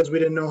concerning because we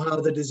didn't know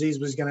how the disease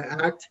was going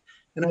to act.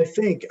 And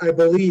I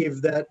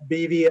believe that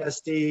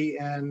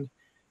BVSD and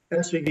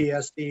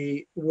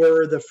SVVSD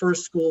were the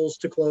first schools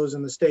to close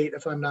in the state,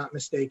 if I'm not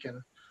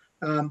mistaken.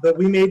 But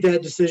we made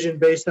that decision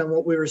based on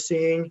what we were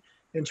seeing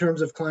in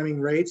terms of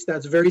climbing rates.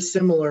 That's very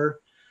similar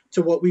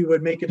to what we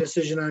would make a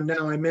decision on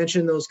now. I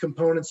mentioned those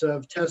components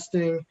of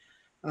testing,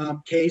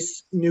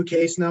 new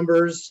case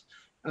numbers,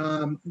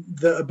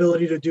 the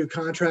ability to do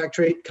contact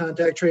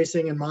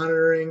tracing and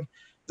monitoring.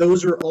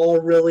 Those are all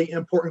really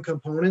important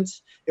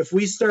components. If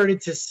we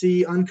started to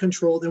see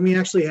uncontrolled, and we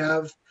actually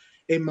have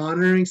a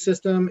monitoring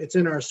system, it's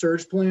in our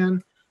surge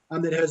plan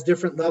that has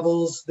different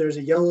levels. There's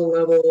a yellow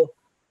level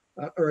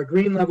or a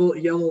green level, a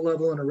yellow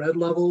level, and a red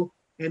level.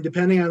 And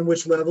depending on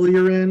which level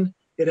you're in,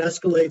 it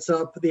escalates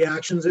up the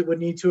actions that would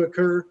need to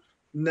occur.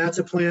 And that's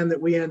a plan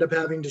that we end up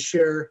having to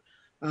share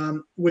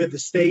with the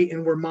state,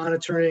 and we're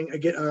monitoring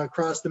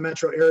across the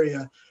metro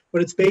area.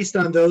 But it's based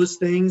on those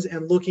things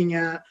and looking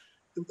at,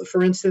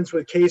 for instance,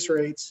 with case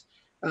rates,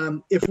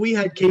 if we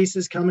had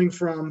cases coming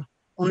from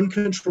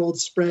uncontrolled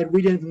spread,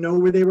 we didn't know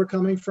where they were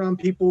coming from.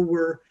 People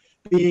were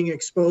being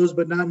exposed,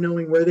 but not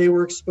knowing where they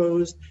were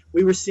exposed.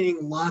 We were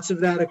seeing lots of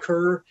that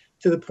occur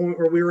to the point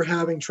where we were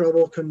having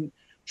trouble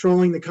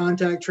controlling the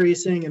contact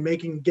tracing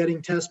and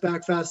getting tests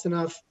back fast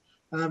enough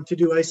to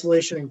do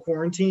isolation and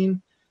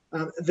quarantine.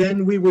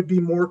 Then we would be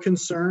more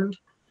concerned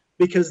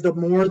because the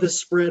more the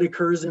spread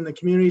occurs in the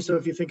community. So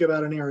if you think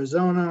about an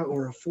Arizona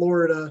or a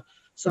Florida,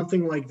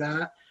 something like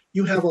that,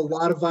 you have a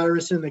lot of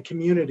virus in the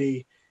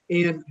community.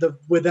 And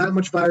with that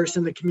much virus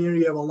in the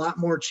community, you have a lot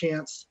more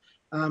chance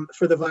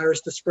for the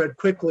virus to spread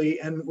quickly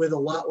and with a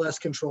lot less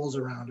controls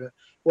around it.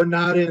 We're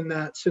not in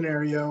that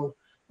scenario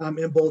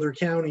in Boulder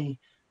County.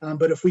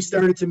 But if we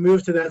started to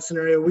move to that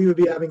scenario, we would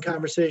be having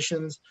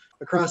conversations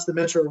across the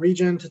metro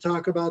region to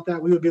talk about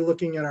that. We would be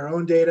looking at our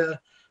own data,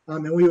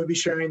 and we would be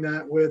sharing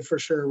that with, for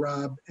sure,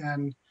 Rob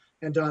and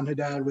Don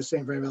Haddad with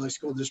St. Vrain Valley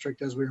School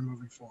District as we are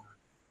moving forward.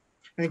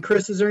 And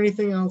Chris, is there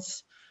anything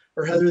else,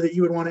 or Heather, that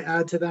you would want to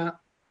add to that?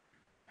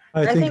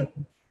 I think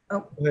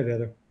Go ahead,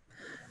 Heather.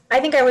 I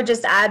think I would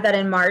just add that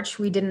in March,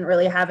 we didn't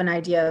really have an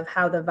idea of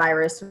how the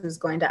virus was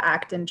going to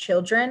act in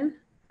children.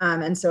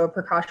 And so a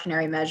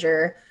precautionary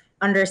measure,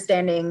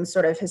 understanding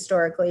sort of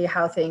historically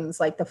how things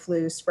like the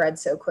flu spread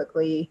so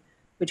quickly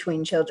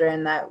between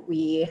children, that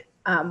we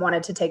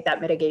wanted to take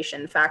that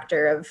mitigation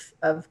factor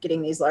of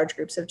getting these large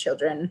groups of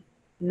children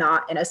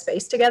not in a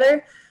space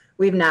together.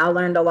 We've now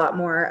learned a lot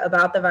more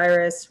about the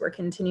virus. We're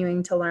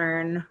continuing to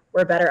learn.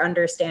 We're better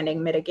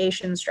understanding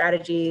mitigation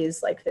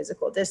strategies like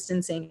physical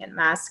distancing and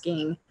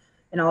masking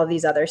and all of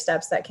these other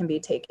steps that can be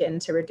taken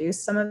to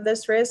reduce some of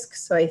this risk.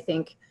 So I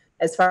think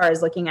as far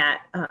as looking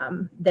at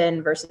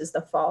then versus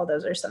the fall,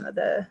 those are some of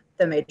the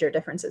major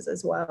differences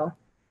as well.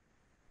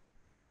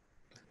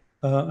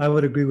 I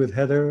would agree with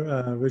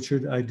Heather.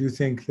 Richard, I do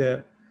think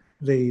that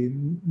the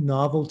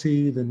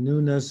novelty, the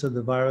newness of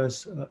the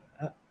virus,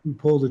 we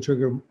pulled the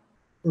trigger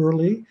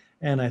early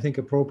and I think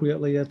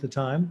appropriately at the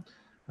time.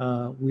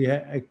 We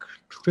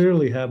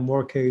clearly have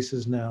more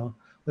cases now,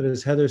 but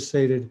as Heather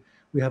stated,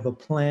 we have a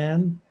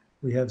plan,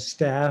 we have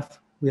staff,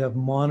 we have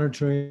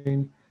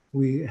monitoring,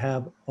 we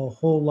have a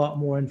whole lot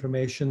more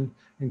information,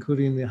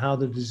 including how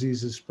the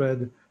disease is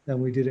spread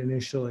than we did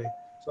initially.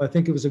 So I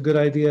think it was a good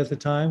idea at the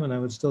time, and I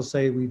would still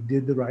say we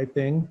did the right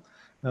thing,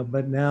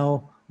 but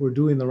now we're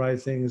doing the right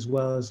thing as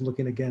well as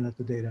looking again at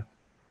the data.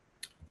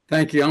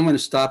 Thank you. I'm going to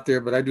stop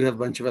there, but I do have a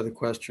bunch of other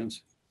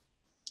questions.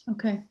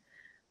 Okay.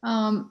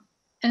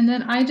 And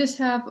then I just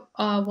have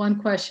one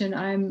question.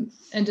 And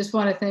just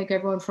want to thank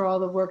everyone for all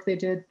the work they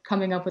did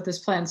coming up with this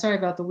plan. Sorry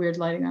about the weird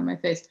lighting on my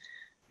face.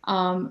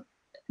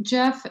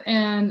 Jeff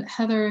and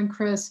Heather and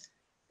Chris,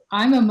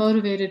 I'm a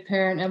motivated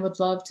parent and would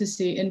love to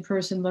see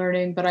in-person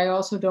learning, but I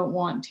also don't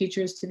want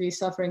teachers to be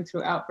suffering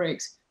through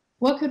outbreaks.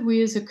 What could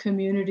we as a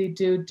community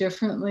do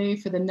differently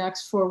for the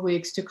next 4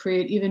 weeks to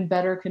create even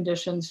better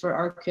conditions for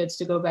our kids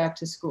to go back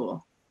to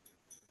school?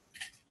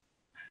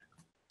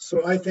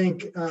 So I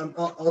think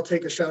I'll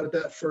take a shot at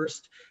that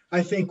first.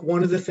 I think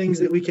one of the things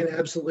that we can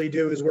absolutely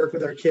do is work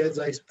with our kids.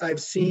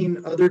 I've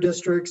seen other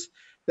districts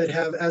that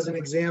have, as an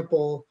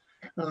example,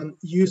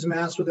 use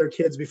masks with their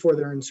kids before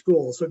they're in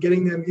school. So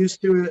getting them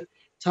used to it,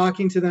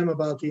 talking to them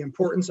about the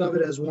importance of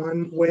it as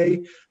one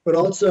way, but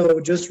also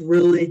just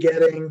really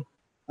getting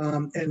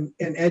and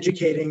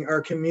educating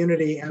our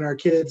community and our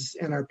kids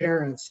and our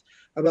parents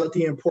about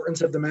the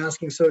importance of the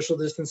masking, social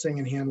distancing,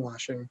 and hand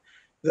washing.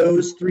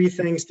 Those three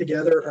things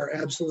together are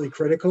absolutely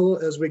critical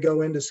as we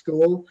go into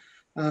school.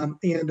 And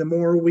the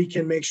more we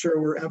can make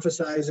sure we're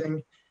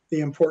emphasizing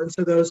the importance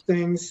of those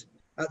things,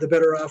 the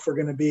better off we're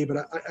going to be.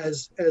 But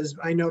as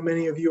I know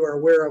many of you are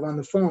aware of on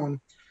the phone,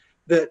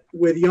 that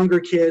with younger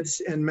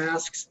kids and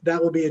masks,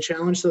 that will be a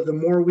challenge. So the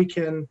more we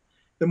can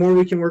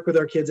work with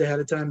our kids ahead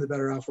of time, the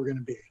better off we're going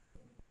to be.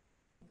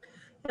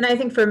 And I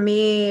think for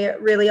me,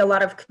 really a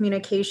lot of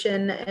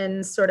communication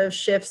and sort of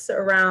shifts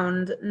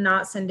around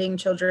not sending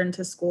children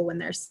to school when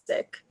they're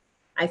sick.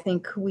 I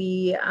think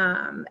we,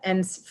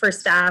 and for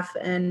staff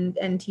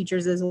and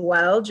teachers as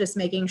well, just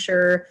making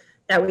sure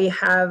that we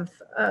have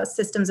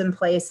systems in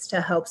place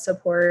to help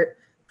support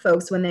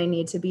folks when they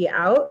need to be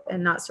out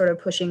and not sort of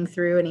pushing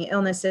through any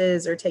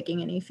illnesses or taking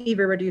any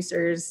fever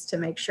reducers to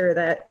make sure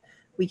that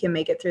we can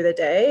make it through the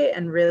day,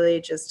 and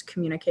really just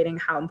communicating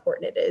how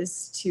important it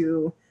is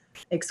to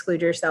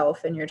exclude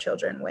yourself and your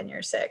children when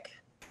you're sick.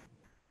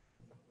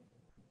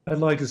 I'd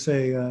like to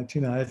say,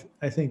 Tina,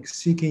 I think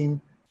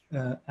seeking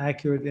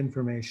accurate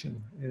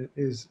information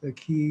is a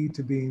key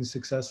to being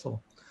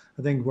successful.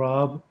 I think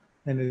Rob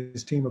and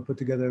his team have put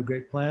together a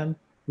great plan.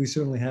 We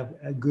certainly have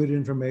good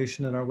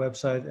information on our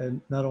website, and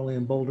not only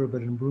in Boulder,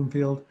 but in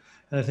Broomfield.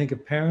 And I think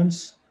if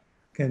parents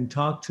can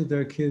talk to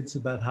their kids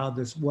about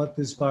what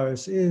this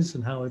virus is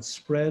and how it's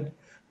spread,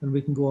 then we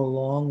can go a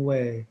long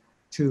way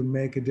to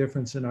make a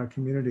difference in our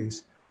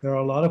communities. There are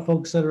a lot of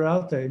folks that are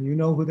out there, and you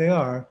know who they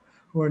are,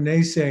 who are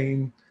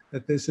naysaying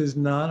that this is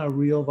not a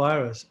real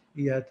virus,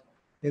 yet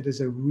it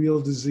is a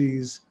real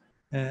disease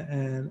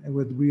and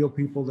with real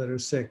people that are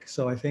sick.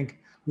 So I think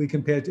we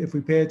can if we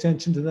pay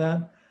attention to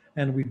that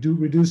and we do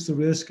reduce the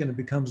risk and it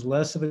becomes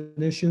less of an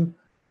issue,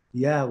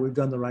 yeah, we've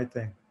done the right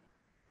thing.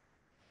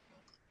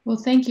 Well,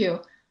 thank you.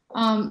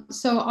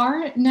 So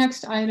our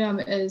next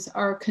item is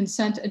our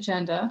consent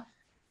agenda.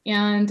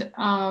 And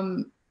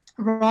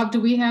Rob, do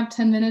we have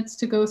 10 minutes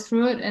to go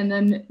through it? And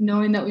then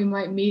knowing that we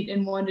might meet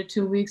in 1 to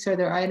 2 weeks, are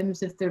there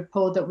items, if they're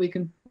pulled, that we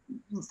can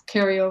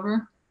carry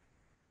over?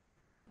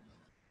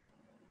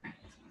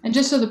 And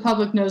just so the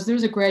public knows,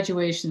 there's a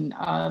graduation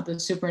the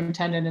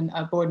superintendent and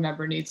a board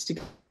member needs to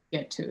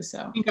get to,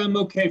 so. I think I'm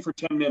okay for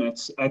 10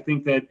 minutes. I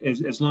think that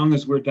as long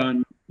as we're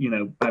done,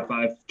 by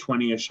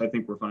 5:20-ish, I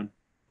think we're fine.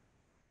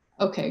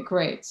 Okay,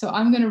 great. So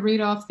I'm going to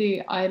read off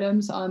the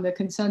items on the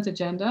consent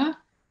agenda,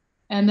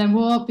 and then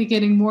we'll be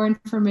getting more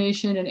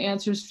information and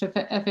answers to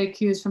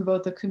FAQs from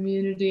both the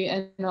community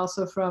and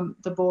also from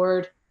the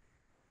board.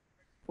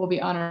 Will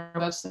be on our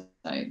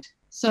website.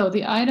 So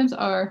the items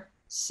are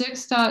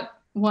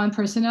 6.1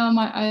 personnel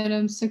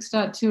items,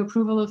 6.2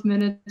 approval of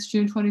minutes,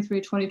 June 23,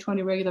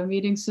 2020 regular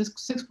meeting,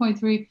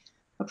 6.3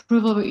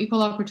 approval of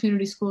equal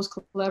opportunity schools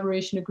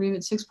collaboration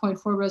agreement, 6.4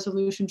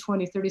 resolution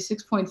 2030,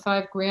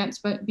 6.5 grants,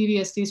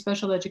 BVSD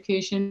special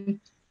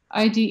education,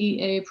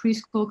 IDEA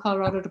preschool,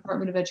 Colorado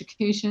Department of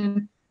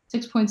Education,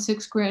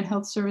 6.6 grant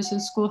health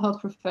services, school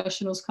health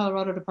professionals,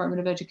 Colorado Department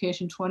of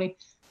Education 20,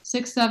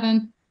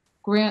 6.7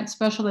 grant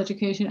special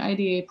education,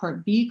 IDEA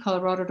Part B,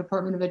 Colorado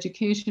Department of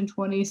Education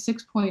 20,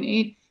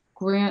 6.8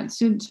 grant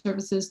student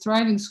services,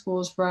 Thriving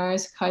Schools,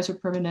 RISE, Kaiser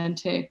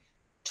Permanente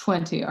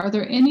 20. Are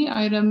there any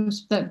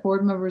items that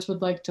board members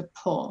would like to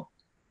pull?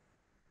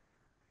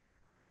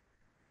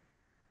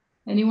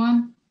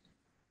 Anyone?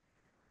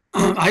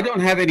 I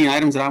don't have any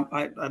items that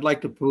I'd like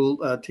to pull,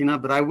 Tina,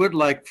 but I would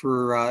like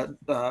for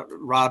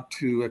Rob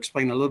to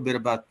explain a little bit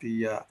about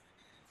the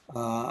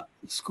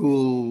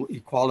school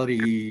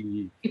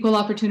equality. Equal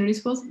opportunity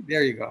schools?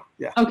 There you go.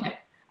 Yeah. Okay.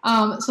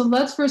 So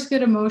let's first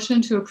get a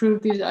motion to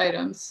approve these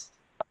items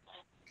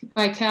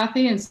by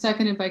Kathy and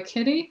seconded by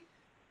Kitty.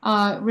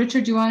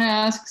 Richard, do you want to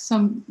ask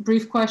some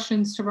brief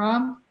questions to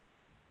Rob?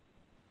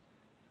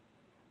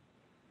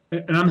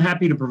 And I'm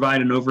happy to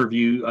provide an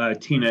overview,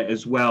 Tina,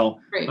 as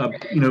well. Great.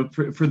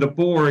 For the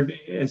board,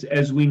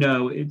 as we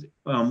know,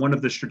 one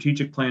of the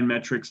strategic plan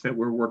metrics that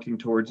we're working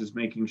towards is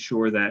making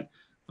sure that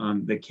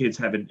the kids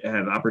have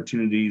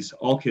opportunities,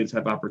 all kids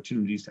have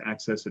opportunities to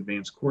access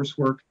advanced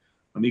coursework.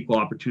 Equal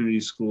Opportunity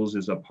Schools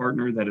is a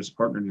partner that has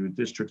partnered with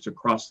districts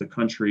across the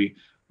country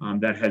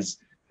that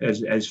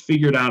has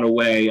figured out a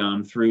way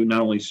through not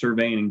only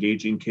surveying and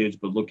engaging kids,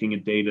 but looking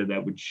at data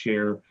that would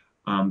share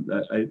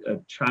a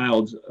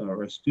child's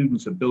or a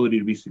student's ability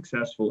to be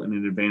successful in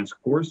an advanced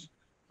course,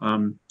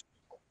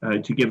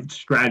 to give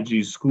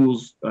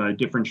schools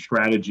different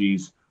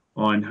strategies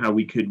on how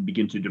we could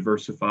begin to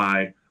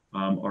diversify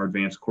our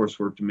advanced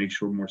coursework to make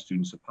sure more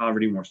students of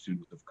poverty, more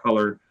students of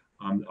color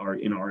are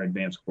in our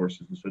advanced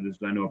courses. And so this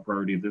is, I know, a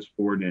priority of this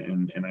board,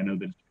 and I know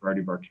that it's a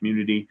priority of our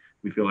community.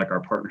 We feel like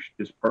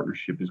this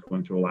partnership is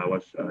going to allow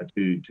us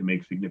to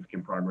make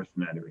significant progress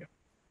in that area.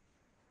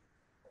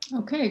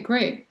 Okay,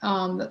 great.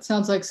 That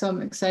sounds like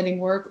some exciting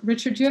work.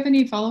 Richard, do you have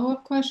any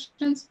follow-up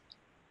questions?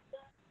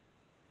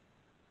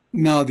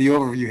 No, the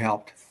overview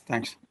helped.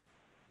 Thanks.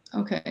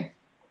 Okay.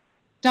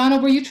 Donna,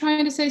 were you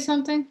trying to say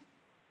something?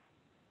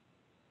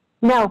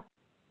 No.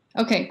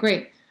 Okay,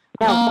 great.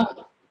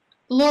 No.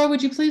 Laura,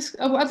 would you please,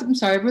 I'm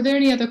sorry, were there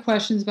any other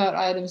questions about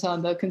items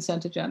on the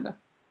consent agenda?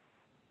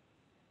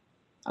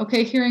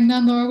 Okay, hearing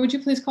none, Laura, would you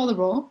please call the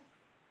roll?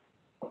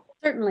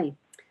 Certainly.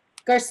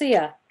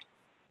 Garcia,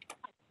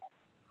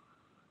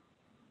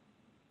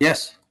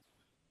 Yes.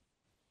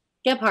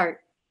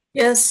 Gebhardt,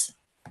 Yes.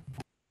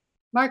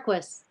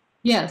 Marquis,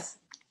 Yes.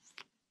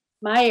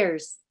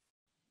 Myers,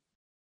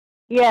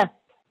 Yes.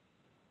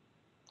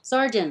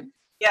 Sargent,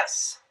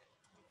 Yes.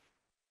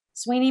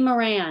 Sweeney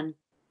Moran,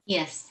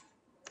 Yes.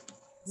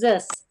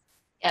 Zis.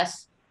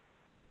 Yes.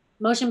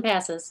 Motion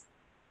passes.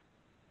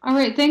 All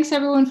right, thanks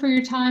everyone for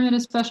your time, and a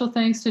special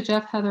thanks to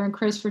Jeff, Heather, and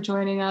Chris for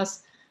joining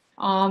us.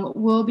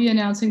 We'll be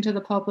announcing to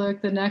the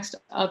public the next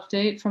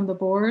update from the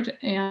board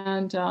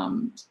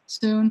and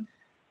soon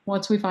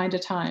once we find a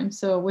time.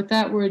 So with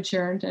that, we're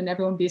adjourned, and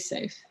everyone be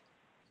safe.